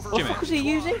you're ever looking for What the Jimmy. fuck was he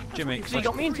using? Jimmy, Because he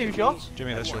got me in 2 shots.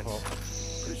 Jimmy, that's your fault.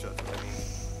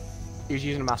 He was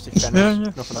using a massive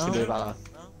Fenris. Nothing I can do about that.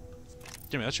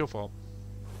 Jimmy, that's your fault.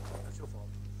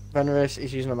 Fenris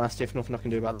is using a mastiff. Nothing I can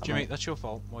do about that. Jimmy, mate. that's your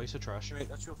fault. Why are you so trash? Jimmy,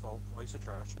 that's your fault. Why are you so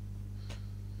trash?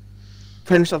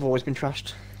 Fenris have always been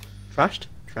trashed. Trashed?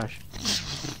 Trash.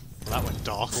 That went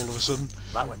dark all of a sudden.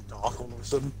 That went dark all of a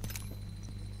sudden.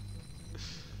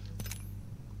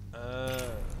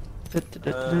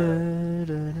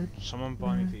 Someone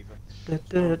buy me FIFA.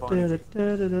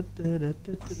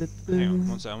 Hang on,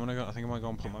 one sec. I'm gonna go. I think I'm gonna go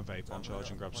and put my vape on charge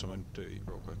and grab something to eat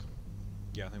real quick.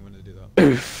 Yeah, I think I'm gonna do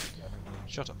that.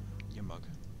 Shut up, you mug.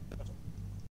 Let's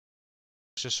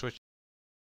just switch.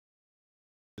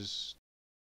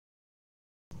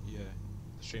 Yeah,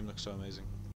 the stream looks so amazing.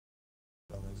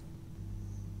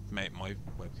 Mate, my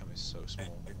webcam is so small.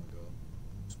 Oh my god.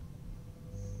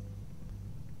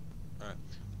 Alright,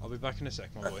 I'll be back in a sec,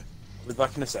 my boy. I'll be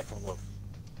back in a sec, my boy.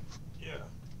 Yeah.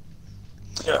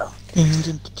 Yeah.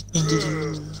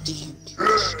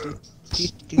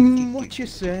 What you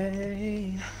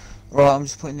say? Right, I'm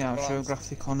just putting the outro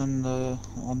graphic on and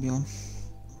I'll be on.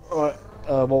 Alright,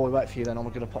 while we wait for you then, I'm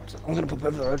gonna pop over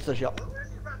the road to the shop.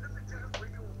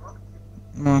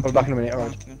 I'll be back in a minute,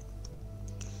 alright. Okay.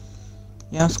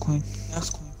 Yes, Queen. Yes,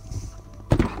 Queen.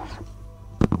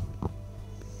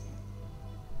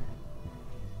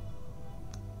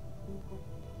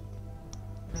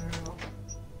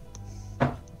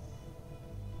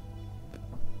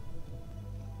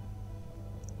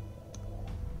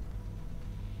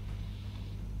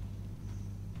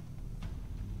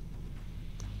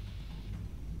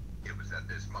 It was at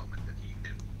this moment that he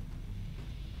knew.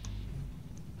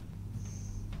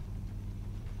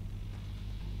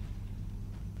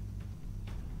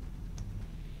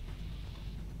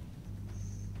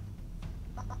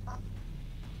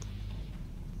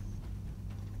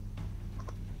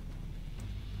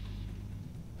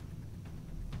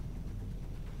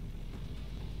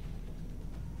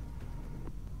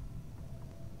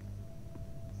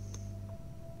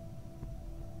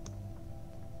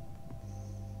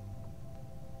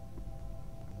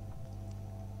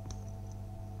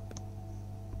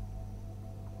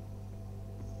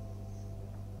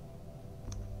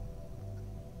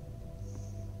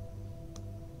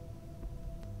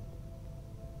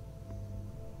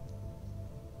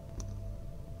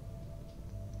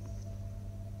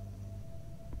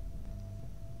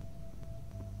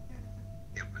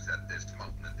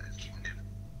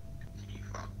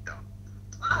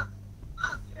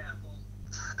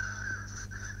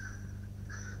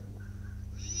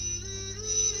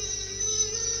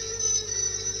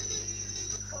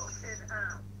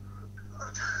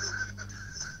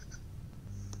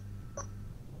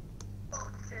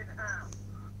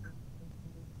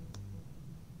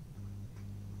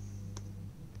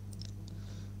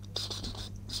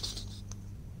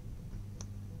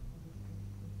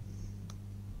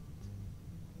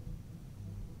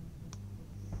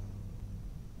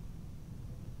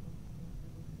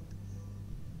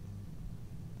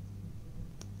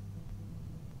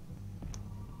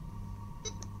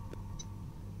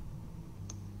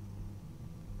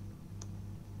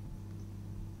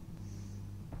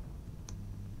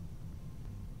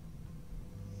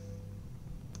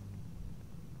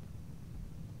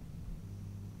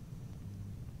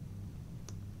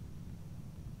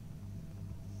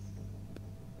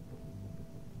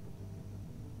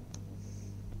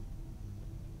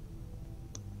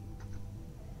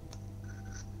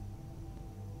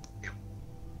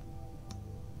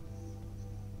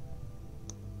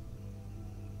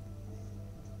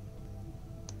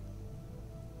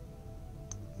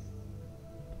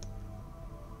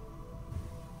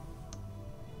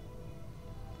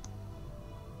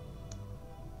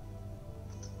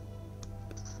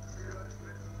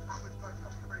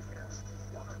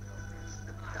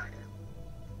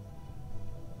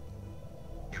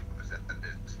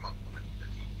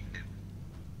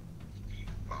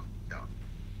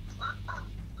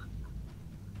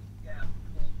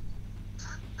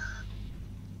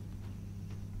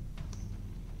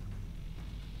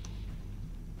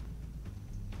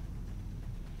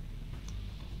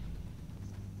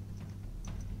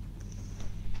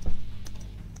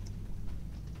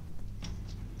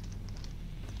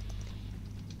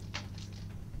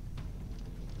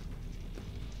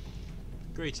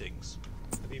 Greetings.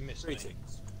 Have you missed me?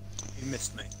 You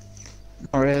missed me.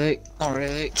 Not really. Not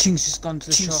really. Ching's just gone to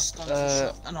the shop,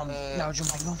 and I'm now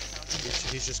jumping on.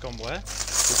 He's just gone where?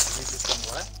 He's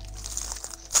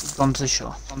gone to the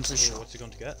shop. Gone to the Oh, shop. what's he gone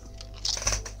to get?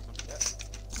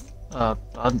 I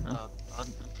don't know.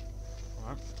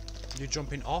 Alright. You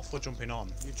jumping off or jumping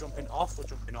on? Jumping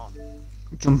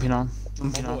on. Oh,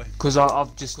 boy. Because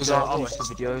I've just watched the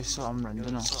video, so I'm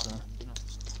rendering off. So.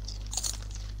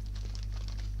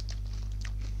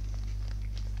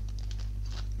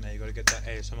 Now you gotta get that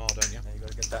ASMR, don't you?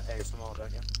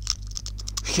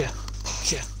 Yeah.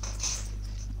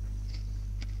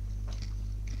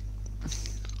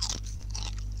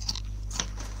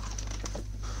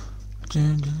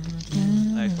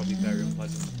 That's probably very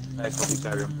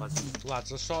unpleasant.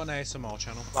 Lads, let's start an ASMR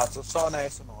channel.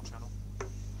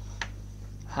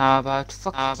 How about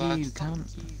fuck you,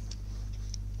 cunt?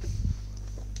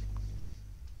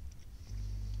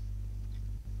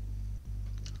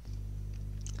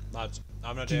 Lads,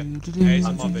 I'm gonna do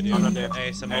ASMR video.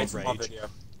 ASMR rage.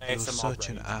 You're such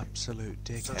an absolute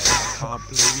dickhead. I can't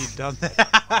believe you've done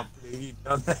that.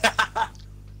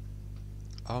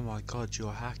 Oh my god,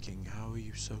 you're hacking. How are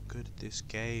you so good at this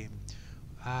game?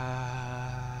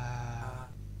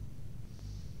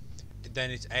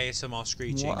 Then it's ASMR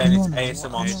screeching. What?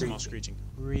 ASMR screeching.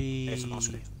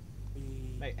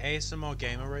 Mate, ASMR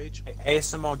gamer rage.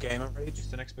 It's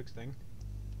the next big thing.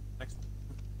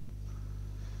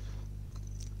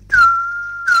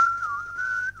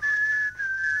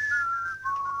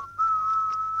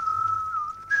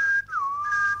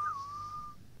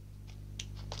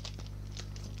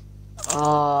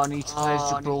 Oh, I need to play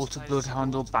Gibraltar,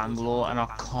 Bloodhound or Bangalore, and I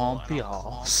can't be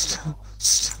arsed.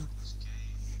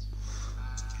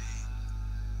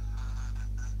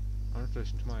 I'm just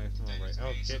listening to my ASMR rage.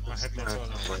 Oh shit, my headset's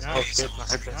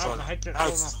on. My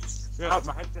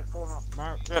headset's falling off.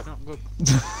 Mark, that's not good.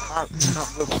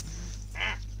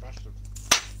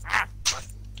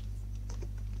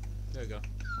 There we go.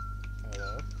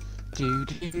 Hello.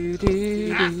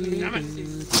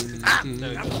 There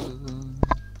we go.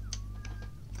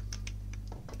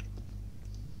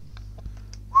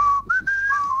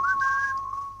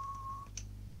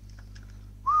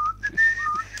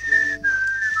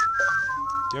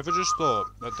 You ever just thought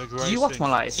that the greatest Do you watch thing...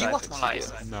 my latest video?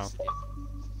 No.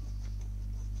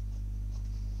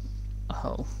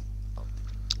 Oh.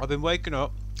 I've been waking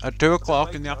up at 2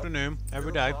 o'clock in the afternoon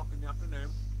every day,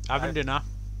 having dinner,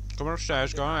 coming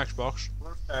upstairs, going on Xbox,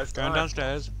 going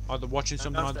downstairs, either watching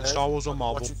something like Star Wars or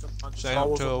Marvel, staying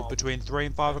up till between 3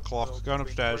 and 5 o'clock, going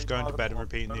upstairs, going to bed and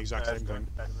repeating the exact same thing.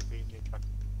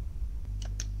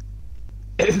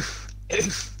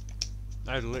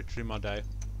 That is literally my day.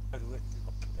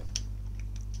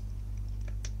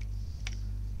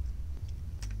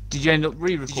 Did you end up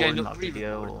re-recording that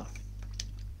video? Or?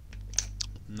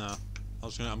 No. I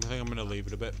think I'm gonna leave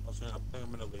it a bit.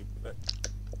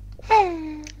 No,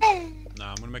 I'm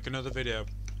gonna make another video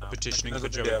petitioning for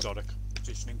Joe Exotic.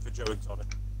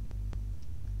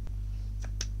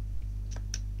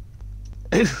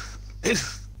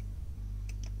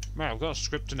 Man, I've got a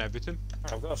script and everything.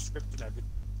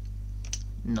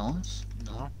 Nice.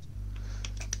 No.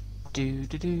 Do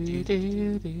do do do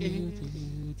do do do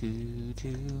do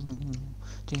do.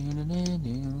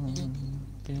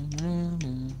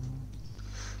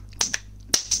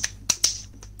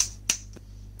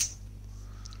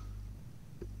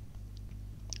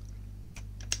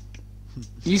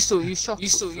 You still use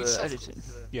editing?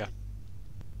 Yeah.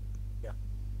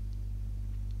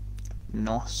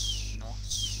 Nice.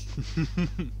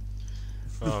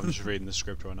 Oh, I'm just reading the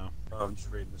script right now.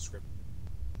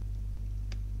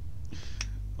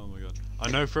 Oh my god.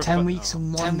 I know for a 10 weeks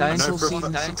and 1 day until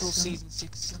season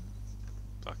 6.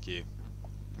 Fuck you.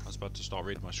 I was about to start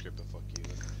reading my script, but fuck you.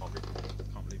 I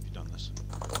can't believe you've done this.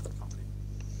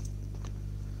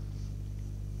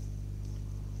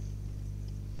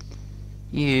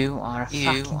 You are a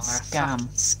fucking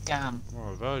scam.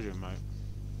 You're a virgin, mate.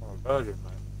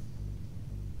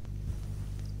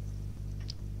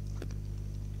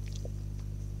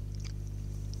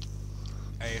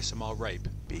 ASMR rape.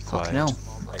 Be quiet.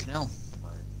 Fucking hell.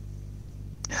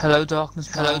 Hello Darkness,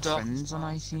 friends on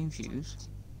 18 views.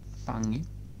 Bang you.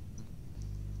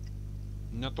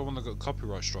 Not the one that got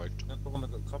copyright striked.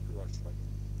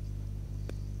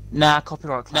 Nah,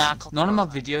 copyright claimed. None of my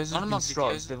videos have been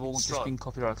striked, they've all just been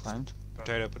copyright claimed.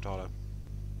 Potato.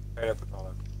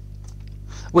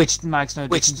 Which makes no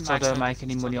difference because I don't make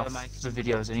any money off the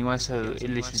videos anyway, so it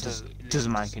literally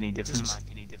doesn't make any difference.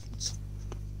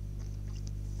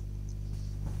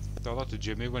 Tell that to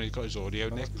Jimmy when he's got his audio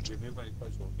nicked.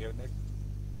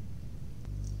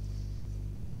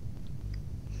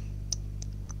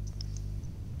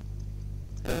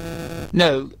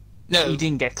 No, he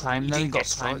didn't get claimed. No, he got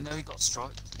striped.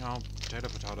 Oh, potato,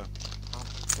 potato.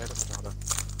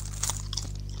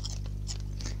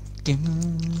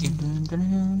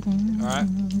 Alright,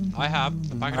 I have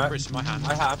a bag of crisps in my hand.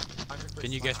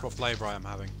 Can you guess what flavour I am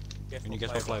having? Can you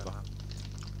guess what flavour?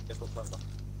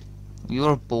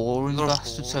 You're a boring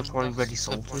bastard, so probably ready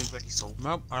salted.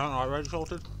 Nope, I don't like red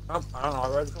salted.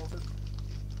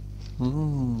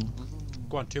 Ooh.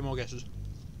 Go on, 2 more guesses.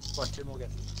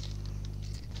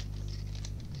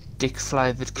 Dick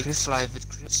flavoured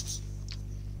crisps.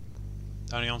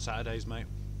 Only on Saturdays, mate.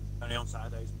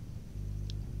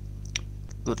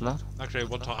 Good lad. Actually,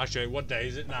 what day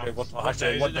is it now? What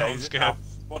day is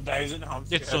it now? I'm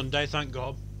scared. It's Sunday, thank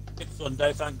God.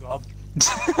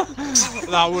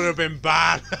 That would have been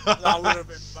bad. I've got to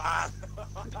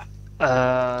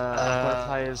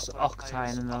play as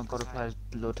Octane and then I've got to play as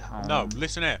Bloodhound. No,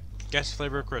 listen here. Guess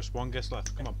flavour of crisp. 1 guess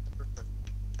left. Come on.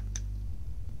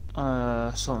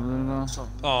 Something.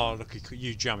 Oh, look at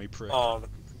you, jammy prick. I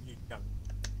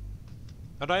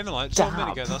don't even like salt and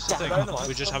vinegar, that's the thing.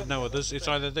 We just have no others. It's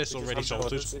either this or ready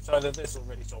salted.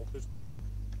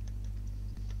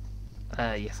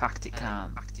 You fact it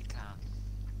can.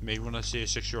 Me when I see a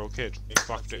 6-year-old kid.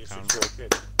 Fucked it can.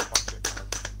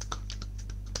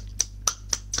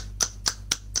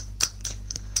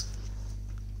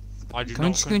 I do Can we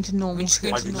not just go into normal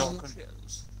skills?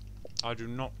 I do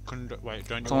not conduct. Wait,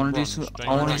 don't you I want want to do bronze? some. Don't I you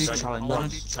want want to do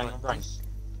bronze? challenge.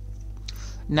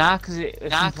 Nah, because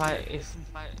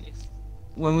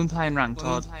when we're playing ranked,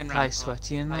 I'd play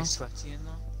sweaty in there.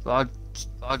 But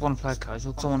I want to play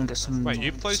casual because I want to get some. Wait,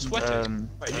 you play sweaty?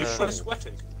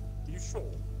 You sure?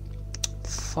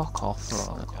 Fuck off,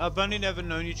 right? I've only never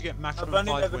known you to get maximum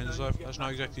 5 wins though. That's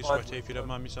not exactly sweaty if you don't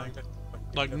mind me saying.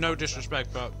 Like, no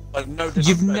disrespect, but...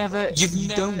 You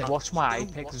don't watch my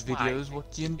Apex videos, what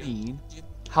do you mean?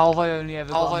 How have I only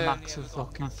ever got a max of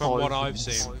fucking 5 From what I've wins?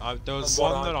 seen, there was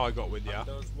one that I got with you.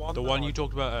 The one you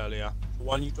talked about earlier.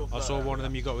 I saw one of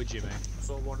them you got with Jimmy.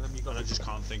 And I just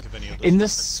can't think of any others. In the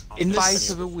space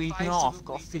of a week and a half, I've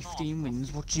got 15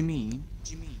 wins, what do you mean?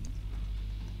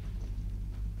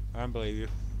 I don't believe you.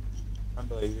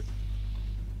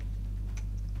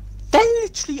 They're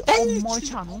literally on my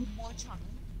channel.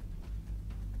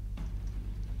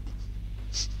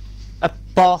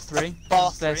 Bar 3.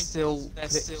 They're still.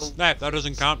 No, that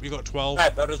doesn't count. You got 12.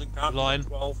 Lying.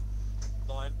 I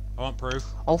want proof.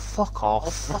 Oh, fuck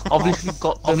off. I've literally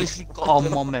got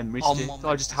them on my memory stick.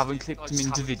 I just haven't clipped them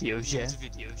into videos yet.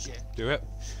 Do it.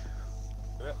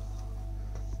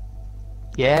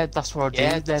 Yeah, that's what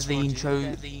I do. They're the intro.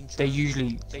 They're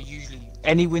usually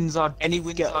any wins I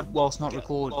get whilst not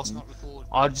recording.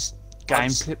 I just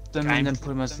game clip them and then put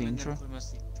them as the intro.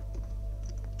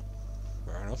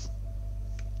 Fair enough.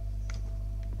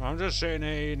 I'm just sitting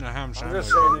here eating a ham sandwich.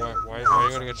 Why you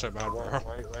gotta get so bad, bro?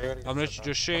 I'm literally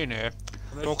just sitting here.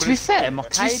 To be fair, my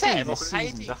KD this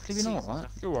season's actually been alright.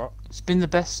 You what? It's been the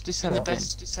best it's ever been.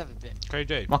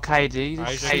 KD. My KD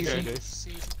How's this your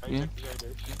season. KD?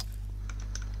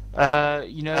 Yeah.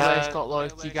 You know where it's got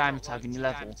like your gamer tag and your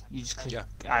level. You just click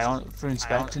A on it for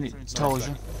inspect and it tells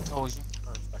you.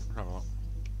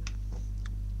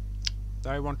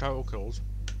 They want total kills.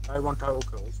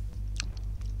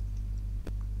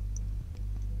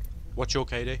 What's your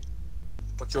KD?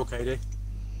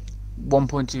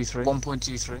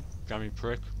 1.23. Gammy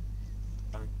prick.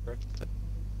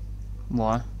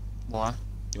 Why?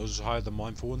 Yours is higher than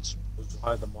mine for once.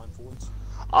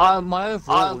 My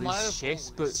overall is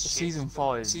shit, but season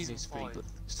 5 is pretty good.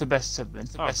 It's the best it's ever been.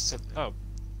 Oh.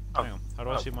 Hang on. How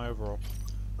do I see my overall?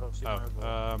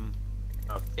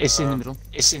 It's in the middle.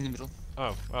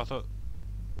 Oh, I thought...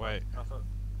 Wait.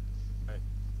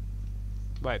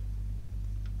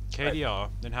 KDR,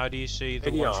 then how do you see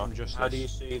the one from just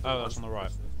this? Oh, that's on the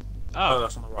right. Oh,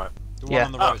 that's on the right. The one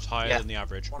on the right is higher than the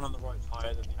average.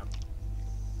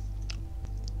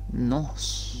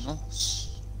 Nice.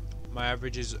 My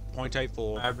average is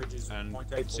 0.84 and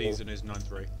season is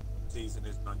 9.3.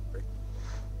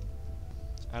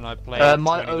 And I played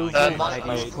my 29 overall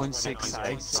games. is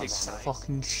 0.68. It's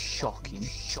fucking shocking.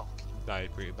 That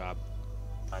is pretty bad.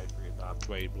 It's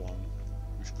way long.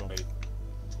 We should go.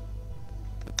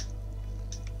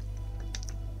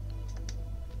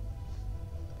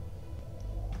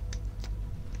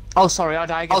 Oh, sorry, I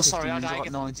get 15, I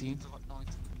got 19.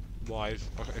 Why? If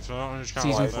I don't understand,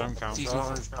 Season I four.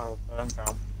 don't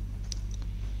count.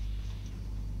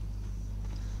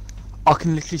 I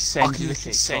can literally send you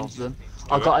clips of them.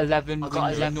 I got 11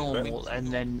 wins in normal and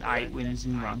then 8 wins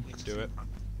in ranked. Do it.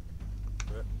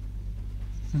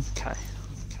 Okay.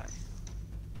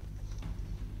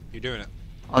 You're doing it.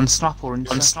 On Snap or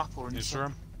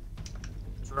Instagram?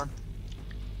 Instagram.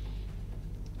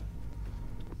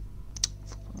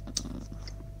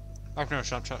 I've no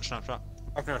Snapchat.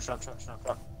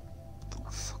 Oh,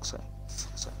 fuck's sake.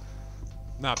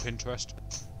 Nah, Pinterest.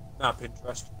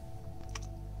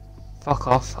 Fuck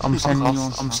off. I'm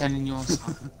sending you on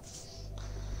Snap.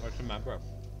 What's the man, bro?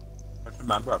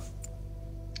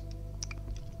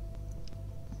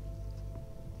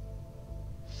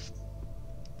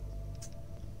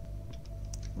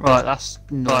 Right, that's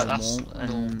normal.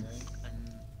 And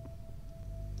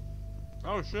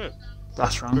Oh shit.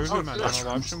 that's wrong. Boohoo Man's on a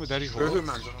live stream with Eddie Hall.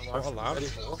 What a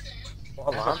laugh.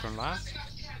 What a fucking laugh.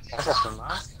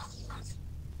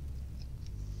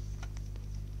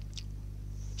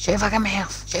 Shave like a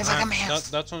mouth.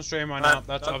 That's on stream right now.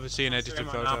 That's obviously an edited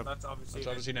photo.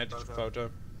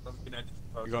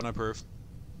 You got no proof.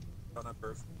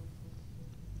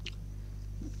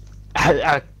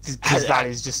 Because that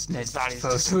is just an edited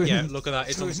photo. Yeah, look at that.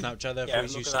 It's on Snapchat. Therefore,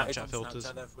 it's used Snapchat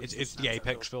filters. It's the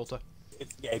Apex filter.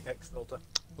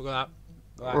 Look at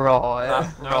that. Right.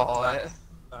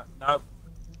 No.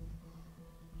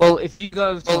 Well, if you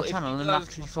go to my channel and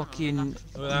actually fucking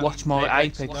watch my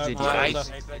Apex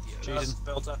videos,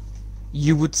 Filter.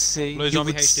 you would see Blue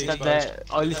Zombie HD that there,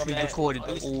 I literally recorded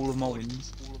all of my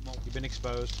wins. You've been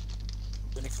exposed.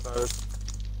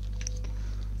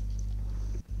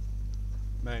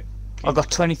 Mate. I got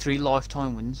 23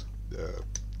 lifetime wins.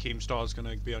 Keemstar's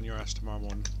gonna be on your ass tomorrow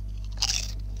morning.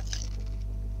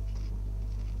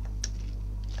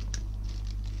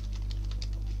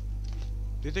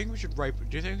 Do you think we should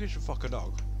fuck a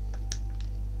dog?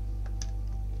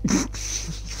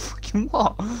 Fucking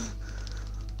what?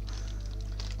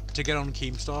 To get on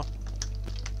Keemstar?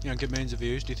 You know, get millions of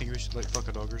views, do you think we should like fuck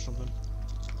a dog or something?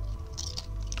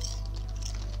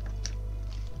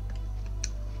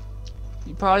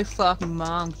 You probably fucking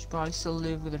mom, 'cause you probably still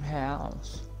live with her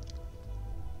house.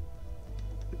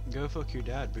 Go fuck your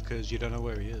dad because you don't know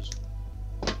where he is.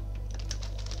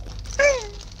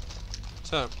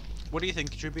 So, what do you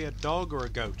think? It should be a dog or a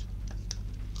goat?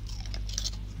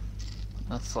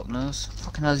 Oh fuck knows.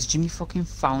 Fucking hell, has Jimmy fucking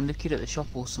found a kid at the shop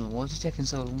or something? Why is he taking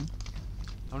so long?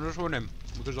 I'm just wondering,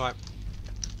 because like,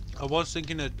 I was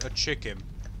thinking a chicken,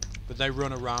 but they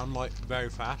run around like very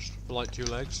fast for like 2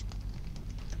 legs.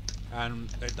 And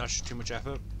that's just too much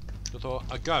effort. So I thought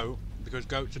a goat, because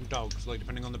goats and dogs, like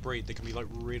depending on the breed, they can be like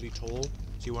really tall,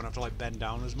 so you won't have to like bend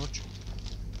down as much.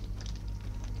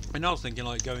 And I was thinking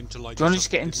like going to like. Do you want to just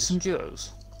get into some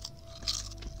duos?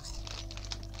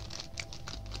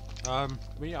 I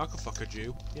mean, yeah, I could fuck a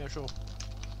Jew. Yeah, sure.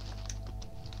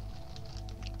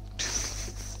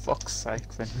 Fuck's sake,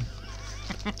 then.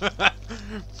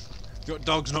 Your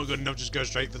dog's not good enough, just go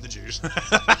straight for the Jews.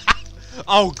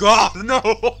 Oh god, no!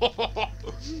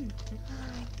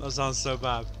 That sounds so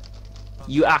bad.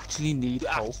 You actually need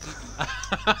help.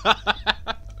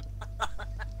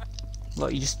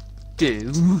 Like, you just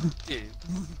do.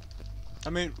 I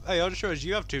mean, hey, I'll just show us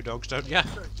you have 2 dogs, don't you?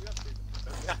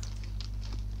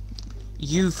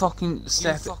 You fucking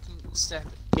step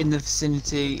in the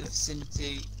vicinity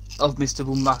of Mr.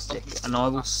 Bombastic, and I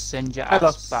will send your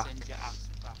ass back.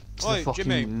 Oi, fucking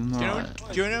Jimmy, moon, do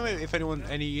right. you know if any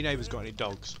of your neighbours got any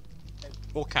dogs?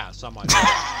 Or cats, I might.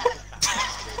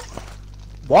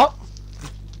 What?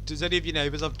 Does any of your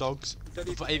neighbours have dogs?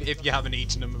 If you haven't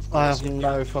eaten them, of I course. have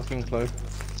no fucking clue.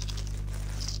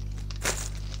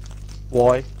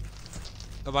 Why?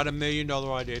 I've had $1 million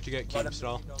idea to get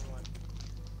Keemstar.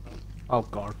 Oh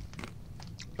god.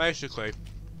 Basically,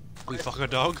 we fuck a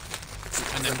dog,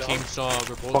 and then Keemstar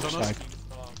reports Fuck's on us. sake.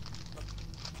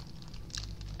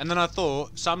 And then I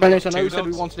thought, Sam's Dennis, got I know 2 you said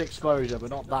we dogs. wanted exposure,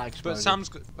 but not that exposure. But Sam's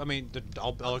got, I mean,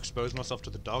 I'll expose myself to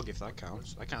the dog if that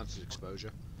counts. That counts as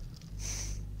exposure.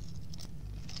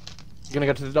 You're gonna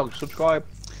go to the dog, subscribe.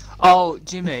 Oh,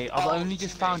 Jimmy, I've only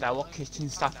just found out what kitchen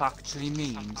staff actually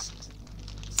means.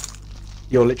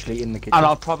 You're literally in the kitchen. And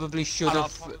I probably should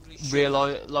have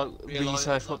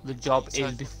researched what the job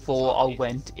is before I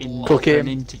went in for Cooking. an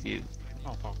interview.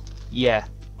 Oh fuck. Yeah.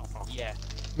 Oh fuck. Yeah.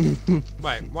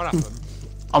 Wait, what happened?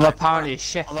 I'm apparently a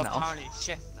chef now.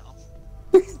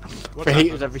 What For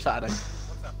heaters happened? every Saturday.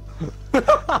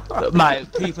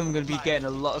 Mate, people are going to be getting a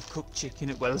lot of cooked chicken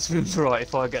at Wetherspoons, right,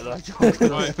 if I get that job.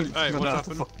 Hey, what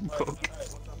happened? Fucking cook.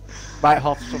 Mate,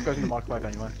 half the stuff goes in the microwave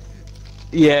anyway.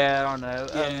 Yeah, I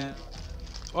know.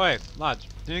 Oi, lads, do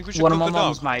you think we should One of cook my a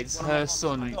mum's dog? mates, her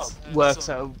son works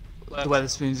at the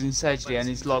Wetherspoons in Sedgley, and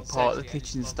he's like part of the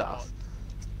kitchen staff.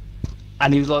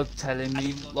 And he was like telling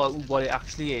me like what it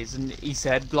actually is, and he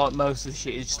said like most of the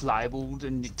shit is just labelled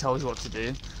and it tells you what to do.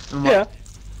 And I'm like,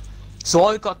 So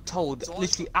I got told,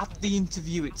 literally at the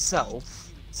interview itself,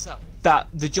 that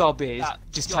the job is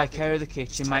just take care of the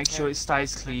kitchen, make sure it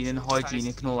stays clean and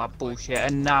hygienic and all that bullshit.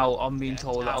 And now I'm being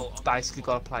told that I've basically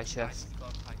got to play chef.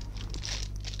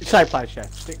 Say play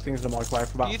chef. Stick things in the microwave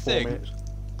for about You 4 think- minutes.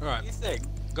 Alright,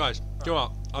 guys, do you know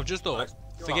what? I've just thought,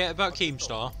 forget about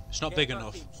Keemstar, it's not big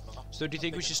enough. So do you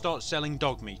think we should start selling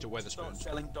dog meat to Weatherspoons?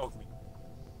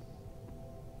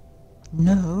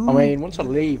 No. I mean, once I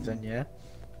leave, then yeah.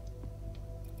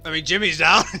 I mean, Jimmy's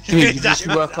down. Dude, you just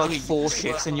work like 4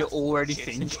 shifts and you're already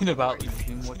thinking about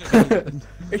leaving. What you're doing.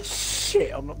 It's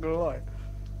shit, I'm not gonna lie.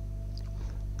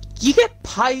 You get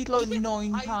paid like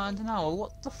 £9 an hour.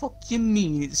 What the fuck do you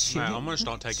mean it's shit? Mate, I'm gonna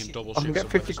start taking double I shifts. can get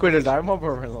at 50 Weatherspoons. quid a day, my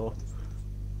brother-in-law.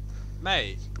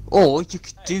 Mate, Or you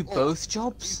could do both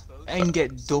jobs and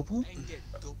get double.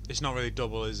 it's not really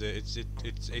double, is it?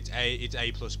 It's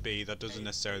A plus B. That doesn't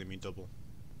necessarily mean double.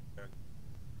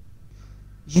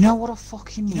 You know what I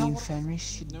fucking mean,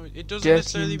 Fenris? No, it doesn't Dirty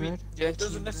necessarily mean. inbred. It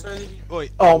doesn't necessarily mean.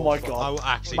 Wait. Oh my I god. will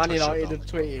actually. Man touch your United dog. have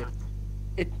tweeted.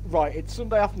 Right, it's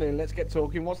Sunday afternoon, let's get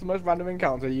talking. What's the most random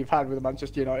encounter you've had with a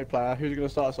Manchester United player? Who's going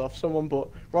to start us off? Someone but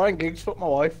Ryan Giggs, fuck my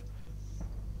wife.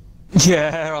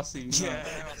 Yeah, I see. Yeah.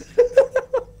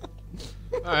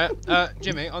 Alright,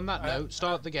 Jimmy, on that note,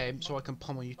 start the game so I can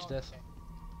pummel you to death.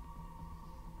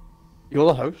 You're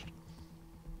the host.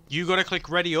 You gotta click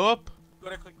ready up.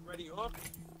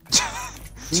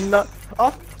 No.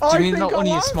 I Do you mean think not I one of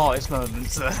your won't. smartest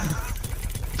moments?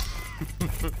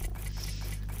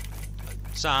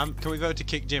 Sam, can we vote to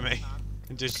kick Jimmy?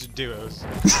 And just duos.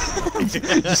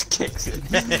 Just kicks it.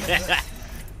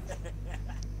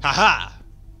 Haha!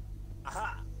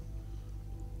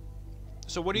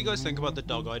 So what do you guys think about the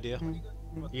dog idea?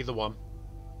 Either one.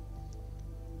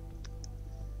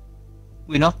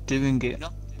 We're not doing it.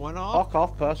 Why not? Fuck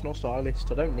off, personal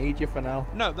stylist. I don't need you for now.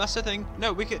 No, that's the thing.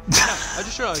 No, we could. No, I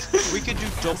just realised we could do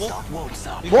double. What,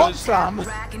 Because, Sam?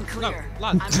 Rack and no, clear.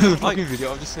 lads, The like, fucking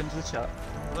video I've just sent to the chat.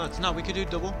 lads, no, we could do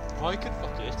double. I could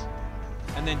fuck it,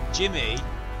 and then Jimmy,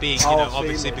 being Oh, know I've seen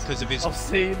obviously this. because of his. I've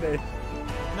seen this.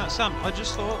 No, Sam, I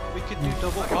just thought we could do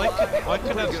double. I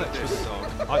could have sex with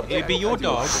the dog. It'd be your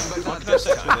dog. I could have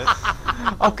sex with it.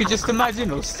 I could just imagine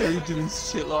us two doing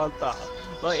shit like that.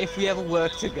 Like if we ever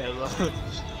work together.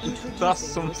 That's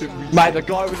something we Mate, the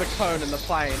guy with the cone and the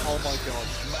plane, oh my god.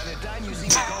 By the time you see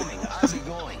me coming, I'll be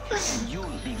going, and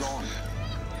you'll be gone.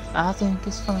 I think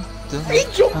it's fun. He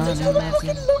jumped into the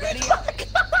fucking luggage back!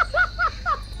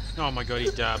 Oh my god, he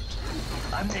dabbed.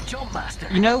 I'm the jump master.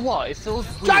 You know what? It feels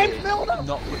James weird Milner!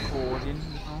 not recording.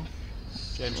 You know?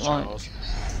 James Like- Charles.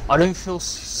 I don't feel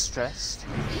stressed.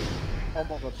 Oh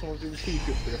my god, someone's doing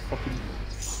secrets with a fucking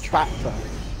tractor.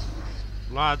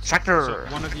 Lads, Tractor.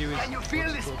 so one of you is. Can you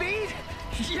feel the speed?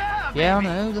 Yeah, Yeah, I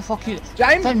know. The fucking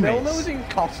James Fenris. Milner was in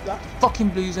Costa. fucking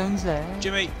blue zone's there.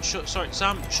 Jimmy, sorry,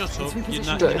 Sam, shut up.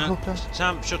 Dirty hooker.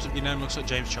 Sam, shut up. Your name looks like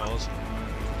James Charles.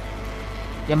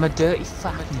 Yeah, I'm a dirty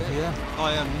fucking here.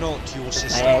 I am not your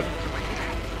sister. Ed.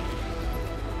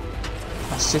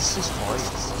 My sister's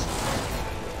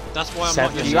 5. That's why I'm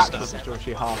Seven. not You your act sister. as if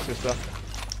you're half sister.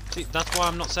 See, that's why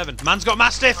I'm not 7. Man's got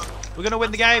Mastiff. We're gonna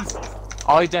win the game.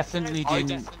 I definitely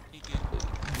didn't.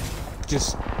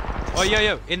 Just Oh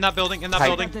yo, in that building, Take-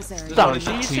 building. This area. There's Don't one in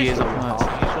shit there. 2 years off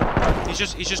my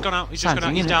He's just gone out. He's just Sounds gone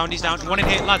out. He's innit? down. He's down. One in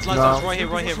here, lads. No. Right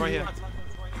here.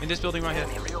 In this building right here.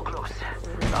 Real close.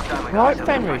 About time we Right, got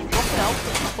Fenris, fucking hell,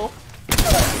 fuck.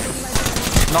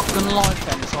 Not gonna lie,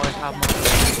 Fenris, I have my.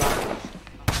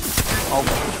 Oh,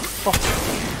 fuck.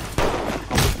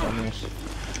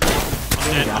 I'm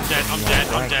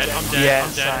dead. Yeah,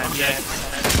 I'm dead.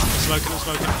 Smoking.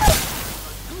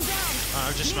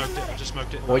 I've just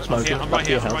smoked it. Void smoking, I'm back right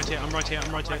to here. your I'm right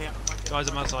here. Guys,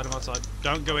 I'm outside.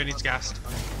 Don't go in. It's gassed.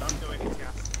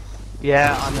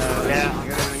 Yeah, I know. Yeah, I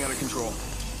got everything under control.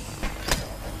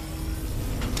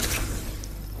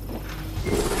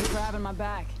 I'm grabbing my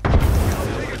back.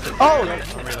 Oh! I'm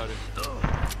reloaded.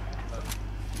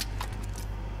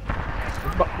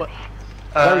 But,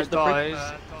 where is the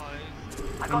guys.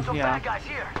 I got some Yeah. bad guys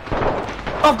here.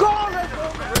 oh god!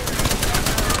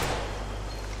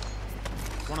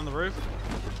 One on the roof.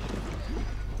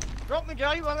 Drop the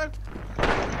game, man.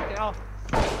 Yeah.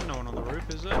 No one on the roof,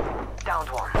 is there? Downed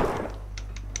one.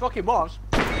 Fucking was.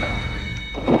 Let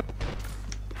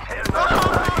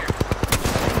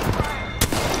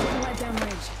down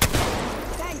range.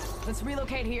 Thanks. Let's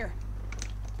relocate here.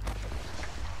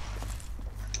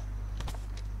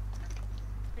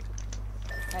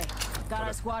 Hey, got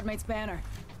our squad mate's banner.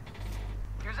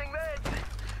 Using meds.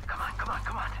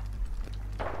 Come on.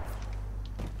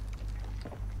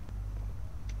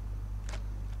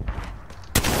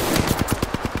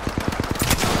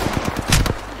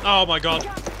 Oh my god.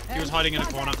 He was hiding in a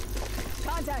corner.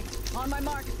 Contact. On my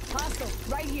mark. Hostile.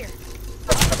 Right here.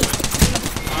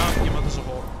 Your mother's a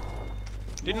whore.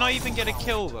 Didn't I even get a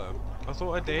kill though? I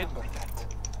thought I did.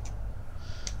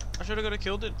 I should have got a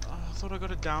kill. I thought I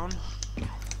got it down.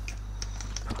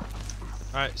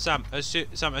 Alright, Sam. As soon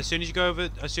as you go over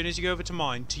to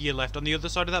mine, to your left, on the other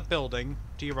side of that building,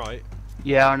 to your right.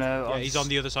 Yeah, I know. Yeah, he's on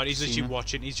the other side. He's literally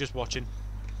watching. He's just watching.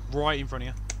 Right in front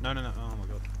of you. No. Oh my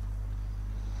god.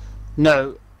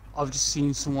 No, I've just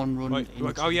seen someone run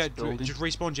into oh yeah, this building. just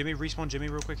respawn Jimmy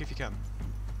real quick if you can.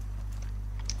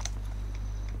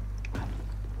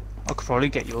 I could probably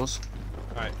get yours.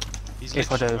 Alright. He's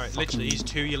if I don't. Alright, literally, he's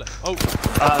to your left. Oh!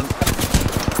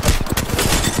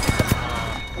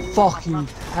 Fucking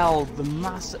hell, the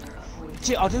massive.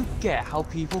 Gee, I don't get how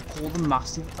people call the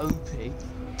massive OP. It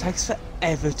takes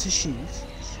forever to shoot.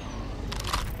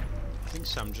 I think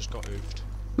Sam just got oofed.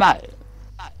 Mate.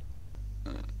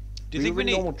 Do you think we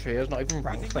need normal trios, not even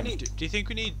rank do you think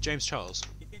we need James Charles?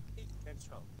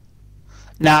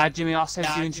 Nah, Jimmy, I said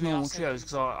doing some normal trios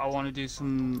because I want to do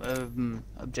some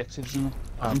objectives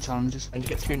and challenges. And you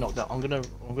get 2 knocked out. I'm gonna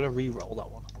re-roll that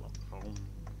one.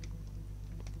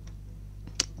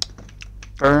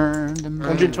 Burn them,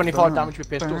 125 damage with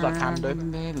pistols, I can do.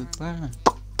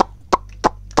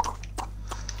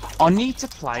 I need to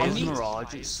play as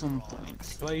Mirage at some point.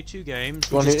 Play 2 games.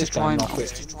 Just to try and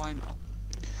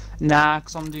nah,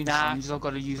 because I'm doing challenges, I've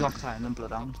got to use Octane and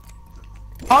Bloodhound.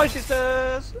 Hi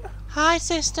sisters! Hi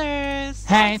sisters!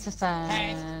 Hey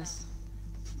sisters!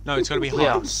 No, it's gotta be We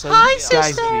hot. are so guys to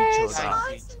each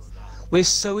other. We're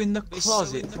so in the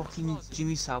closet, fucking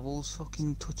Jimmy Savile's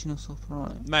fucking touching us up,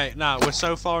 right? Mate, no, we're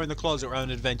so far in the closet we're on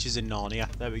adventures in Narnia.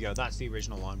 There we go, that's the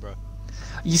original line, bro.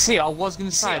 You see, I was going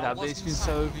to say that, but it's been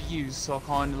so overused, so I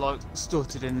kind of like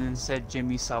stuttered and then said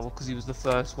Jimmy Savile because he was the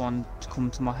first one to come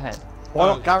to my head. Why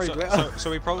not Gary so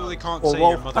we probably can't say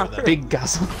your mother then. Big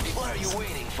Gazzle. What are you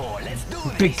waiting for? Let's do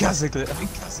this. Big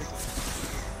Gazzle.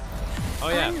 Oh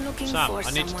yeah, Sam,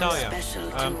 I need to tell you,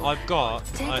 I've got,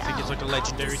 I think it's like a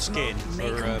legendary skin for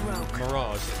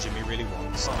Mirage that Jimmy really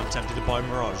wants, and I'm tempted to buy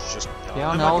Mirage, just...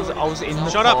 Yeah, no, I was in the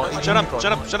Shut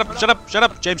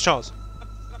up, James Charles.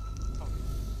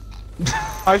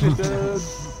 Hi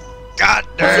sisters!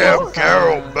 Goddamn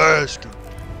Carol Baskin.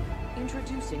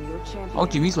 Introducing your champion. Oh,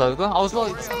 Jimmy's logo. I was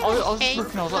like, I was just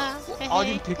looking, I was like, I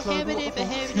didn't pick logo. What the fuck?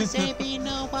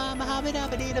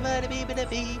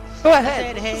 Go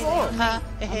ahead!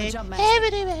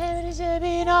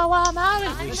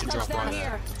 We should drop right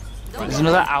there. There's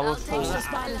another hour full.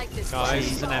 Guys,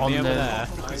 there's an enemy over there.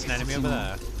 There's an enemy over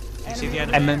there. You see the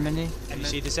enemy? You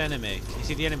see this enemy? You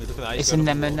see the enemy? Look at that. It's a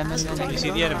enemy. You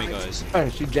see the enemy, guys? Oh,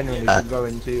 she genuinely should go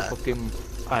into fucking...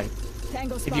 Hey,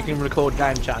 if you can record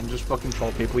game chat and just fucking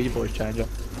troll people with your voice changer.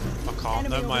 I can't,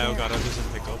 no, my Elgato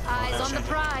doesn't pick up. Eyes on the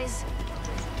prize.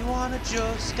 Do you wanna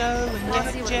just go and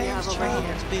get James Charles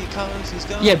because he's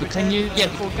going? Yeah, but can you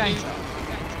record game chat?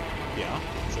 Yeah,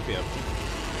 should be able to.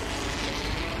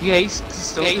 Yeah, he's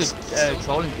still with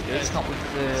trolling videos, not with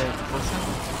the voice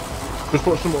changer. Just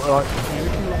put some like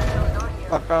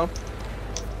background.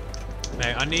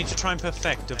 Mate, I need to try and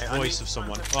perfect the voice of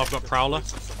someone. Oh, I've got Prowler.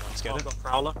 Let's get it.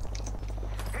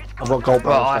 I've got gold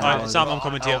barrels. Alright, Sam, I'm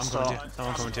coming to you. Sam,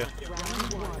 I'm coming to you.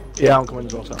 Yeah, I'm coming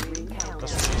as well, Sam. That's what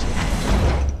she said.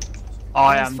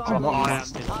 I am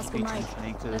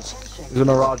There's a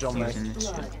Mirage on me.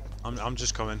 I'm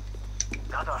just coming.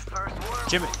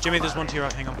 Jimmy, there's one to your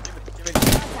right. Hang on.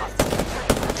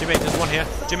 Jimmy, there's one here.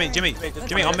 Jimmy,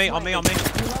 on me.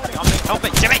 Help me,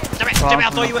 Jimmy, I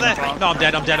thought you were there. No, I'm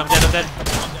dead.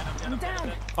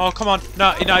 Oh, come on.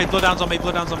 No, Bloodhound's on me.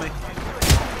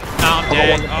 No, I'm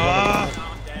dead.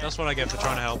 That's what I get for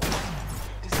trying to help.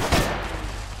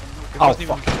 Oh,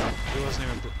 fuck. It wasn't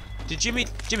even... Did Jimmy,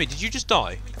 did you just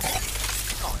die?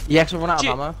 Yeah, because I run out of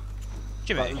ammo.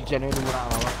 Jimmy, Genuinely run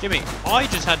out of ammo. Jimmy, I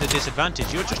just had the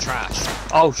disadvantage. You're just trash.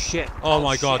 Oh shit. Oh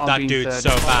my god, that dude's so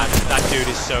bad. That dude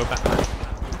is so bad.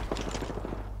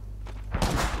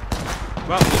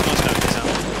 Well, it was nice knowing you, Sam.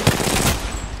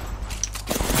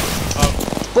 Oh,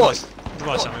 Boys.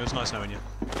 Goodbye, Sam. It was nice knowing you.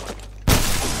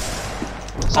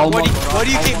 Oh why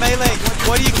do you keep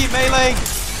meleeing?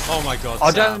 Oh my god,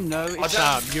 I Sam. don't know.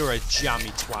 Sam, you're a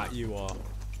jammy twat, you are.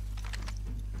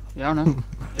 Yeah, I know.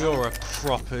 You're a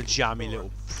proper jammy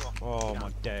little... Oh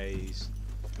my days.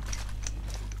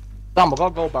 Damn, I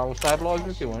got gold barrel stabilizer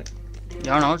if you want.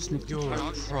 Yeah, I know. You're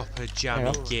a proper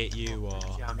jammy git, you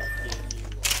are.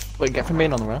 Wait, get from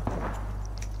being on the round.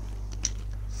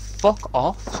 Fuck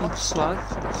off, some slag.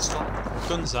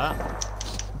 Gun's that?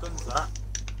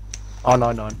 Oh,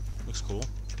 9-9. Looks cool.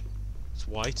 It's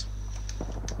white.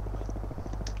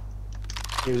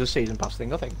 It was a season pass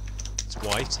thing, I think. It's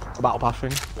white. A battle pass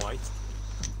thing. White.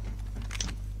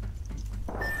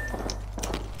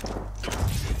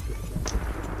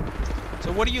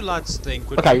 So what do you lads think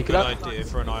would Okay, be a you good could idea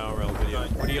for an IRL video?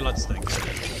 What do you lads think?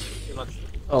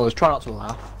 Oh, let's try not to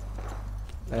laugh.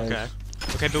 Okay.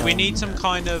 Okay, but we need some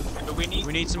kind of we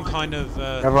need some kind of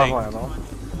thing.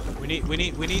 We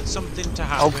need something to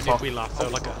happen if we laugh though,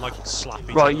 like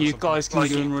slapping. Right, you guys can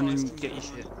go and run and get your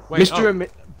shit. Wait, Mr. and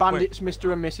Bandits,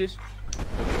 Mr. and Mrs.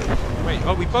 Wait,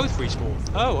 oh, we both respawn.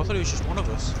 Oh, I thought it was just one of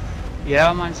us. Yeah,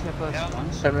 I managed to get both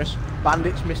once. Fenris.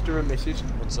 Bandits, Mr. and Mrs.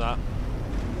 What's that?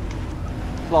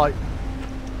 Like,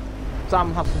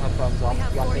 Sam has to have phones on.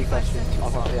 You have any questions,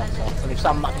 I've got the answer. And if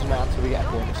Sam matches my answer, we get a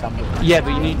point. Sam will. Yeah,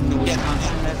 but you need noise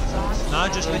cancelling. No,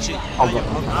 just literally. I'm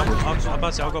about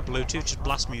to say I've got Bluetooth. Just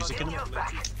blast music in them.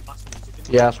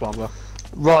 Yeah, that's what I've got.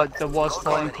 Right, there was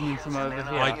fighting coming from over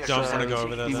here. I don't want to go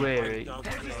over there. Be wary.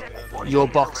 Your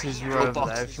boxes are over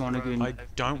there if you want to go. I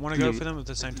don't want to go for them at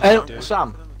the same time. Hey,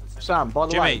 Sam, by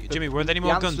the way, Jimmy, were there any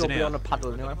more guns in the here? answers will be on a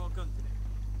paddle anyway.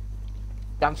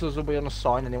 The answers will be on a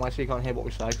sign anyway, so you can't hear what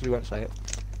we say because we won't say it.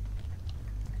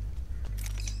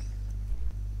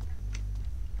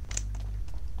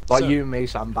 Like you, me,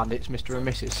 Sam, Bandits, Mr. and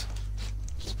Mrs.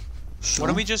 Why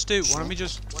don't we just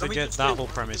forget that whole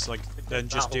premise, like, then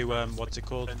just do, what's it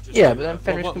called? Yeah, but then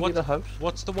Fenris can be the host.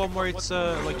 What's the one where it's,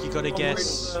 like, you gotta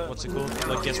guess, what's it called?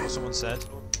 Like, guess what someone said?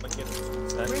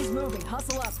 Breeze moving,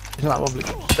 hustle up. Isn't that what we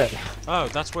said? Oh,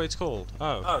 that's what it's called.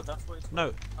 Oh.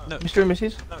 No. Mr. and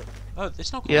Mrs. Oh,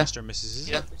 it's not called Yeah. Mr. and Mrs., is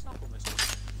it?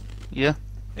 Yeah.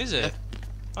 Is it?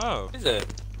 Oh.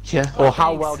 Yeah. Or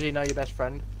how well do you know your best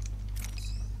friend?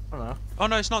 I don't know. Oh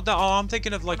no, it's not that. Oh, I'm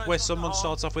thinking of like where someone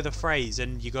starts off with a phrase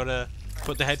and you gotta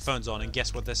put the headphones on and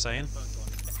guess what they're saying.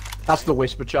 That's the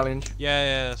whisper challenge.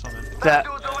 Yeah, that's what I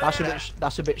meant.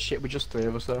 That's a bit shit with just 3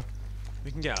 of us though.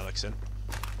 We can get Alex in.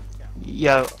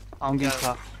 Yo, I'm gonna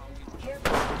clap.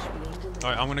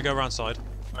 Alright, I'm gonna go around side.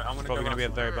 It's probably gonna be a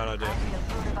very bad idea.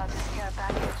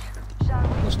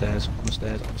 On the stairs.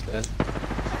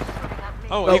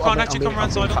 Oh, you can't actually come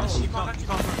around side on this. You can't.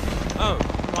 Oh,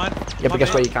 never mind. Yeah, but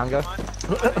guess where you can go? One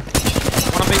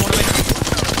on me.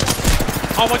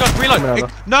 Oh my god,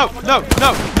 reload! No!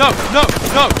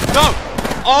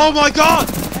 Oh my god!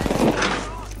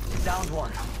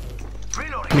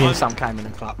 Me and Sam came in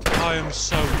and clapped. I am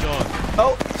so done.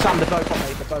 Oh, Sam, they're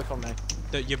both on me.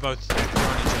 You're both running each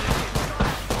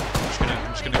other.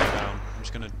 I'm just gonna go down. I'm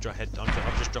just gonna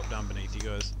I've just dropped down beneath you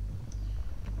guys.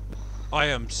 I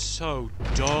am so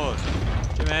done.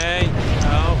 Jimmy,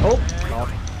 help! Oh, God.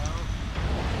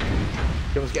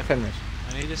 You want to get Fenris?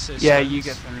 I need assistance. Yeah, you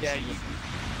get Fenris.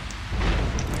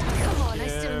 Come on, I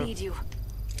still need you.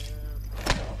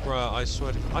 Bruh, I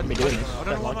swear to I don't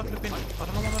know why my flipping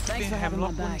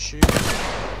Hemlock wouldn't shoot.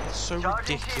 It's so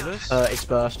ridiculous. It's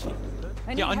burst.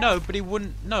 Yeah, I know, but he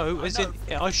wouldn't. No, as in,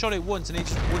 I shot it once and he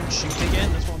just wouldn't shoot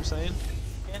again. That's what I'm saying.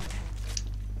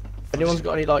 Anyone's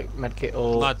got any like medkit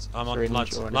or lads? I'm on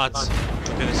lads. Look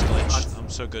at this glitch. I'm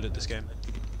so good at this game.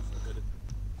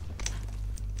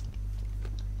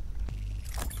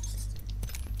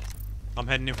 I'm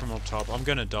heading in from up top. I'm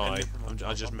gonna die.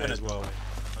 I just may as well.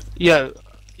 Yo.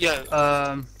 Hang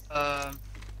on,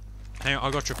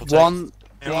 I got triple take. One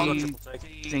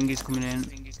thing is coming in.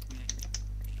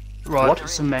 Right, what?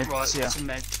 Some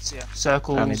meds, yeah.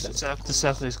 Circles. The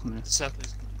circle is coming in.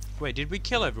 Wait, did we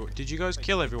kill everyone? Did you guys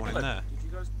kill everyone in there?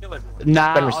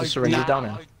 Nah, Fenris the syringes down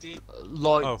there.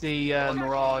 Like the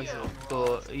Mirage,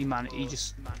 but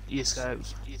he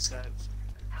escapes.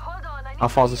 How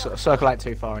far's the circle ain't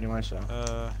too far anyway, so.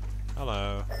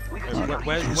 Hello.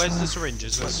 Where's the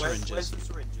syringes? Where's the syringes?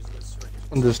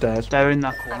 Under the stairs. They're in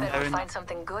that corner. I better find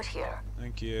something good here.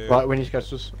 Thank you. Right, we need to go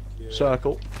to the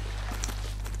circle.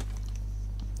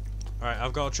 Alright,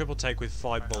 I've got a triple take with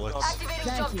 5 bullets.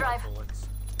 Activating jump drive.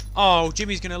 Oh,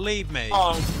 Jimmy's gonna leave me.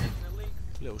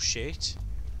 Little shit.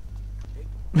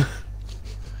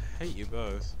 Hate you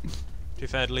both. To be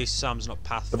fair, at least Sam's not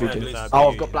pathfinding. Oh,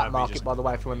 I've got black market by the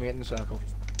way for when we get in the circle.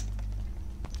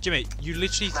 Jimmy, you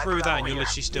literally threw that and you're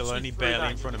literally still only barely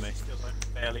in front of me.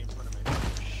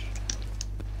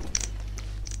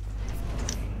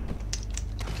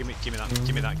 Give me that.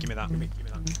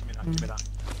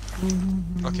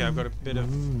 Okay, I've got a bit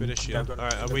of shield.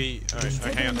 Alright, alright,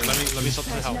 hang on, let me stop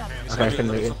the help. Okay, I can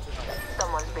do it.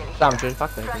 Sam, just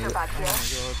back there. Oh my god.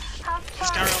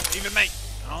 Just carry on, even me.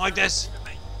 I don't like this.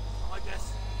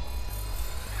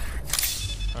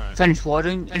 Alright. Fenris, why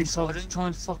don't you try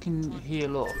and fucking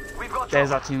heal up? There's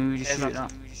that team we just shoot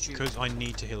at. Because I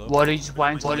need to heal up. Why do you just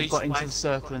wait until you got into the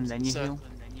circle and then you heal?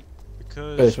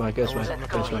 Because Go this way. I'm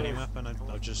looking at the mini map and I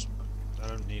I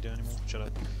don't need it anymore. Should I?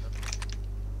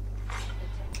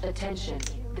 Attention.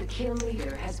 The kill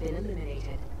leader has been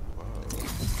eliminated.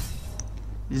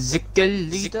 Zickel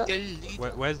leader.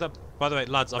 Where's that? By the way,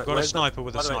 lads, I've got a sniper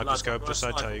with a sniper scope, just so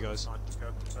I tell you guys.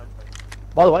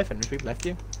 By the way, Fenris, we've left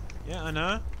you. Yeah, I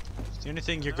know. It's the only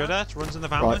thing you're good at. Runs in the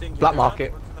family. Right, black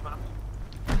market.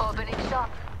 Opening shop.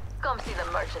 Come see the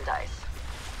merchandise.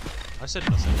 I said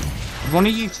nothing. One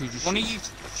of you two just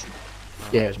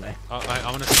Yeah, it was me.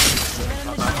 I want to.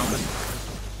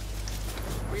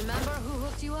 Remember who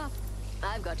hooked you up?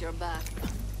 I've got your back.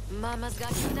 Mama's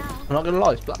got you now. I'm not gonna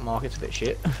lie, this black market's a bit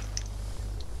shit.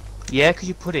 Yeah, could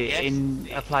you put it in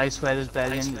a place where there's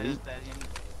barely any loot?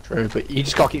 True, but you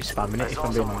just gotta keep spamming it if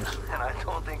I'm being honest. And I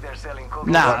don't think they're selling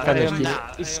cookies. Nah,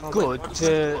 Nah, it's good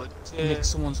to nick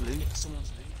someone's loot.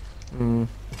 Mm.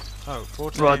 Oh,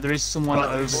 14. Right, there is someone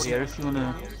over here if you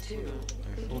wanna.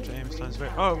 14 aim times very.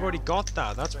 Oh, I've already got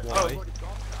that. That's why.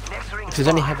 Next ring If there's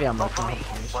any heavy ammo, not for can me,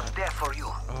 help me. but there for you.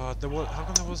 There was. How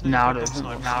come there wasn't any Now goddamn there's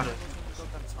sniper? now.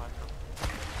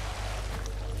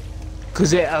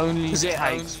 Because it only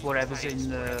takes whatever's in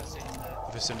the.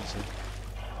 Vicinity.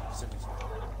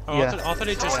 Oh, Yeah. I thought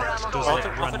it just does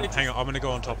like random. Hang on, I'm gonna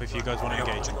go on top if you guys want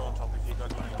to engage.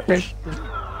 Finish.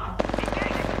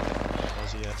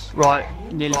 Yes. Right,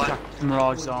 nearly cracked the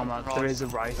Mirage's armor. There is a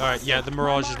race. Alright, yeah, the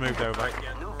Mirage has moved over.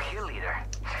 New kill leader.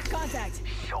 Contact.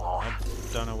 Show off.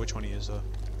 I don't know which one he is though.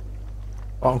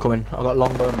 Oh, I'm coming. I've got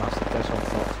longbow and master. That's what I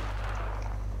thought.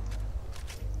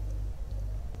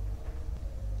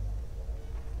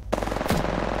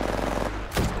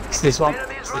 It's this one.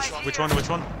 Which one? Which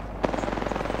one?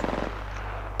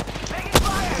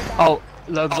 Oh,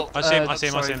 loads of. I see him, I see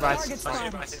him, I see him. Target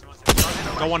spotted.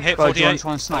 Got one hit, Right, do you 48. want to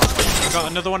try and snipe?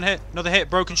 Got another one hit, another hit,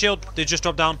 broken shield. They just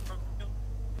dropped down.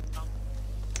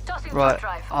 Tossing Right,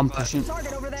 drive. I'm pushing.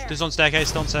 Target over there. Still on staircase,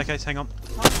 still on staircase, hang on.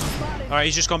 Spotted. Alright,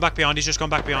 he's just gone back behind, he's just gone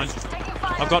back behind. Taking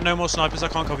fire. I've got no more snipers, I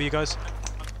can't cover you guys.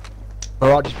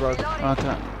 Mirage is broken.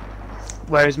 Okay.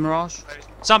 Where is Mirage?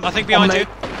 Sam, I think behind you.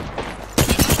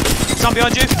 Sam,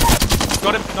 behind you.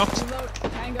 Got him, knocked. Reload.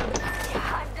 Tango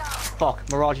down.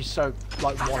 Fuck, Mirage is so,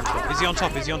 like, one shot. Is he on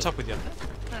top? Is he on top with you?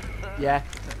 Yeah.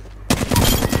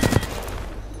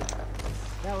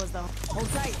 That was the hold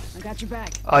tight. I got your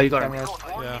back. Oh, you got him.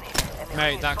 Yeah.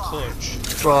 Mate, that clutch.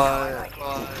 Right.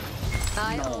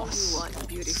 I owe you one,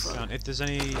 beautiful. Down. If there's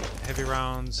any heavy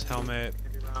rounds, helmet,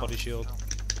 body shield,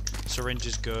 syringe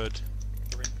is good.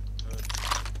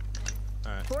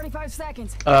 Alright. 45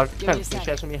 seconds. Ken, Give me can a you sec.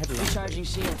 share some of your headlamps? Recharging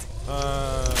shields. Hold on,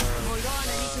 I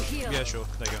need to heal. Yeah, sure.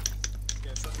 There you go.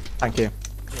 Thank you. You're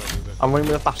welcome, good. I'm winning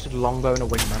with a bastard longbow and a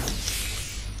wingman.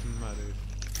 My dude.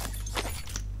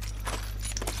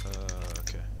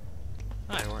 Okay.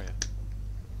 Hi, how are you?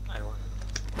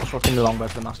 I'm swapping the longbow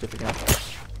for the mastiff again.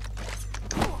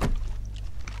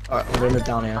 Alright, I'm gonna move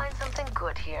down here. Find something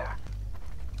good here.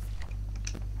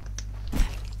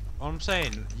 All I'm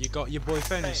saying, you got your boy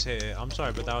Fenris here. I'm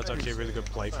sorry, but that was actually a really good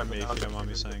play from me, if you don't mind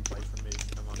me saying.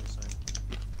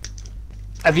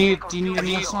 Have you? Do you need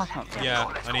any more sniper?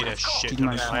 Yeah, I need a shit. Didn't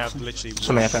ton. manage I have to- literally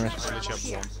Some one. here, Fenris. I literally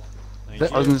have one.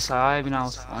 Thank I was you. gonna say I haven't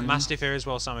else fun. Mastiff here as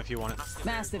well, Sam, if you want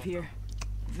Mastiff here.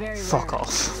 Very rare. Fuck off.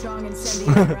 Strong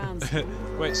incendiary rounds. it.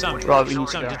 Wait, Sam. Right, we need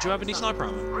to Sam, go. did you have any sniper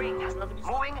armor? Ring.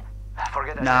 Moving.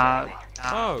 Forget that. Nah.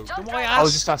 Oh, then why I was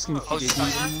ask? just asking if you did.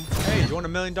 Hey, do you want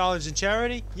 $1 million in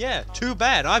charity? Yeah, too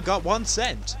bad. I've got 1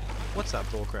 cent. What's that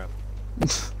bullcrap?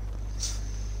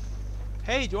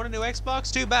 Hey, do you want a new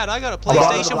Xbox? Too bad. I got a got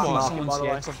PlayStation another 1. Mark. Someone's by the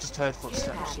here, way. 'cause I've just heard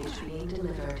footsteps. Package being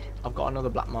delivered. I've got another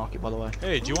black market, by the way.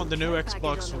 Hey, do you want the new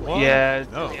Xbox One? Yeah.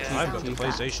 No, yeah, I've got the keep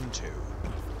PlayStation 2.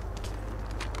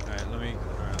 Alright, let me.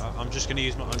 Alright, I'm just gonna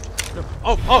use my.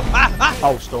 Oh! Oh! Ah! Ah!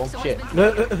 Oh, Storm. Shit.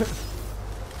 No.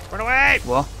 Run away!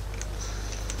 What?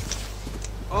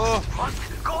 Oh!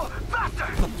 Go faster.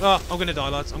 Oh! I'm gonna die,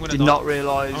 lads. I'm gonna Did die. not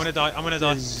realise I'm gonna die. I'm gonna the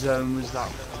die. zone was that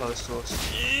close to us.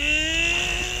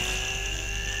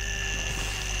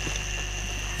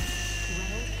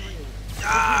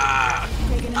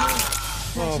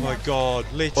 Oh my god,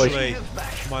 literally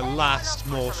my last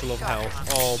morsel of health.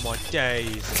 Oh my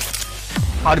days.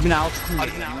 I'd have been out to come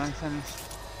anyway, Fenris.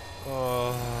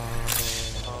 Oh.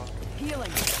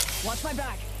 Healing. Watch my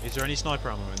back. Is there any sniper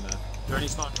ammo in there? Is there any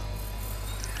sniper?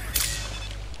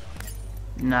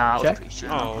 Nah, I was Check. pretty sure.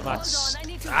 Oh, that's. Hold on,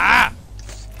 I need to Ah!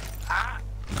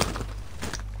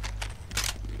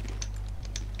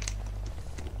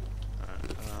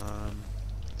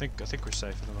 I think we're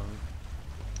safe at the moment.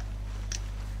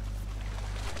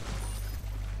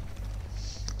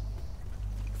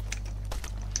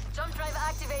 Jump drive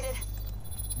activated.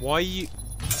 Why you?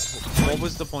 What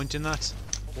was the point in that?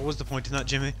 What was the point in that,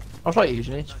 Jimmy? I was like,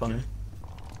 usually, it's funny.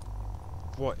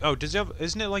 What? Oh, does he have?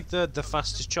 Isn't it like the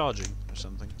fastest charging or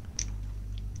something?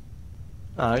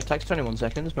 No, it takes 21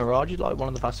 seconds. Mirage is like one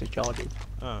of the fastest charges.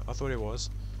 Oh, I thought it was.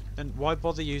 And why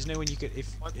bother using it when you could,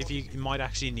 if you might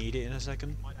actually need it in a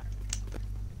second?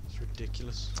 It's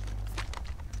ridiculous.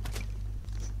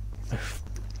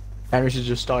 Henry should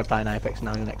just start playing Apex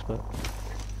now. He's an expert.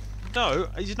 No,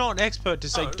 he's not an expert to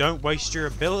say don't waste your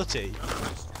ability.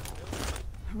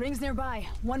 Rings nearby.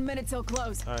 1 minute till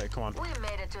close. Alright, come on. We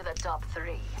made it to the top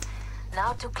 3.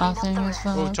 Now to clean up the rest.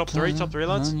 Oh, top three,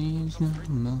 lads.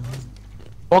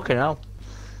 Fucking hell.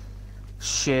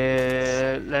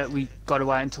 Shit, we gotta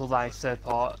wait until they third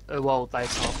part. Well, they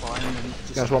start fighting. And then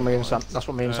just That's what me and Sam. That's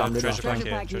what me and Sam did. Treasure pack Treasure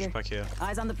here, pack treasure here. pack here.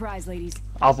 Eyes on the prize, ladies.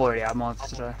 I've already had mine for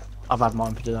today. I've had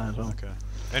mine for today as well. Okay.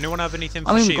 Anyone have anything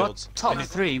for I mean, we shields? got top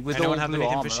 3 with anyone all have blue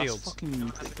anything armor. for That's shields? fucking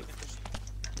pretty good.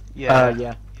 Yeah.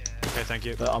 Yeah. Okay, thank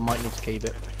you. But I might need to keep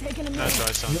it. Taking a No, minute.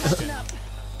 sorry, son. Catching up.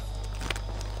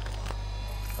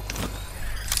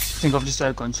 I think I've just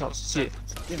heard gunshots. Shit.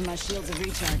 Give my shields a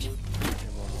recharge.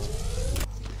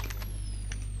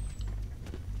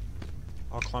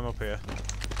 I'll climb up here.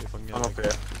 See if I can get I'm like, up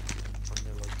here.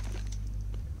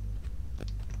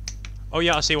 Oh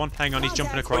yeah, I see one. Hang on, he's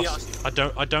jumping across. I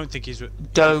don't think he's.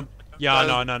 Don't.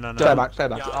 Yeah, no. Stay back, stay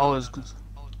back. I was good.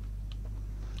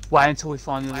 Wait until we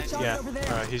find the other. Yeah.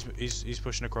 Alright, he's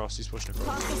pushing across. He's pushing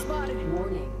across. Hostile spotted.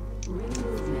 Warning. Ring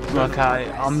movement. Okay,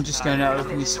 I'm just gonna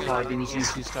open this supply bins and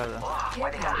see together.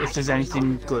 If there's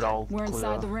anything good, I'll We're clear.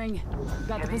 inside the ring.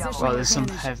 Got the position. Well, there's some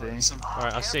advantage. heavy.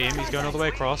 Alright, I see him. He's going all the way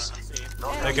across.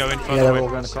 They're going Yeah, further they're away. all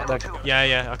going across.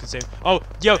 Yeah, I can see him. Oh,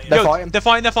 yo, They're fighting. they're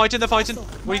fighting.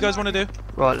 What do you guys want to do?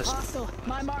 Right, let's. Hostile.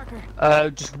 My marker.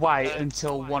 Just wait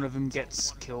until one of them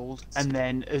gets killed, and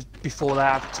then before they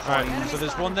have time. Alright, so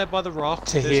there's one there by the rock.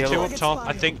 To There's heal. 2 up top.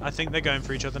 I think they're going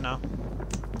for each other now.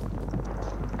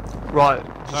 Right,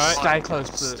 just Alright. stay close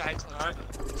to.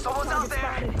 Someone's out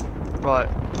there! Right.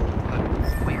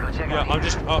 Yeah, I'm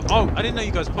just. Oh, I didn't know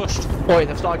you guys pushed. Boy,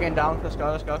 they've started getting down. Let's go,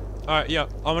 let's go. Alright, yeah.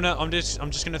 I'm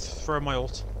just gonna throw my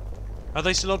ult. Are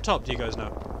they still up top? Do you guys know?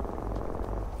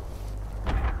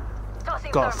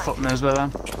 God, fuck knows where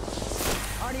then.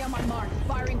 Already on my mark.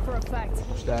 Firing for effect.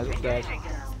 Upstairs, upstairs.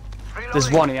 There's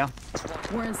one here.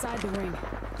 We're inside the ring.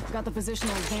 Got the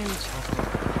positional advantage.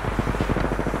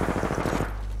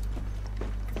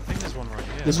 I think there's one right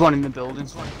here. There's one in the building.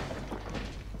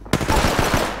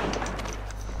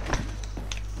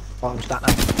 Bottom stat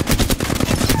now.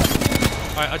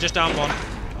 Alright, I just downed one.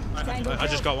 I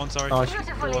just got one, sorry. Nice.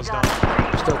 It was down.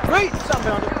 Still. Wait! Sam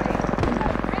behind it.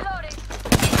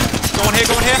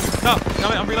 Go on here! No,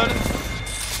 damn it, I'm reloading.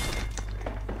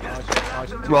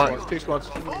 Nice. Right. Two squads.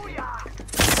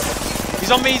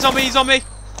 He's on me!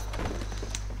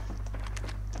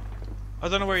 I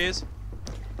don't know where he is.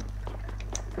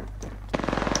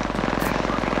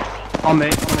 On me.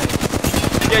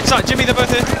 Yeah, it's like Jimmy, they're both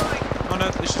here. Oh no,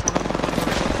 there's just one of them.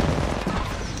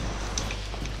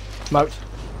 Smoked.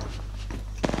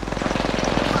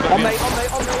 On me.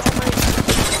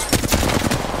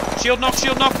 Shield knock!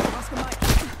 Oscar Mike.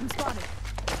 I'm spotted.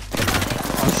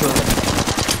 I'm sure.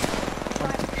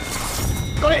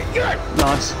 Got it! Good!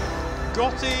 Nice.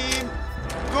 Got him!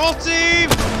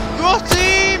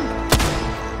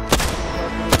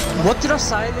 What did I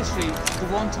say this week? The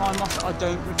one time I said I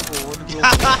don't record.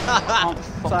 I can't be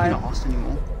fucking asked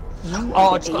anymore.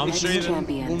 Oh, I just got I'm this streaming. one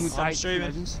with I'm 8 streaming.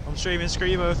 legends. I'm streaming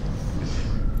Screamo.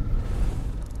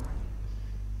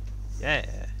 Yeah.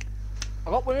 I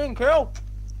got one in, kill!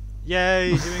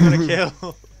 Yay, Jimmy got a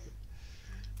kill.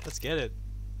 Let's get it.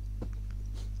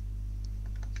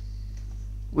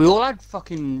 We all had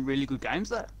fucking really good games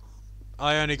there.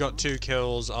 I only got 2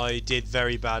 kills. I did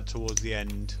very bad towards the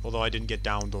end, although I didn't get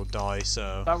downed or die,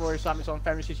 so... Don't worry, Sam, it's on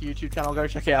Fenris's YouTube channel. Go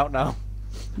check it out now.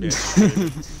 Yeah,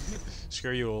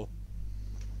 screw you all.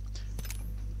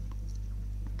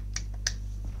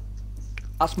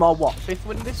 That's my what? 5th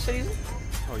win this season?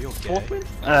 Oh, you're gay. 4th win?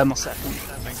 My second. I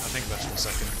think that's your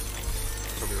second.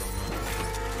 Probably wrong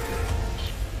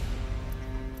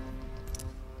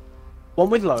One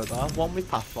with Loba, one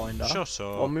with Pathfinder. there. Shut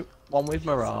up. One with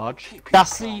Mirage.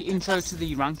 That's the intro to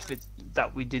the ranked vid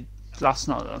that we did last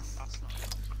night though.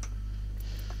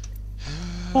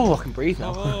 Oh, I can breathe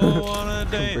now. I wanna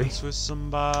breathe. dance with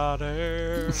somebody.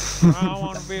 I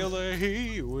wanna feel the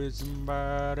heat with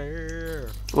somebody.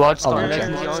 Well, I just Oh, got okay.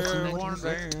 legendary I item. wanna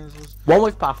dance with- One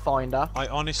with Pathfinder. I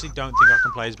honestly don't think I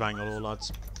can play as Bangalore,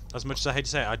 lads. As much as I hate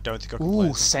to say it, I don't think I can play.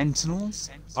 Ooh, as Sentinels.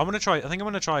 I'm gonna try. I think I'm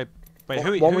gonna try. Wait,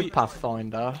 who One are with you?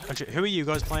 Pathfinder. Actually, who are you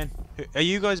guys playing? Are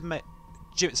you guys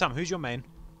Sam, who's your main?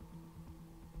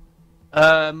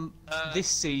 This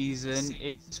season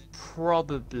it's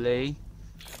probably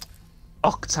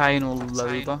Octane or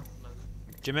Loba.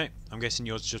 Jimmy, I'm guessing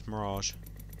yours is just Mirage.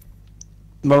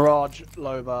 Mirage,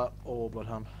 Loba, or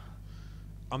Bloodhound.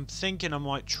 I'm thinking I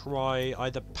might try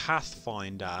either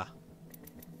Pathfinder.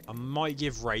 I might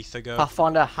give Wraith a go.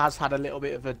 Pathfinder has had a little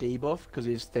bit of a debuff because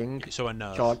his thing So a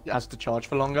nerf. has to charge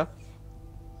for longer.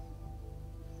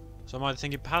 So I'm either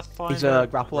thinking Pathfinder. His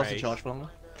grapple has to Wraith. charge for longer.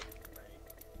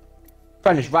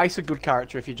 Friendly, Wraith's a good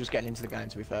character if you're just getting into the game.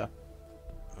 To be fair,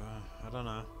 I don't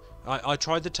know. I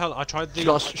tried the I tried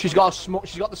the. she's got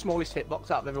the smallest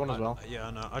hitbox out of everyone as well. Yeah,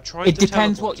 I know. I tried. It the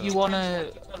depends what teleporter. you want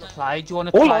to play. Do you want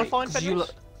to All play? I find 'Cause you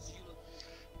Fenris?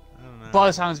 I don't know. by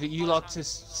the sounds of it, you like to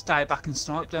stay back and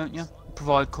snipe, don't you?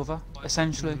 Provide cover,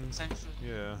 essentially.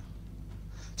 Yeah.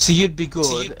 So you'd be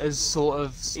good as sort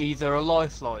of either a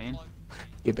lifeline.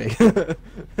 You'd be.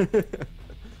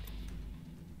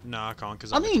 No, I can't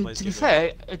because I mean, to be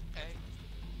fair,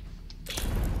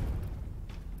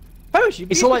 Ferris, you'd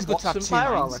be it's a always good good to have Watson two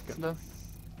player, I lanes, reckon. though. I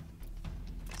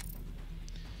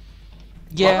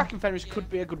Yeah, reckon Ferris could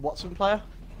be a good Watson player.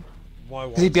 Why?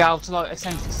 because he'd be able to like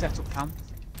essentially set up camp.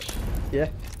 Yeah.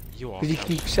 You are. Because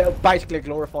you can set up basically a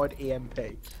glorified EMP.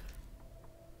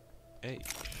 Hey.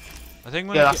 I think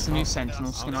Yeah, that's the new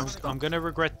Sentinel skin. I'm gonna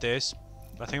regret this.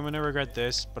 I think I'm gonna regret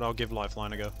this, but I'll give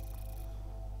Lifeline a go.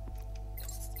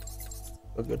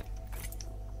 We're good.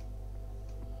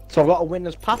 So I've got a win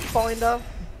as Pathfinder,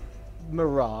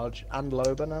 Mirage, and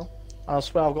Loba now. I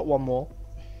swear I've got one more.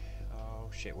 Oh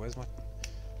shit! Where's my?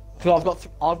 So I've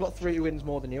got 3 wins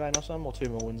more than you, ain't I, Sam? Or 2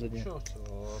 more wins than you? Shut up.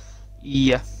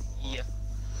 Yeah.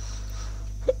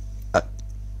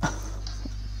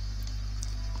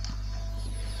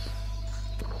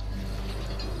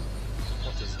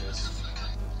 What is this?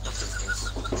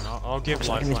 I'll give He's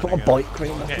Lifeline got a a go. bite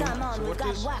cream. Okay. Come on, we've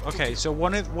got work to Okay, do. so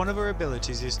one of her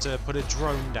abilities is to put a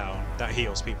drone down that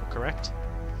heals people, correct?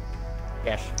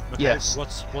 Yes. Okay, Yes.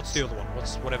 What's the other one?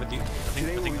 What's whatever the I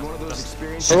Today will be think one of those that's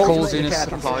experiences. She They're calls ultimately in a care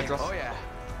supply campaign. drop. Oh yeah.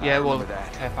 Yeah, I well, remember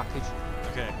that. care package.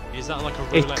 okay. Is that like a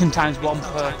It roulette? contains 1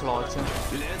 perk item.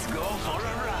 Let's go for a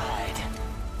ride.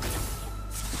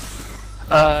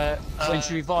 When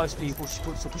she revives people, she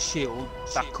puts up a shield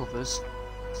that covers.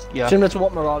 Yeah. Similar to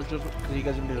what Mirage does, because he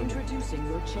goes invisible. Introducing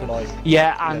your To champion. like,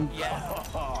 Yeah, and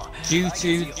due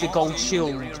to the gold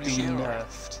shield being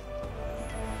nerfed,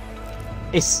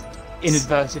 it's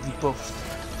inadvertently buffed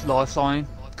Lifeline,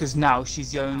 because now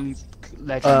she's the only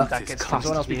legend that gets can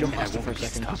someone else fast be jump heal. master for a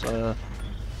second? 'Cause,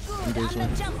 I'm doing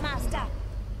something. Jump master.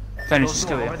 Finish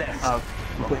still here. Oh.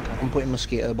 I'm putting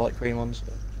mosquito bite cream on. So.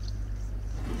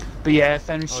 But yeah,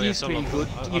 Fenris, Oh, yes, she's I pretty love- good.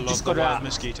 I You've love just the got wild to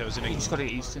mosquitoes in you just it. got to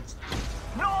get used to it.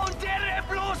 No Terre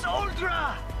Plus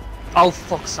Ultra! Oh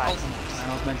fuck's sake! I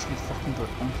was meant to be fucking good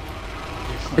one.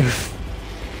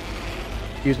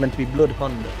 He was meant to be Blood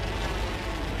Hunter.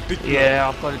 Big blood. Yeah,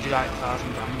 I've got to do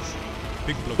 8,000 damage.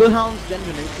 Big blood. Bloodhound's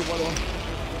gender neutral, by the way.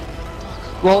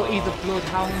 Well, either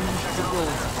Bloodhound, the Blood,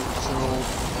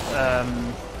 or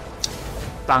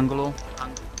Bangalore.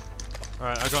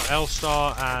 Alright, I got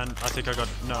L-Star and I think I got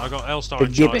L-Star The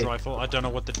and Charge Gibby. Rifle. I don't know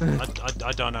what the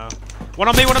I don't know. One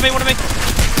on me, one on me, one on me!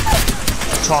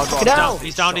 Charge Get Rifle. out!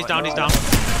 He's down, he's down, he's down.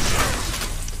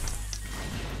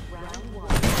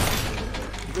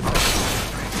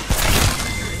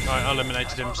 Alright, I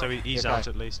eliminated him, so he's Okay. out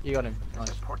at least. You got him.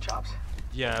 Nice. Pork chops.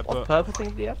 Yeah, What but purple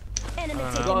thing do you have? Enemy I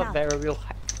You don't taken got a out. very real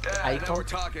Yeah, now we're icon.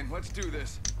 talking. Let's do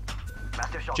this.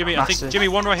 Master shot. Jimmy, I think Massive. Jimmy,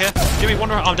 one right here. Jimmy, one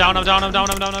right. I'm down, I'm down, I'm down,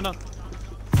 I'm down, I'm down.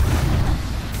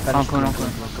 I'm coming, I'm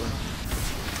coming.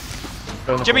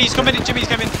 Jimmy, he's coming, Jimmy's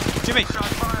coming. Jimmy, come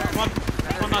on,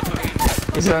 come on, that way.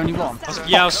 Is there only one?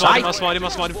 Yeah, I'll slide him, I'll slide him, I'll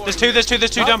slide him. There's two,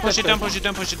 don't push it, don't push it,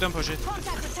 don't push it, don't push it.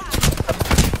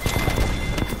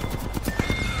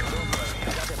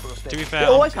 To be It fair,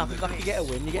 always happens after you get a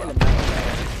win, you get eliminated.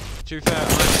 to be fair, I'm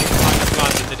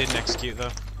glad that they didn't execute though.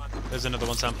 There's another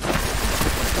one, Sam.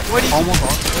 Why do you, Oh my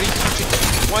god.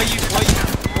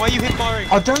 why are you hit firing?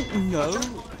 I don't know.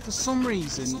 For some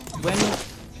reason, when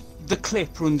the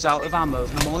clip runs out of ammo,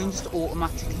 mine just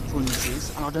automatically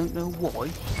punches, and I don't know why.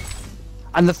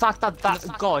 And the fact that that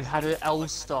guy had an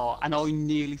L-Star and I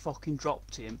nearly fucking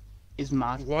dropped him is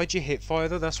mad. Why'd you hit fire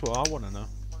though? That's what I want to know.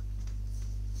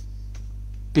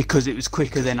 Because it was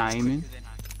quicker than aiming.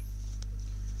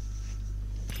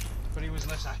 But he was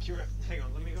less accurate. Hang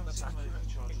on, let me go less accurate.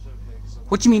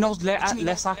 What do you mean I was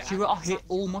less accurate? I hit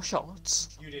all my shots.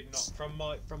 You did not. From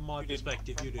my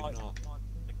perspective, you did not.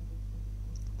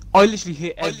 I literally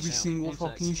hit every single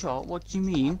fucking shot. What do you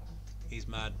mean? He's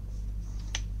mad.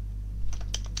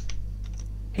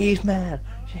 He's mad.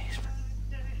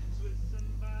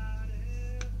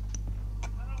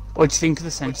 What do you think of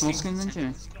the Sentinel skin then,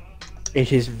 Jimmy?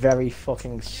 It is very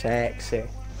fucking sexy.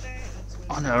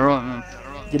 I know, right, man.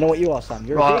 You know what you are, Sam?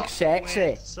 You're Right. a big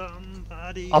sexy.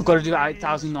 I've got to do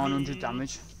 8,900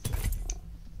 damage.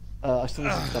 I still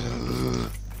need some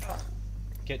damage.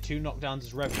 Get 2 knockdowns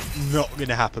as revenue. Not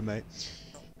gonna happen, mate.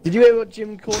 Did you hear what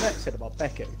Jim Cornette said about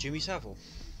Beckham? Jimmy Savile.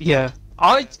 Yeah.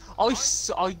 I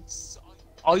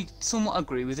somewhat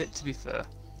agree with it, to be fair.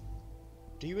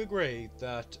 Do you agree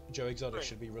that Joe Exotic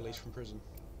should be released from prison?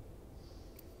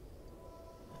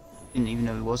 Didn't even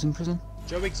know he was in prison.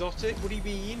 Joe Exotic? What do you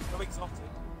mean? Joe Exotic.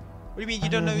 What do you mean you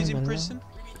don't know he's in prison?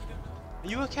 Are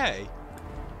you okay?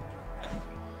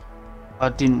 I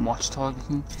didn't watch Tiger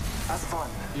King.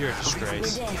 You're a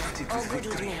disgrace.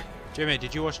 Jimmy,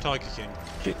 did you watch Tiger King?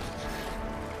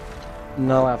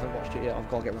 No, I haven't watched it yet. I've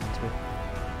got to get round to it.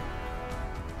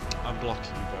 I'm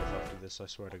blocking you both after this, I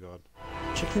swear to God.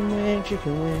 Chicken wing,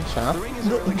 Sam.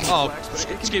 Oh,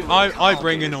 excuse me, I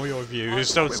bring in all your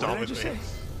views, don't start with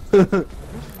me.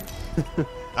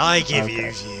 I give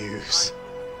you views.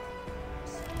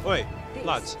 Wait,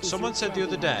 lads, someone said the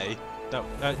other day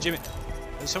that, Jimmy,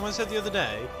 someone said the other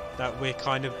day that we're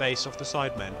kind of based off the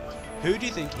Sidemen. Who do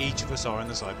you think each of us are in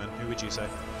the Sidemen? Who would you say?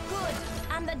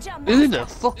 Who the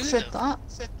fuck said that?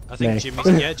 I think Jimmy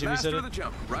said it.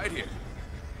 Right here.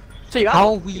 So you How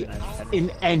are we in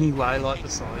any way like the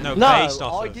side? No, No, based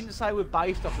off I of. didn't say we're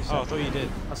based off the side. Oh, I thought you did.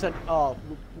 I said,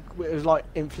 it was like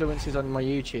influences on my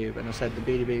YouTube, and I said the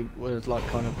BDB was like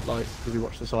kind of like, did we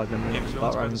watch the side then? Influenced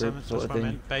by the group Sidemen, sort that's of what I thing.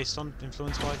 meant. Based on,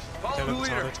 influenced by.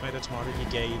 Tomato, tomato, you're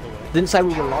gay either way. Didn't say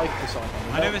we were like the side.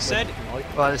 I never said. Like.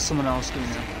 Right, there's someone else doing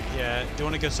it. Yeah, do you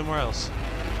want to go somewhere else?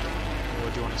 Or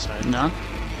do you want to stay? No?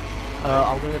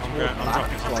 I'm going to I'm walk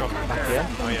back, dropping. back here.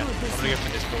 Oh yeah, I'm gonna go for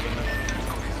this building then.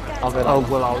 I'll go Oh,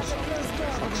 well, I was.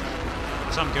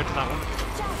 So I'm good for that one.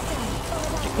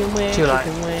 Chicken wing, Too late.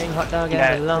 chicken wing, hot dog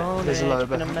Yeah, and bologna, there's a load of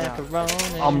chicken and it.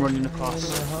 macaroni. I'm running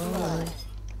across.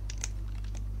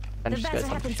 And The just battle go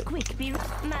happens quick. Be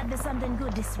mad there's something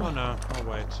good this way. Oh no, I'll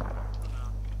wait.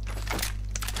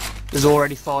 There's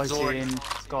already fighting,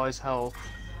 guys, help.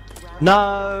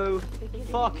 No!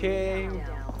 Fucking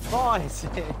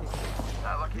fighting!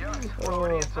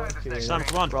 Oh, fuck you. Sam,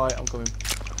 come on. Right, I'm coming.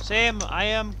 Sam, I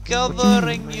am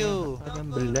covering you. Fucking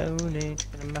bologna,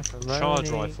 chicken and macaroni, Charge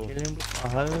rifle. chilling with my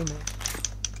homie.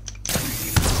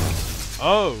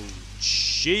 Oh,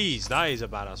 jeez, that is a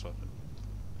badass weapon.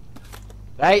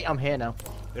 Hey, I'm here now.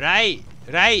 Right,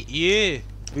 you.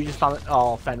 We just found it.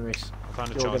 Oh, Fenris. I found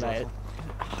a You're charge gonna rifle.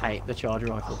 hate the charge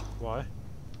rifle. Why?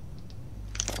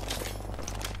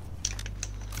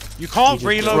 You can't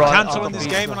reload cancel in this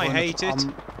game and I hate it.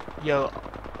 Yo,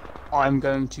 I'm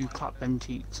going to clap them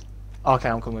cheeks. Okay,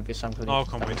 I'm coming with you, Sam. I'll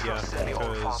come with you because I've got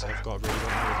really got no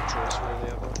other choice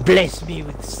really ever. Bless me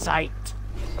with sight.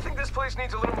 I think this place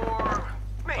needs a little more.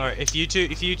 Alright, if you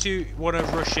two want to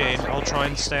rush in, I'll try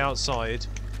and stay outside,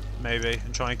 maybe,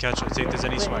 and try and catch it. See if there's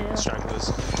any stragglers.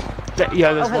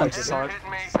 Yeah, there's one to side.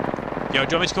 Yo,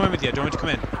 do you want me to come in with you? Do you want me to come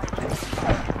in?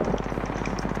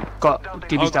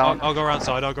 Give me down. I'll go around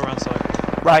side.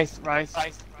 Right.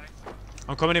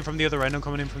 I'm coming in from the other end.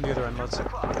 Lads.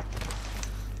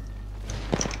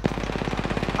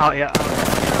 Out, yeah.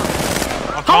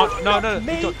 I can't. No.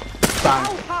 Bang.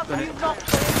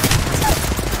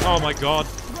 Oh my god.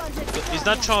 Is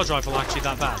that charge rifle actually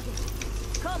that bad?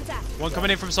 One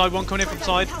coming in from side.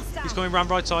 He's coming round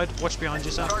right side. Watch behind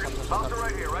you, Sam.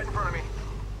 Right here, right in front of me.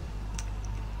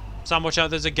 Sam, watch out.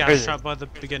 There's a gas trap by the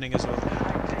beginning as well.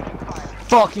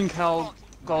 Fucking hell.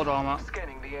 Gold armor.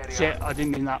 Shit, I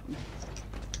didn't mean that.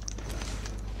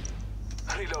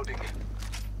 Reloading.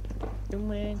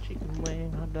 Chicken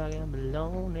wing, hot dog and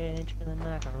bologna, chicken and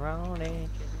macaroni, chicken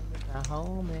with my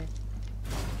homie.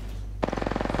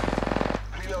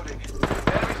 Reloading.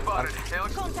 Enemy spotted.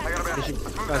 Alex, I got a This is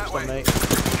move that's that one, way. mate.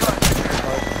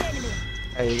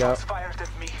 There you go. Fires at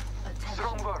me.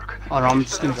 Strong work. Oh, no, I'm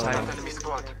just gonna take Enemy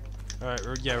squad. Alright,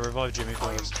 yeah, revive Jimmy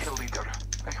first. Kill leader.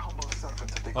 A humble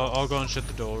servant of the I'll go and shut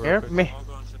the door real Help quick. me.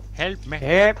 Help me.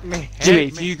 Help me. Jimmy,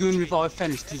 if you go and revive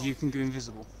Fenris, because you can go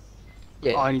invisible.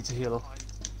 Yeah. I need to heal her.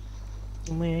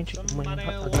 Chicken wing, hot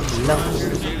dog and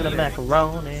bologna, chicken and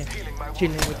macaroni,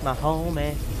 chilling with my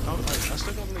homie. Oh, I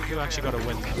still can't believe you actually got a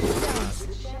win.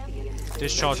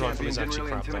 This charge rifle is actually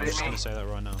crap though, I'm just gonna say that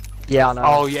right now. Yeah, I know.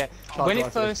 Oh yeah, Charge when it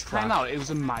rifle is first crap. came out, it was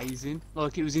amazing.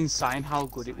 Like, it was insane how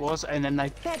good it was, and then they,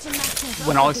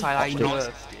 when I say they nerfed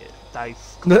it, they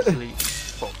completely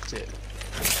fucked it.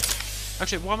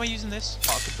 Actually, why am I using this?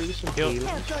 I could do some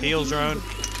Heal drone.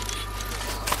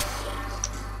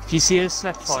 If you see a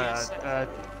Snapfire,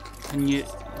 can you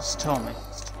just tell me?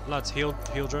 Lads, heal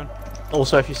drone.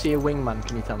 Also, if you see a wingman,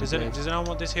 can you tell me? Does anyone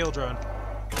want this heal drone?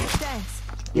 Thanks.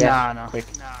 Yeah, Nah. quick.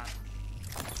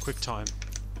 Quick time.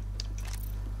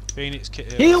 Phoenix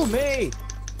kit. Heal me!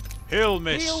 Heal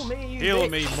me! Heal me, you Heal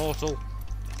bitch. me, mortal.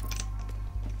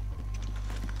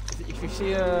 If you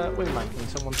see a wingman, can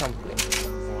someone tell me?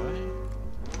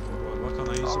 Why can't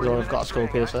I use Well, I've got a skull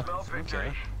piercer.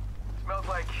 Okay. Smells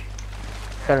like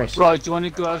Finish. Right, do you want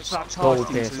to go out to that charge Gold thing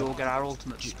so piercer. we all get our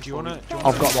ultimates? Do you wanna?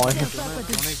 I've got mine. Do you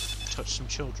wanna touch some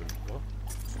children? What?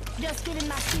 Just giving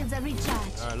my shields a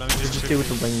recharge. Alright, let me Just do with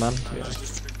the wingman. to be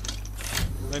honest.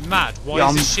 Wait, Mad, why Yeah, is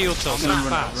I'm- the shield cell so I'm gonna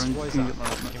run fast? over and What is clean that? up my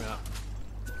ultimate. Give me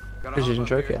that. Precision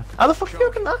choke, yeah. How the fuck you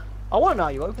open that? I want to know how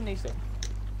you open these things.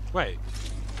 Wait,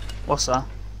 What's that?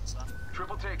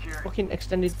 triple take here. Fucking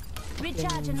extended.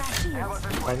 Recharging my shields.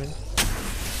 Diamond.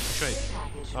 wait.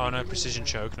 Oh no, precision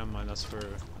choke. Never mind. That's for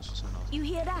something else. You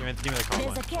hear that? Give me the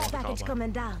carbine. There's a care I want the package carbine.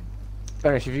 coming down.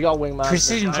 Finish. If you got a wingman.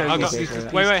 Precision choke. I got.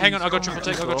 is- Wait, hang on. I got triple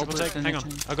Control, take. I got triple take. then Hang on.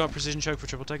 change. I got precision choke for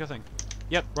triple take. I think.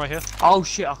 Yep, right here. Oh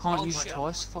shit! I can't use it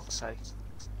twice. Fuck's sake!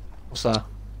 What's that?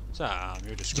 Sam, you're Did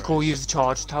you disgraced. call use the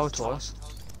charge tower twice?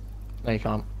 No, you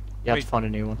can't. You have Wait. to find a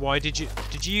new one. Why did you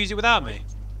use it without me?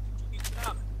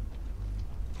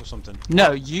 Or something.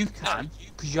 No, you can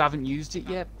because you haven't used it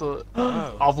yet. But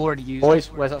Oh. I've already used Boys,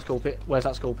 it. where's that skull Where's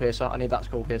that skull piercer? I need that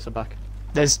skull piercer back.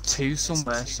 There's two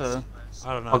somewhere. So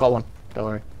I don't know. I got one. Don't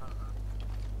worry.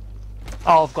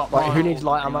 oh, I've got. Right, mine. who needs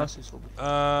light ammo?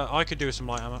 I could do with some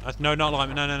light ammo. No, not light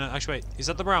ammo. No. Actually, wait. Is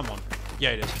that the brown one?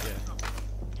 Yeah, it is. Yeah.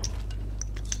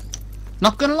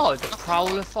 Not gonna lie, the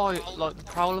prowler fight, like the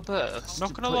prowler burst.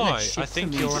 Not gonna putting that lie. shit I for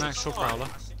think me you're is- an actual prowler.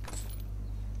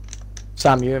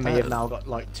 Sam, you and me have now got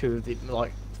like two of the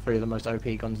three of the most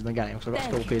OP guns in the game. So I've got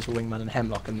skull piercer, wingman, and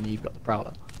hemlock, and then you've got the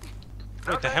prowler.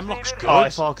 Wait, the hemlock's good. Oh,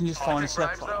 if I can just find a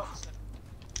set fire.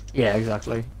 Yeah,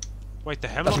 exactly. Wait, the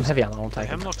Got hemlock's some heavy ammo. I'll take the it.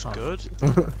 hemlock's Oh. good.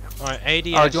 Alright,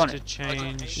 ADS Oh, do you want to it?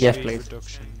 change Yes, speed please.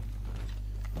 reduction.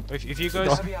 If you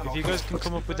guys can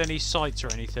come up with any sights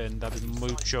or anything, that'd be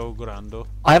mucho grande.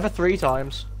 I have a 3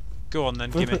 times. Go on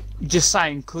then, gimme. Just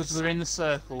saying, because we're in the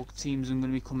circle, teams are going to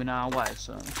be coming our way,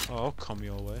 so. Oh, I'll come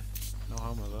your way. No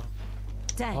harm with that.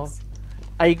 Thanks.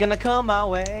 Are you gonna come my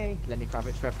way? Lenny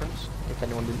Kravitz reference, if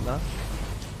anyone didn't know.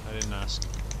 I didn't ask.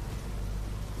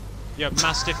 Yeah,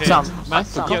 Mastiff here. Sam, I Yeah,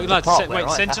 forgot the lads, part where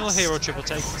I Sentinel asked. here or triple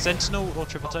take? Sentinel or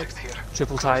triple take?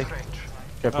 Triple take.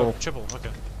 Triple. Oh, triple, okay.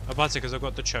 I'm about to because I've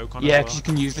got the choke on Yeah, as because well. you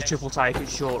can use the triple take at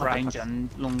short range and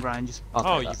long range.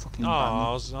 Oh, you you fucking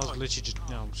I was literally just.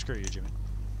 No, screw you, Jimmy.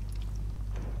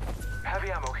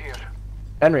 Heavy ammo here.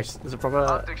 Fenris, there's a proper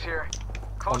Optics here.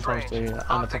 Close 1 range. times 2 and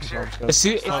a Optics proper here.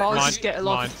 scope. If I was Mine- just get a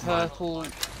lot of mine. purple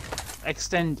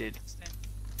extended,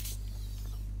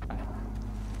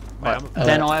 Wait, I'm-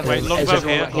 then I have Wait, a longbow it's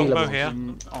here, all longbow healable. here.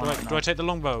 in- oh, Do I take the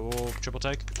longbow or triple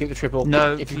take? Keep the triple.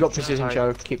 No, If you've keep got triple precision take.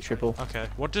 choke, keep triple. Okay.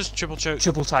 What does triple choke?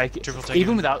 triple take it. Triple take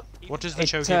Even it. without What does the it,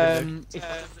 choke even do?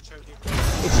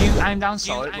 if you aim down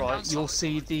sight, right, you'll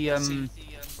see the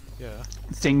Yeah.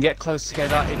 thing get close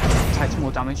together. It takes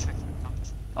more damage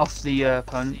off the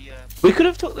opponent. We could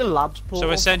have took the labs portal.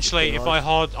 So essentially, if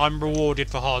I'm rewarded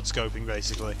for hard scoping,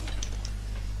 basically.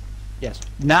 Yes.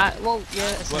 Nah, well,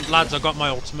 yeah. Well, lads, I got my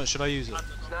ultimate. Should I use it?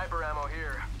 Sniper ammo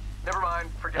here. Never mind.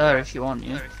 Forget that. If you want,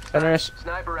 yeah. Fenris.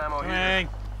 Sniper ammo here. Dang.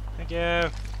 Thank you.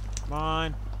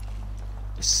 Mine.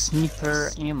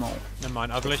 Sniper ammo. Never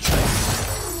mind. I've literally.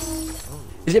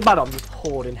 Is it bad I'm just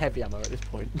hoarding heavy ammo at this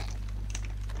point?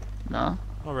 No.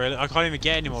 Oh really? I can't even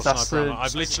get any more That's sniper the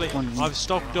ammo. I've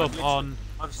stocked up on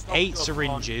 8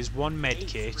 syringes, 1 med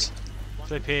kit,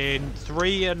 flipping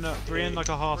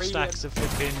 3.5 stacks of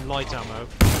flipping light ammo,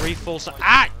 3 full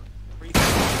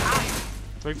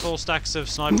stacks of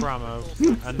sniper ammo,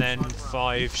 and then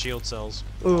 5 shield cells.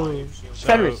 Oh. So-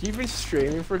 Fenris, you've been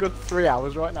streaming for a good 3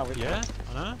 hours right now. Yeah,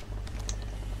 I know.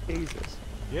 Jesus.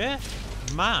 Yeah,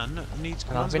 man needs.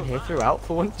 And I've been here throughout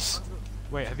for once.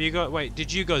 Wait, have you got? Wait,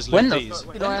 did you guys When loot the these?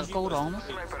 fuck did I have gold armor?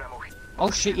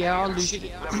 Oh shit, yeah, I'll lose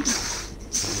it.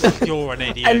 You're an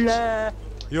idiot. Hello.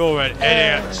 You're an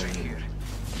idiot.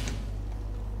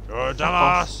 You're a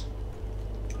dumbass.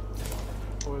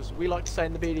 Or as we like to say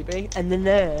in the BDB, and then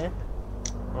there.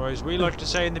 Or as we like to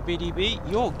say in the BDB,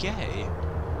 you're gay.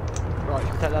 Right, you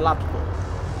can take the labs portal.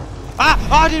 Ah!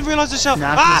 Oh, I didn't realise the shell.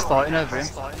 Nah, he's fighting over him.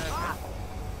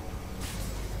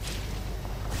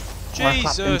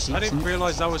 Jesus, I didn't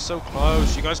realise that was so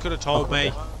close. You guys could have told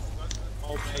me.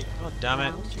 God damn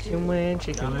it. Chicken wing,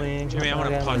 chicken wing. Jimmy, I'm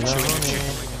gonna punch you in your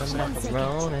chicken wing.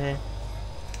 Macaroni.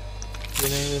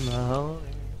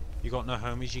 You got no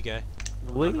homies, you gay.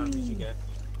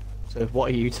 So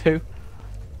what are you two?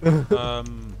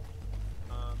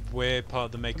 We're part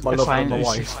of the Make a My Wish love and my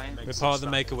Foundation. wife. We're part of the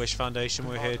Make a Wish Foundation.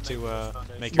 We're here to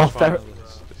make My a final. ther-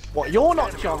 What? You're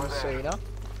not John Cena.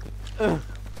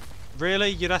 Really?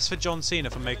 You'd ask for John Cena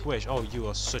for Make-A-Wish? Oh, you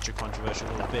are such a controversial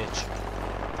little bitch.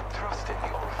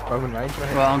 Roman Reigns,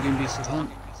 right? Well, I'm gonna be so hunt.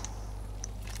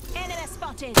 Enemy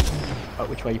spotted. Oh,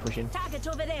 which way are you pushing? Target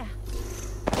over there.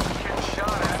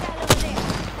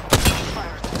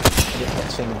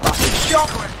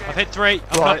 I've hit 3.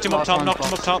 I've knocked him up top, knocked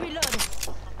him up top.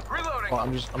 Well,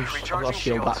 I've got a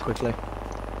shield back quickly.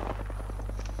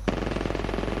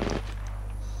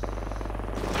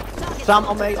 Sam,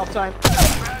 on me, off time.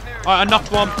 Alright, I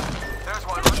knocked one. There's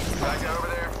one. Back over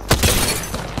there.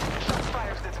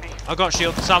 I got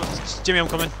shield. Sam, Jimmy, I'm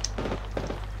coming.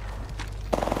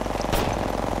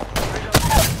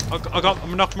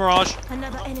 I'm knocked Mirage.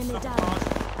 Another enemy down.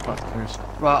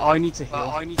 Right, I need to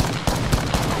heal.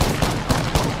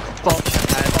 Fuck.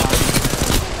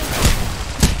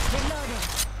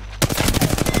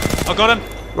 I got him.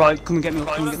 Right, come and get me.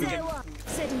 Come and get me.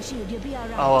 Setting shield, you'll be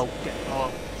alright. Oh,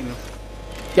 give me.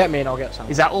 Get me and I'll get Sam.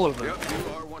 Is that all of them?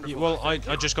 Yeah, well, I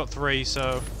just got 3,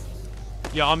 so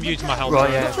yeah, I'm using my health. Right,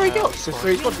 yeah. 3 kills. There's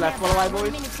 3 squads left. One away,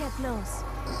 boys. Minutes get close.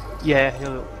 Yeah,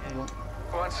 heal.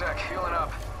 1 sec, healing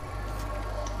up.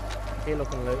 Heal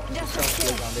up and loot. Just a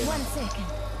shield. 1 second.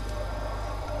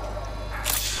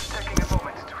 Taking a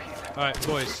moment to heal. Alright,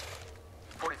 boys.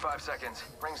 45 seconds.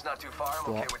 Ring's not too far.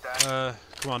 I'm okay with that.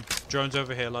 Come on. Drone's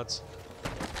over here, lads.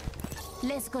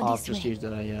 Let's go I've this just way. used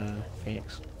a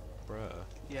Phoenix. Bruh.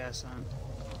 Yeah, Sam.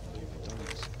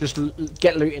 Just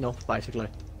get looting up, basically.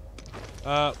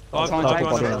 I've try and got take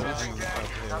one. body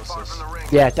Not far from the ring.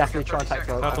 Yeah, definitely try and take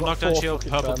both. Purple knockdown shield,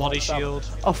 purple body shield.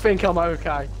 I think I'm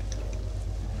okay.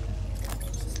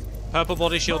 Purple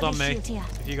body shield on me. Shield here.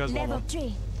 If you guys want Level one.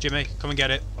 3. Jimmy, come and get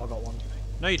it. I got one.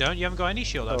 No, you don't. You haven't got any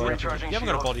shield, have you? You recharging haven't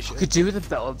got a shield. body shield. Could do with a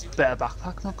better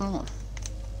backpack, not gonna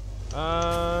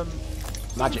lie.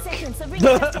 Magic. 10 seconds, the ring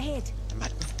just ahead.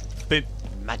 Boom.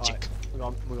 Magic. We're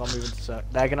gonna move into circle.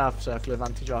 They're gonna have circle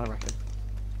advantage, I reckon.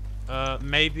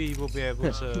 Maybe we'll be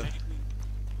able to.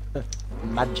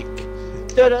 Magic.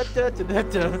 Da, da, da, da, da,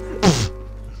 da.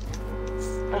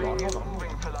 Hold on.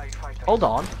 Hold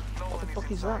on. What the fuck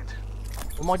is that?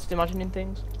 Am I just imagining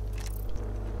things?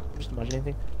 I'm just imagining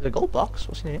things. There's a gold box.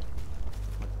 What's in here?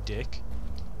 Dick.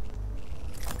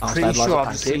 Pretty sure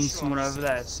I've seen someone over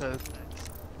there, so.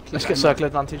 Let's get circle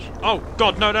advantage. Oh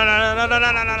God! No!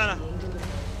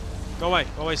 Go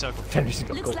away, circle. Fenris has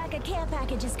got Looks gold. like a care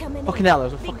package is coming Fucking in. hell,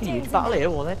 there's a Big fucking days huge battle ahead. here,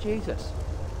 wasn't there? Jesus.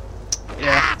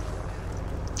 Yeah.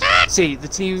 See, the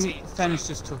team Fenris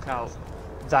just took out,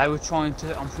 I'm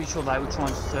pretty sure they were trying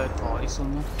to third party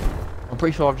someone. I'm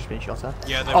pretty sure I've just been shot at.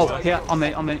 Yeah, they Oh, were. here, I'm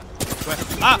in. Wait.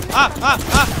 Oh,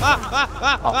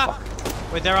 fuck.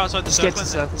 Wait, they're outside the Just circle. get to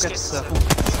circle, get to circle.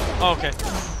 Oh, okay.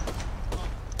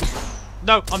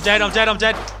 No, I'm dead.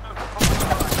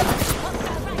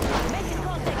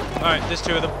 Alright, there's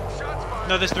 2 of them.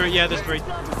 No, there's 3. Yeah, there's 3.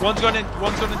 One's gone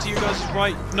into you guys'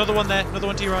 right. Another one there. Another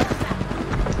one to your right.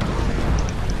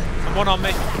 And one on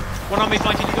me. One on me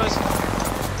flanking you guys.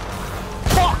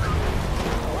 Fuck!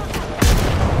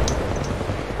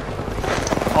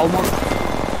 Oh my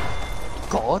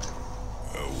God.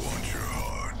 I want your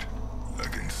heart. I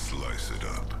can slice it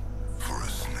up for a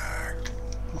snack.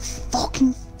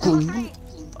 Fucking gun.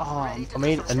 Oh, I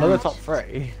mean, another top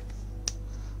 3.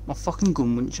 my fucking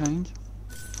gun wouldn't change.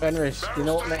 Fenris, do you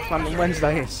know what next Random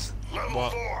Wednesday is?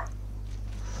 What?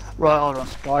 Right, hold on.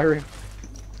 Skyrim.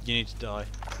 You need to die.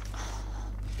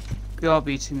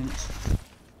 BRB 2 minutes.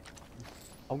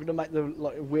 I'm gonna make the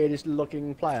weirdest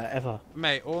looking player ever.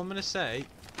 Mate, all I'm gonna say,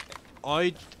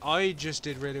 I just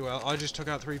did really well. I just took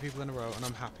out 3 people in a row, and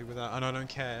I'm happy with that, and I don't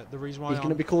care. The reason why He's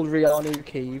gonna be called Rianu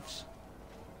Keeves.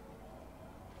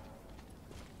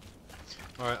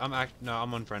 Alright, I'm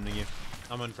unfriending you.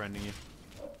 I'm unfriending you.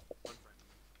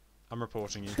 I'm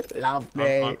reporting you. Love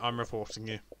me. I'm reporting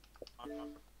you.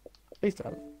 Please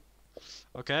don't.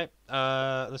 Okay,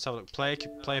 let's have a look. No,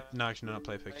 actually, no, not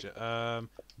play picture.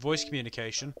 Voice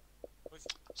communication.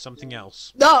 Something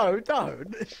else. No,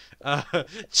 don't.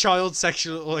 Child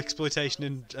sexual exploitation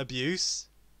and abuse.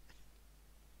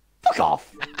 Fuck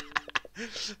off.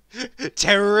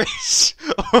 Terrorist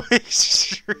or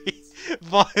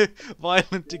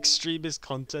violent extremist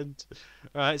content.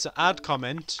 Alright, so add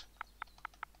comment.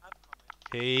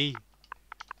 He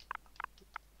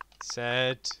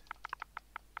said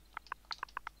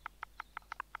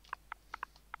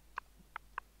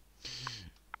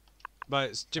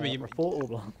but Jimmy,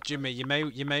 Jimmy,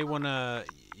 you may wanna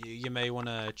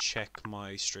check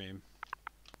my stream.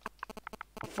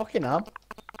 Fucking up.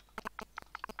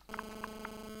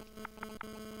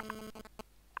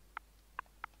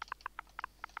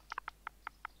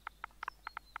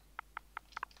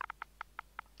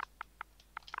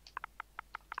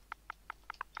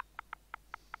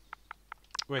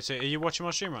 Wait, so are you watching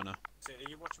my stream right now?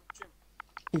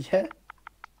 Yeah.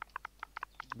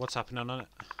 What's happening on it?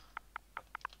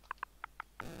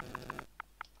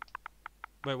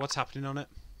 Wait, what's happening on it?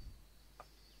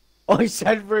 I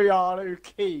said Rihanna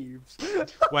Keeves.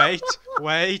 Wait,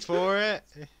 wait for it.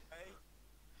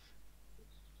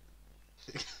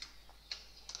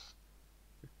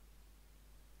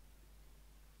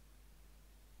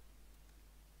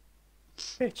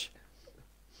 Bitch.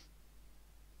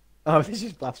 Oh, this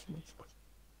is blasphemous.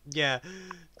 Yeah.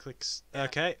 Clicks.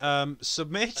 Okay.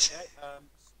 Submit.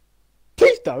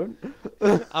 Please don't.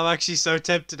 I'm actually so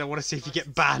tempted. I want to see if you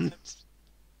get banned.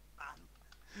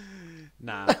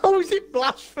 Nah. How is it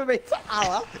blasphemy to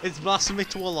Allah? It's blasphemy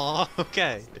to Allah.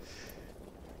 Okay.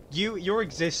 Your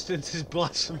existence is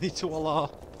blasphemy to Allah.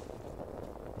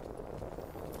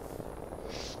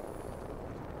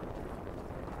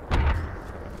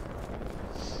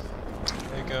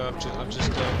 There you go. I've just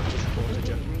reported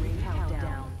you.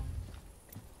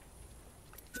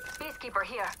 Peacekeeper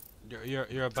here.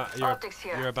 You're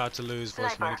about to lose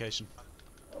voice communication.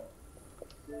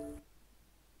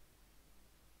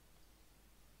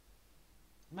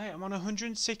 Mate, I'm on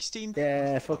 116.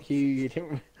 Yeah, fuck you. You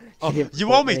didn't. Oh, you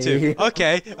want me to?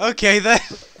 Okay, okay then.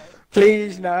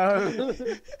 Please no.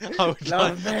 I would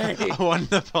Love like, me. I want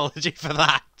an apology for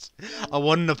that. I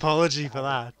want an apology for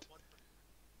that.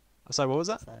 Sorry, what was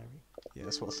that? Sorry. Yeah,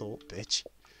 that's what I thought, bitch.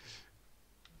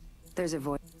 There's a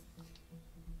voice.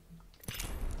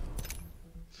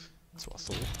 That's what I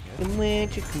thought. Yeah.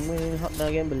 Chicken wing, hot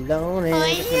dog and bologna. Oh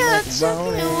yeah,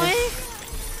 chicken wing.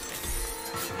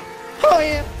 Oh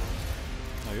yeah.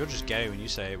 No, you're just gay when you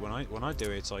say it. When I do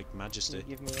it, it's like majesty.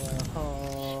 Give me a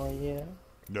oh yeah.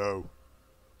 No.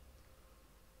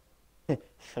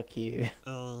 Fuck you.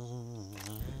 Mum,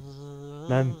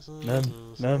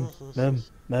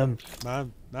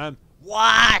 Mum.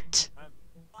 What?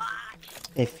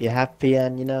 If you're happy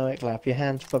and you know it, clap your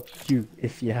hands. Fuck you.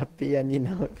 If you're happy and you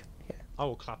know it. I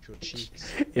will clap your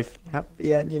cheeks. If you're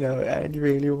happy and you know it and you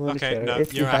really want to Okay, show no, it.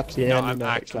 If you're happy and you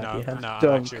know it, clap your hands.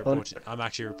 Dumb cunt. I'm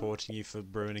actually reporting you for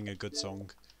ruining a good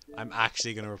song. I'm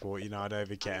actually gonna report you now. I don't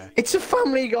even care. It's a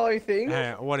Family Guy thing.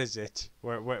 What is it?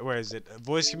 Where is it?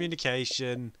 Voice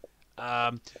communication,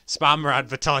 spammer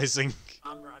advertising.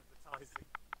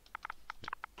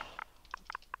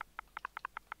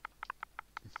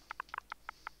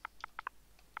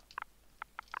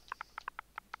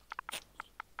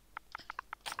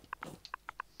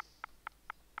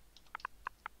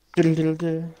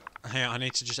 Hey, I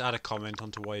need to just add a comment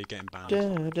onto why you're getting banned.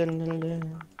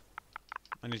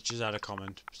 I need to just add a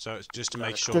comment, so it's just to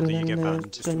make sure that you get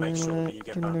banned. Just to make sure that you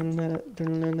get banned.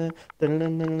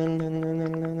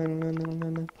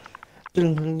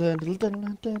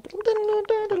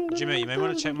 Jimmy, you may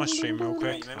want to check my stream real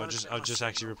quick. I've just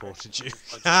actually reported you.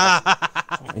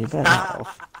 You better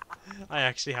off. I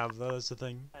actually have though. That's the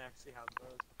thing.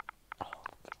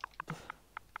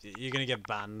 You're gonna get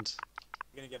banned.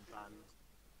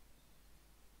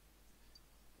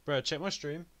 Bro, check my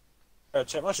stream.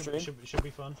 Should be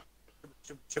fun.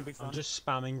 Should be fun. I'm just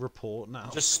spamming report now.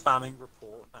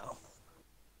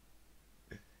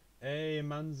 Hey,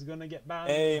 man's gonna get banned.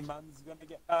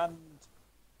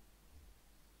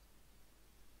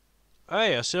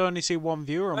 Hey, I still only see one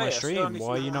viewer on my stream.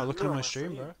 Why are you not looking at my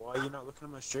stream,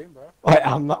 bro? Wait,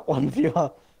 I'm not one viewer.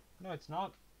 No, it's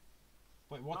not.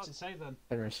 Wait, what's it say then?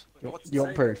 Anyways, you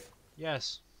want proof?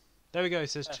 Yes. There we go, it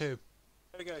says 2.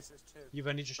 You've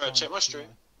only just joined. check my stream.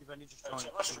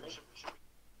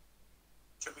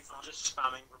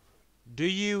 Do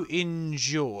you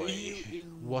enjoy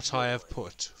what I have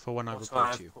put for when I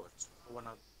report you?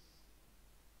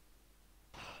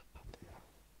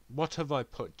 What have I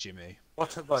put, Jimmy?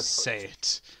 Say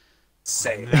it.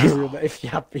 If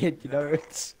you're happy and you know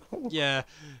it. Yeah.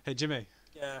 Hey, Jimmy.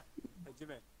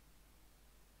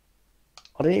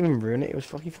 I didn't even ruin it, it was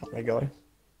fucking Family Guy.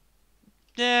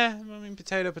 Yeah, I mean,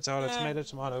 potato, tomato,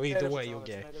 tomato, either way you'll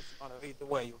get.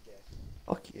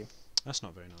 Fuck you. That's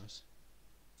not very nice.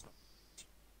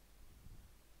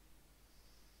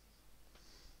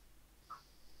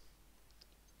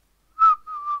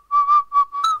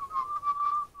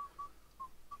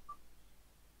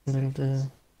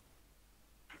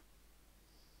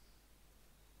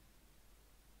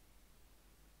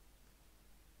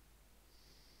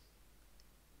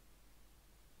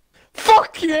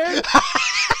 Fuck you!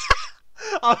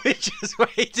 I was just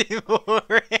waiting for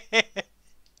it.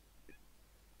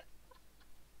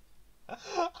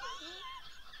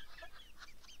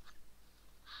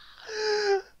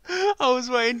 I was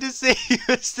waiting to see if you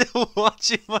were still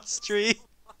watching my stream.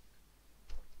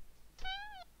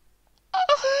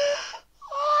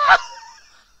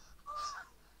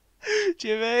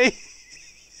 Jimmy!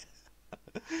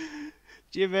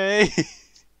 Jimmy!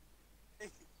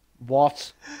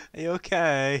 What? Are you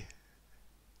okay?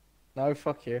 No,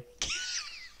 fuck you.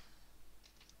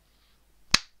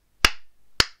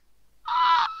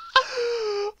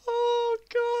 Oh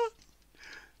god!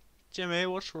 Jimmy,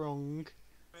 what's wrong?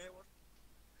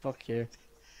 Fuck you.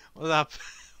 What happened?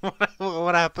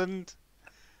 What happened?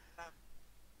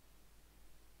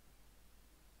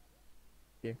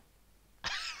 You.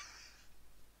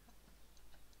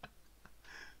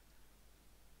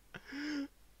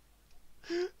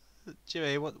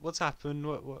 Jimmy, what's happened?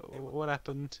 What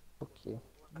happened? Fuck you.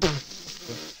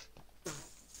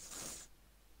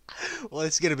 Well,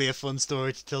 it's gonna be a fun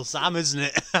story to tell Sam, isn't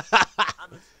it?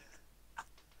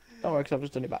 Don't worry, 'cause I've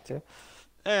just done it back to you.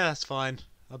 Yeah, that's fine.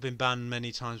 I've been banned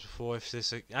many times before. If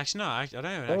this, actually, no, I don't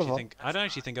even actually think. I don't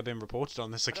actually think I've been reported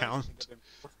on this account.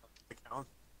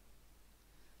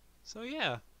 So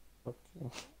yeah.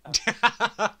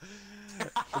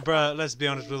 Bruh, let's be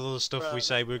honest. With all the stuff we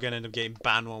say, we're gonna end up getting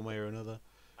banned one way or another.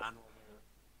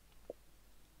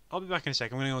 I'll be back in a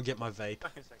second. I'm gonna go get my vape.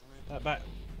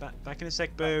 Back in a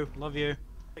sec, boo. Love you.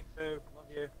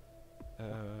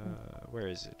 Where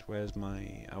is it? Where's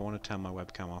my... I want to turn my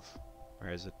webcam off.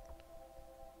 Where is it?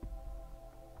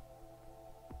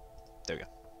 There we go.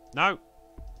 No!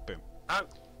 Boom. No!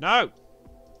 No!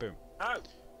 Boom. No!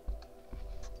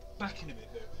 Back in a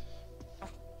bit, boo.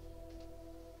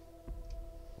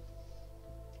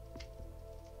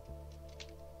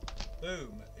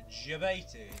 Boom.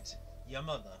 Jabated. Your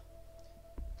mother.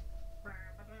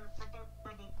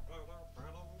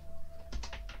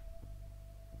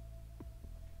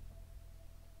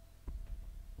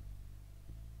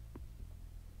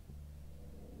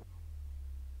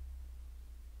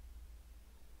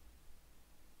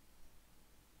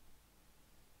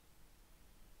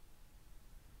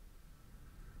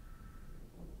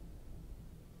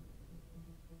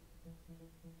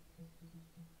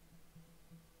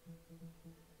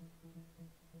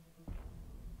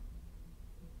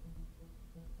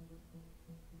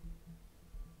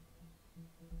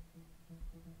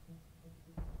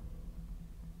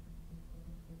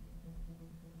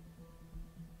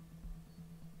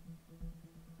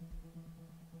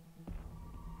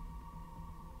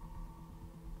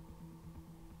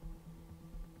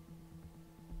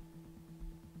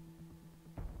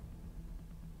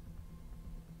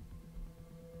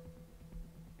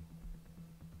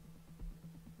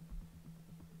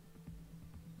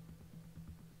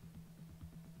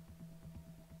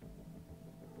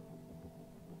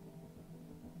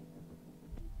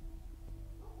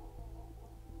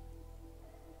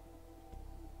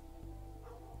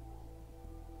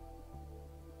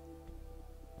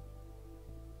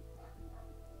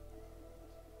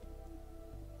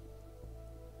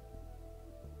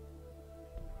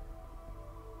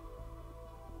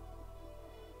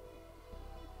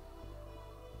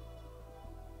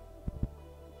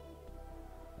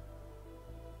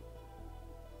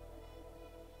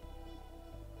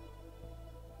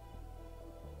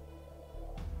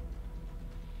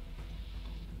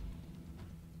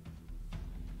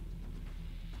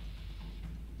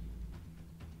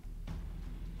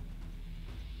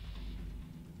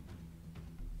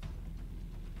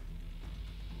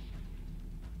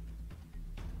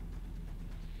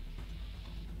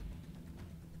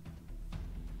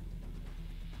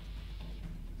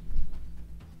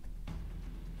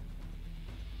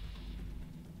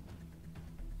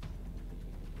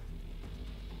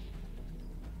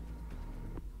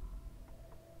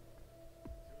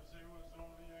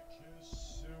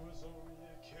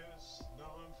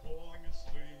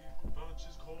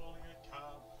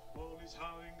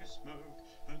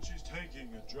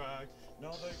 Drag.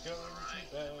 Now they're going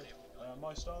to bed, and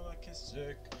my stomach is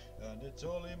sick, and it's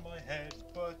all in my head,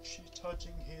 but she's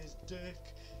touching his dick.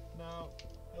 Now,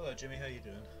 hello Jimmy, how you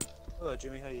doing? Hello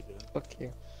Jimmy, how you doing? Fuck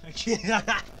you.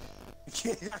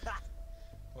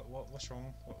 What's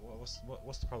wrong?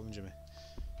 What's the problem, Jimmy?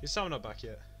 Is Sam not back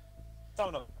yet?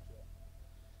 Sam not back yet?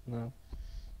 No.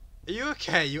 Are you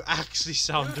okay? You actually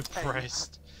sound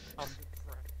depressed.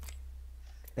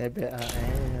 A bit,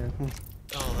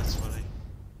 Oh, that's funny.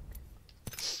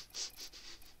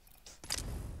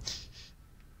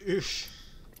 Oof.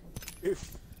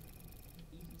 Oof.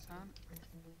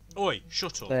 Oi,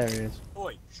 shut up. There he is.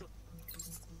 Oi, shut up.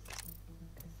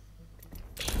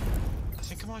 I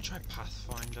think I might try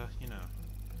Pathfinder, you know.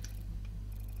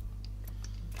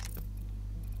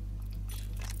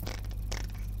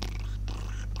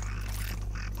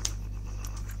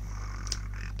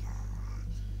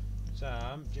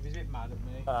 Sam, Jimmy's a bit mad at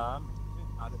me.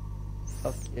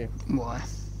 Fuck you. Why?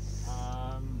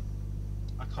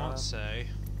 can't say.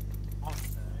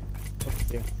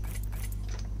 Yeah.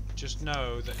 Just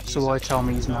know that he's So why tell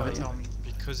me he's mad at you?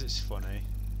 because it's funny.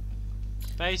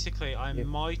 Basically, I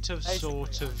might have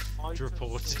sort of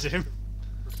reported him.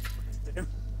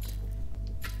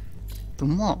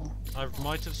 Done what? I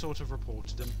might have sort of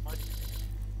reported him.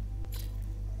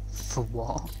 For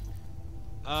what?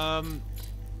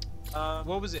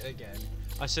 What was it again?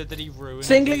 I said that he ruined.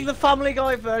 Singling the Family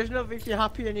Guy version of "If You're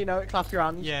Happy and You Know It, Clap Your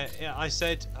Hands." Yeah, I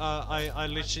said. I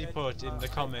literally put in the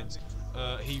comments.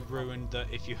 He ruined the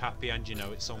 "If You Happy and You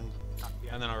Know It" song,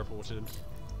 and then I reported him.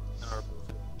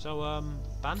 So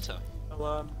banter.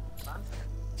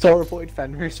 So I reported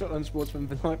Fenris for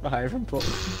unsportsmanlike behaviour and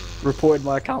reported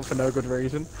my account for no good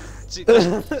reason. See,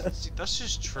 that's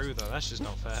just true though. That's just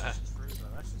not fair.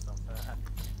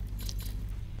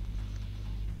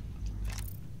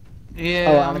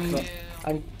 Yeah,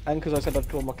 and because I said I'd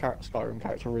call my Skyrim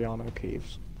character Rihanna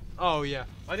Peeves. Oh yeah,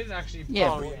 I didn't actually.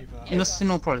 yeah, nothing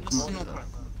will probably come up.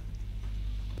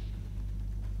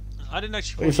 I didn't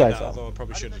actually What call you you say, that, Sam? although I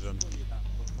probably should have done.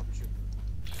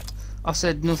 I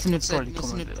said nothing would probably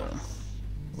come of it.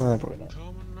 No, probably not.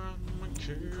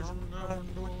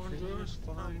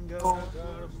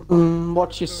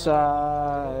 What you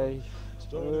say?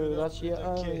 That's your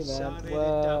only man.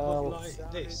 Well,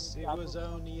 like this. It was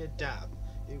only a dab.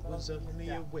 It was only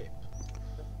a whip.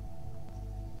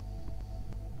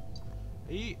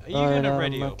 Are you gonna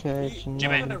ready up?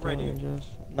 Jimmy.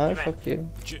 No, fuck you.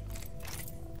 That's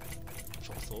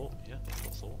what I thought. Yeah,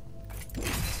 that's what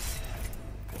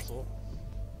I thought.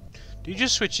 Do you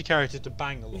just switch your character to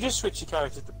Bangalore?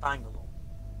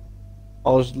 I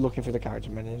was looking for the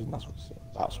character menus, and that's what.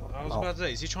 That's what. I was about to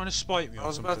say, is he trying to spite me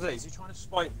or something? That's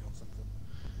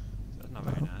not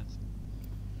very nice.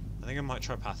 I think I might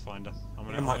try Pathfinder. I'm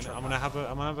gonna have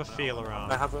a feel around.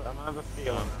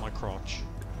 My crotch.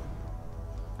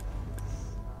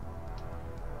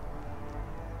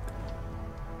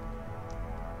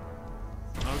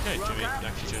 Okay, Jimmy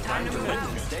actually chose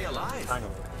Bangalore. Stay alive.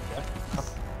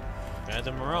 Better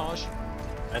than Mirage.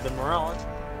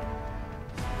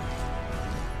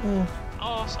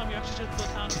 Oh, Sam, you actually chose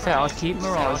Bloodhound. To be fair, I keep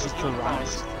Mirage for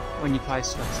ranks when you play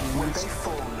sweaty units.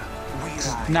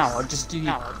 Now I just do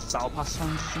battle pass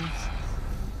transitions.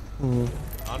 I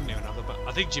don't even have the.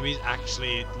 I think Jimmy's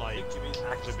actually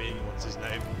being what's his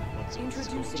name? What's it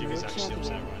called? Jimmy's actually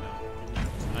upset right now.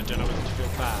 I don't know whether to feel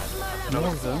bad. I don't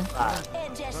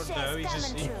know. He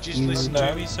just listened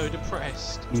to me so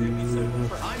depressed.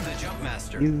 I'm the jump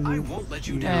master. I won't let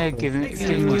you down. Yeah, give him until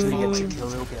he gets a kill,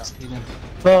 he'll be happy then.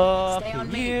 Fuck Stay on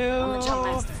me. I'm the jump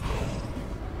master.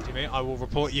 Jimmy, I will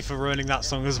report you for ruining that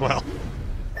song as well.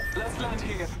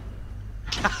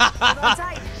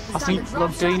 I think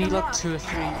do you need like 2 or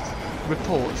 3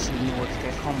 reports in order to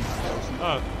get combat?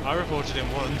 Oh, I reported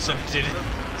him once and did it.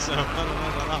 So I don't know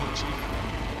about that much.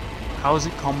 How is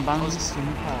it combat? In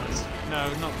parts?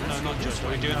 No, not just.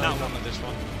 We're doing that one or this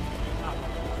one.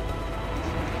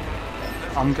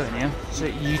 I'm going here. So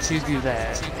you two go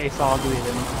there. If I go here,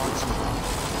 then we can't see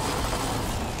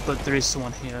that. But there is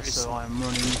someone here, so I'm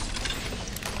running.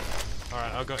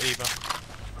 Alright, I've got Eva.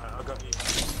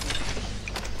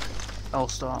 I'll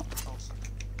start.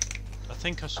 I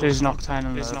think I saw. There's Nocturne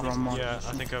and there's one more. Yeah,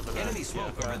 I think over there. Enemy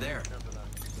smoke over there.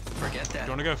 Forget Do that. you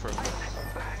want to go for it?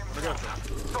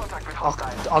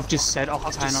 I've just said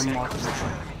Octane on my position.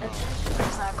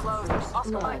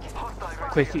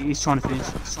 Quick, he's trying to finish.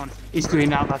 He's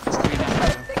going out like this.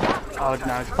 Oh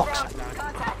no, box.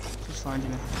 Just finding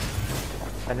him.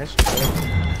 Finish.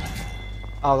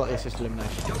 Oh, got the assist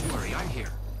elimination. Don't worry, I'm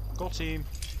here. Got team.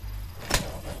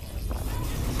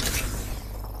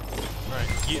 Right,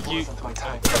 you. Oh.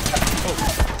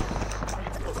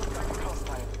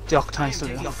 The Octane's still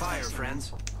Taking there. fire,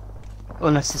 friends.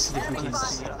 Unless it's a different team. I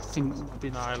think it would be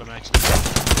No, I eliminated.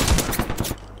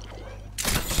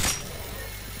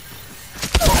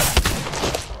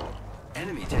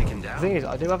 Enemy taken down. The thing is,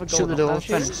 I do have a gold. Shut the door, Octane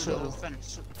fence. shield.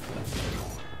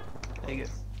 There you go.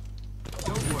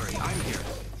 Don't worry, I'm here.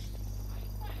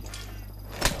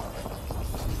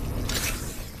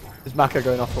 Is Maka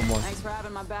going off on one? Thanks for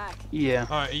having my back. Yeah.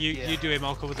 Alright, you do him,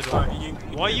 I'll cover the door.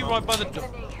 Why are you right by the door?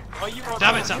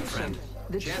 Damn it, Sam! Friend.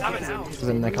 Because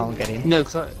then they can't get in. No,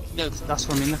 cause that's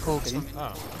what I mean. They're called in.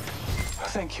 Oh.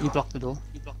 You blocked the door.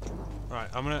 Right,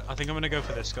 I think I'm gonna go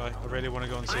for this guy. I really want to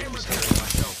go and see if he's still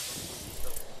Myself.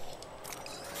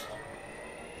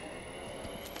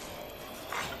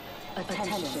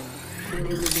 Attention.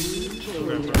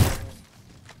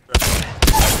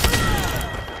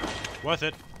 Worth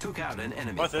it. Took out an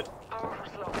enemy. Worth it.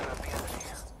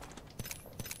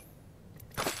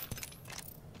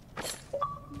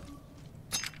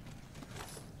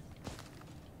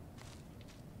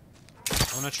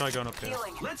 I'm gonna try going up here.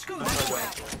 Let's go.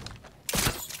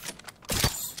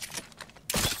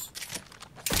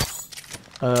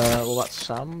 Well, that's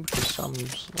Sam, because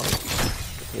Sam's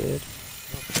like weird.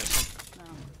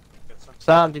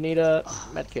 Sam, do you need a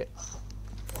medkit?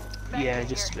 Yeah,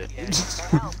 just a bit.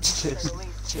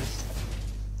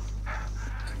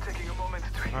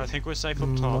 I think we're safe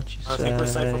up top. I think we're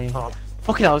safe up top.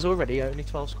 Fucking hell, there's already only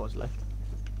 12 squads left.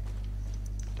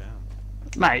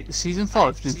 Mate, season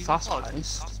 5's been fast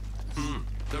paced.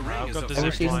 The ring I've is got the Every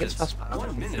zip season lines. gets fast paced.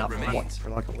 1 minute Not remains. for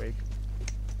like a week.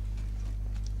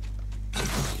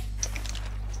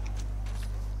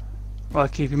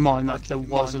 Right, keep in mind that there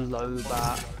was a low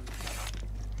bat.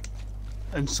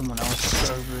 And someone else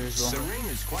over as The well. ring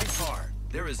is quite far.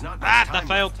 There is not much Ah, time that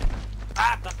failed. left.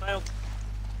 Ah, that failed.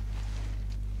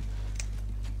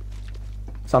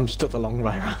 Sam just took the long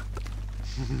way around.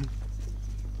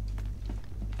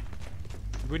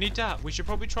 We should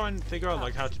probably try and figure out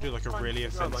like how to do like a really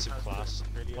offensive class.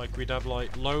 Like we'd have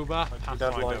like Loba,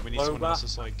 Pathfinder, we need someone else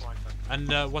that's like... And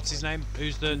what's his name?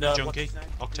 Who's the junkie?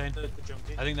 Octane?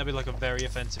 I think that'd be like a very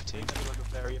offensive team.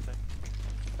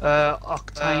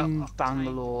 Octane,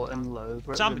 Bangalore, and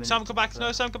Loba. Sam, come back!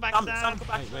 No, Sam, come back! Sam.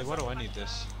 Wait, why do I need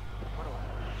this?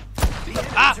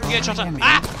 Ah! You get shot at!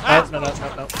 Ah! Ah! No.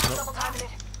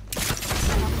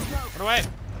 Run away!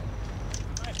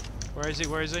 Where is he?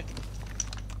 Where is he?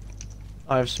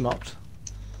 I have smoked.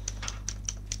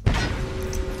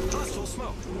 Hostile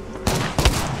smoke.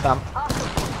 Sam.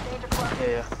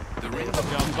 Yeah. The ring.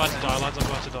 Yeah, I'm about to die, lads. I'm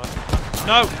about to die.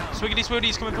 No! Swiggity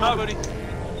Swoody's coming from my buddy.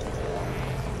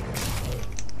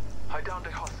 I downed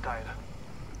a hostile.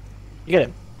 You get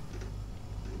him?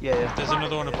 Yeah. There's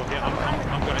another one above here. I'm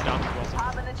going down to the bottom.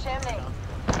 Top of the chimney.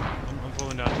 I'm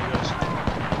falling down to you guys.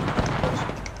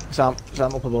 Sam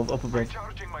up above, up a bridge.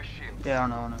 Charging my shield. Yeah, I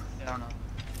know.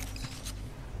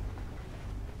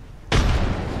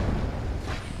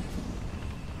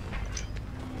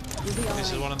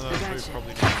 This is one of those we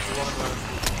probably do.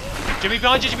 Jimmy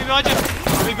behind you! Jimmy behind you!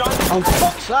 Jimmy behind you! Oh,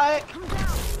 fuck's sake!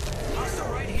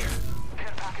 Hostile right here.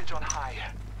 Care package on high.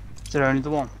 Is there only the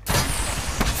one?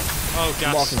 Oh,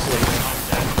 gas. Walking I'm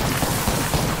dead.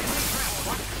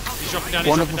 He's dropping down, he's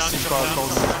One dropping of down, us he's has dropping got down.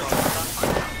 golden.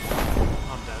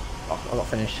 I'm dead. Oh, I got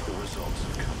finished.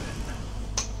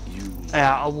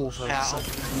 Yeah, I'll walk over.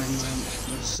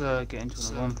 Let's get into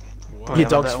another one. Your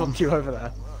dog's fucked you over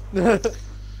there.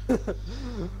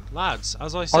 Lads,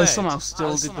 as I I said... somehow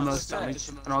still did the most damage,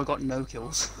 and I got no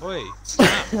kills. Oi,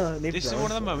 Sam, this is one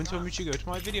of the moments when we should go to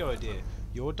my video idea.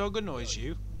 Your dog annoys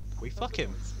you, we fuck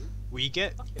him. He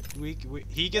gets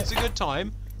a good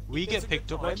time, we get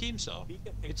picked up by Keemstar.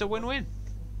 It's a win-win.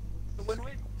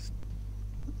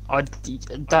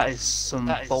 That is some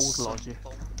bold logic.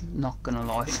 Not gonna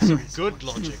lie. It's good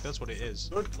logic, that's what it is.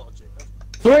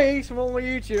 3 small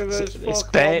YouTubers. It's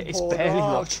barely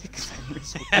logic.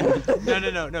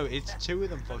 No, it's two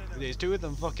of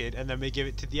them fucking, and then we give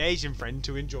it to the Asian friend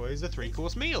to enjoy as a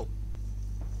 3-course meal.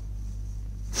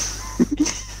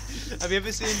 Have you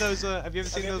ever seen those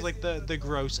like the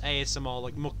gross ASMR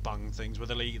like mukbang things where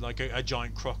they'll eat like a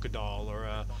giant crocodile or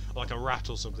like a rat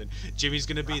or something? Jimmy's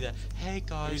gonna be there. Hey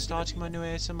guys, starting my new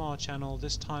ASMR channel.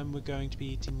 This time we're going to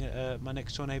be eating my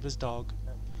next door neighbour's dog.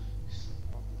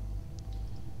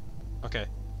 Okay,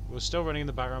 we're still running in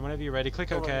the background. Whenever you're ready,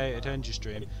 click OK. It ends your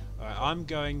stream. Alright, I'm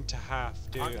going to have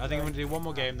to. I think I'm going to do one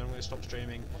more game, then I'm going to stop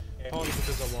streaming. Partly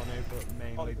because I want to, but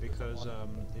mainly because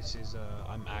this is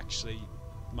I'm actually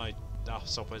my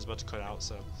software is about to cut out,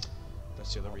 so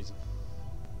that's the other reason.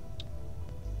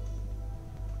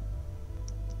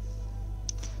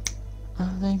 I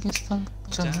think it's fun.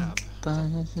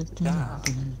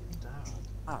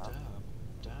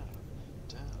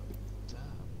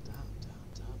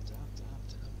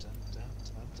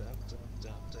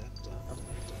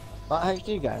 That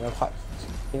HD game, I've had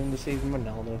in the season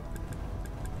Ronaldo.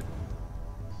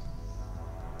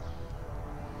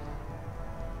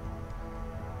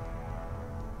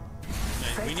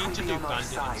 We need to do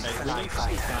bandit and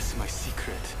That's my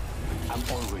secret. I'm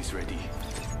always ready.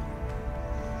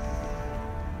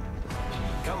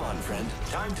 Come on, friend.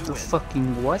 Time to The win.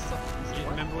 fucking what?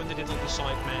 Remember when they did like the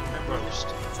Sidemen roast?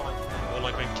 Or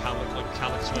like when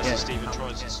Calix versus Steven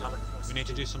tries and stuff? We need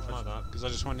to do something like that, because I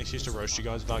just want an excuse to roast you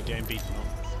guys without getting beaten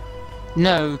up.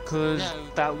 No, because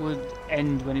that would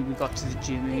end when we got to the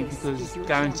Jimmy, because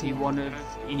guarantee one of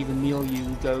either me or you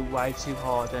would go way too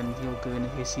hard and he'll go in a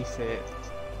hissy fit.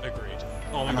 Agreed.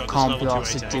 Oh my And I god, can't be there's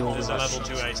asked to level deal 288. There's a with level that.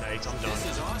 288, I'm done. This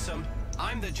is awesome.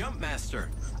 I'm the jump master.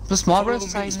 Plus my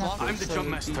brother's saying that. I'm the jump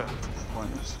master.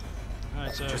 Pointless.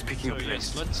 Alright, so Just picking up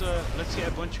yes, pace. let's get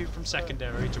a bunch of people from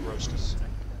secondary to roast us.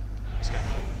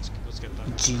 Let's get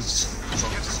that. Jesus.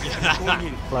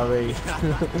 Chloe.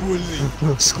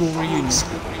 School reunion.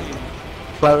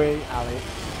 Chloe, Alex.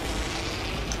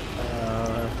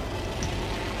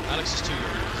 Alex is too young.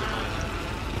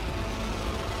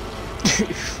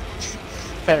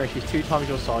 Fair, she's 2 times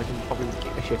your size and probably would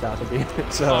kick the shit out of you.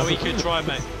 So. Oh, we could try,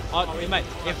 mate. Mate,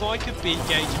 if I could beat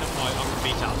Gage in a fight, I could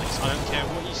beat Alex. I don't care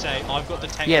what you say. I've got the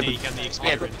technique and the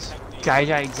experience.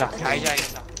 KJ, exactly.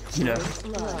 You know.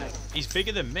 He's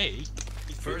bigger than me.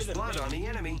 First blood on the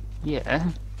enemy. Yeah.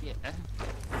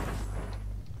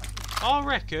 I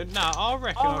reckon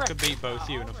I could beat both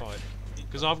you in a fight.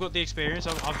 Because I've got the experience.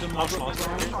 I've done martial arts.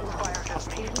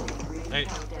 Hey,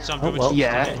 some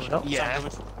Yeah.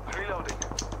 Reloading.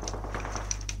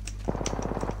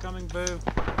 Coming, boo.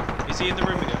 Is he in the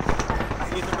room again?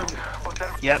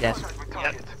 Yep. Yes.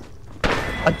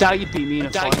 I doubt you'd beat me in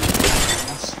a fight.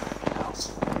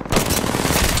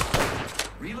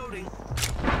 Reloading.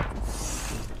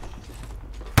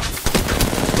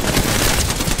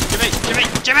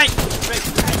 Jimmy!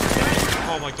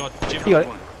 Oh my god, Jimmy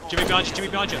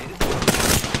behind you.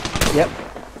 Yep.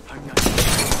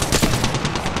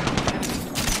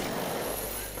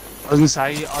 I was gonna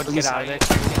say, I'd get out of there.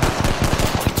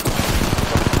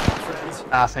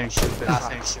 I think shoot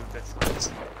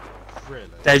it. Really?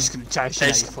 They're just gonna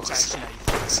chase you.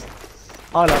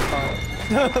 I love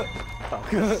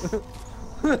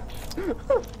that.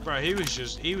 Bro, he was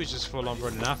just full on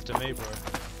running after me, bro.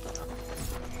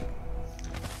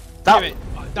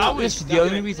 That was the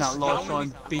only reason that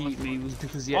Lifeline beat me was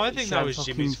because I think that was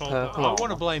Jimmy's fault. I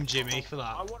want to blame Jimmy for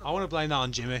that. I want to blame that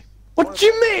on Jimmy. What do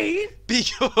you mean?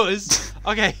 Because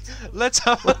okay, let's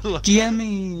have a look.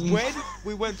 Jimmy. When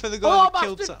we went for the guy that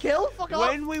killed Sam, Fuck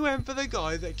when we went for the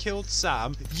guy that killed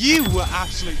Sam, you were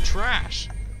absolute trash.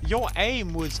 Your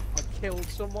aim was. I killed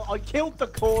someone. I killed the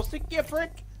Corsic, you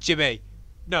prick. Jimmy.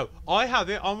 No, I have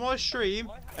it on my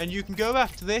stream, and you can go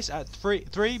after this at 3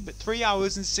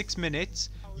 hours and 6 minutes.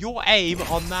 Your aim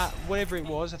on that, whatever it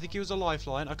was, I think it was a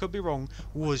lifeline, I could be wrong,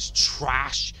 was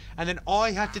trash. And then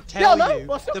I had to tell you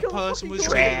the person was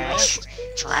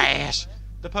trash.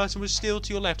 The person was still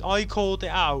to your left. I called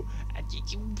it out.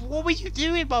 What were you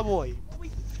doing, my boy?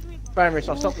 Very much,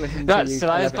 I stopped listening to you. That's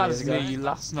as bad as me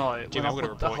last night Jimmy, when I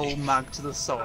put the whole mag to the side.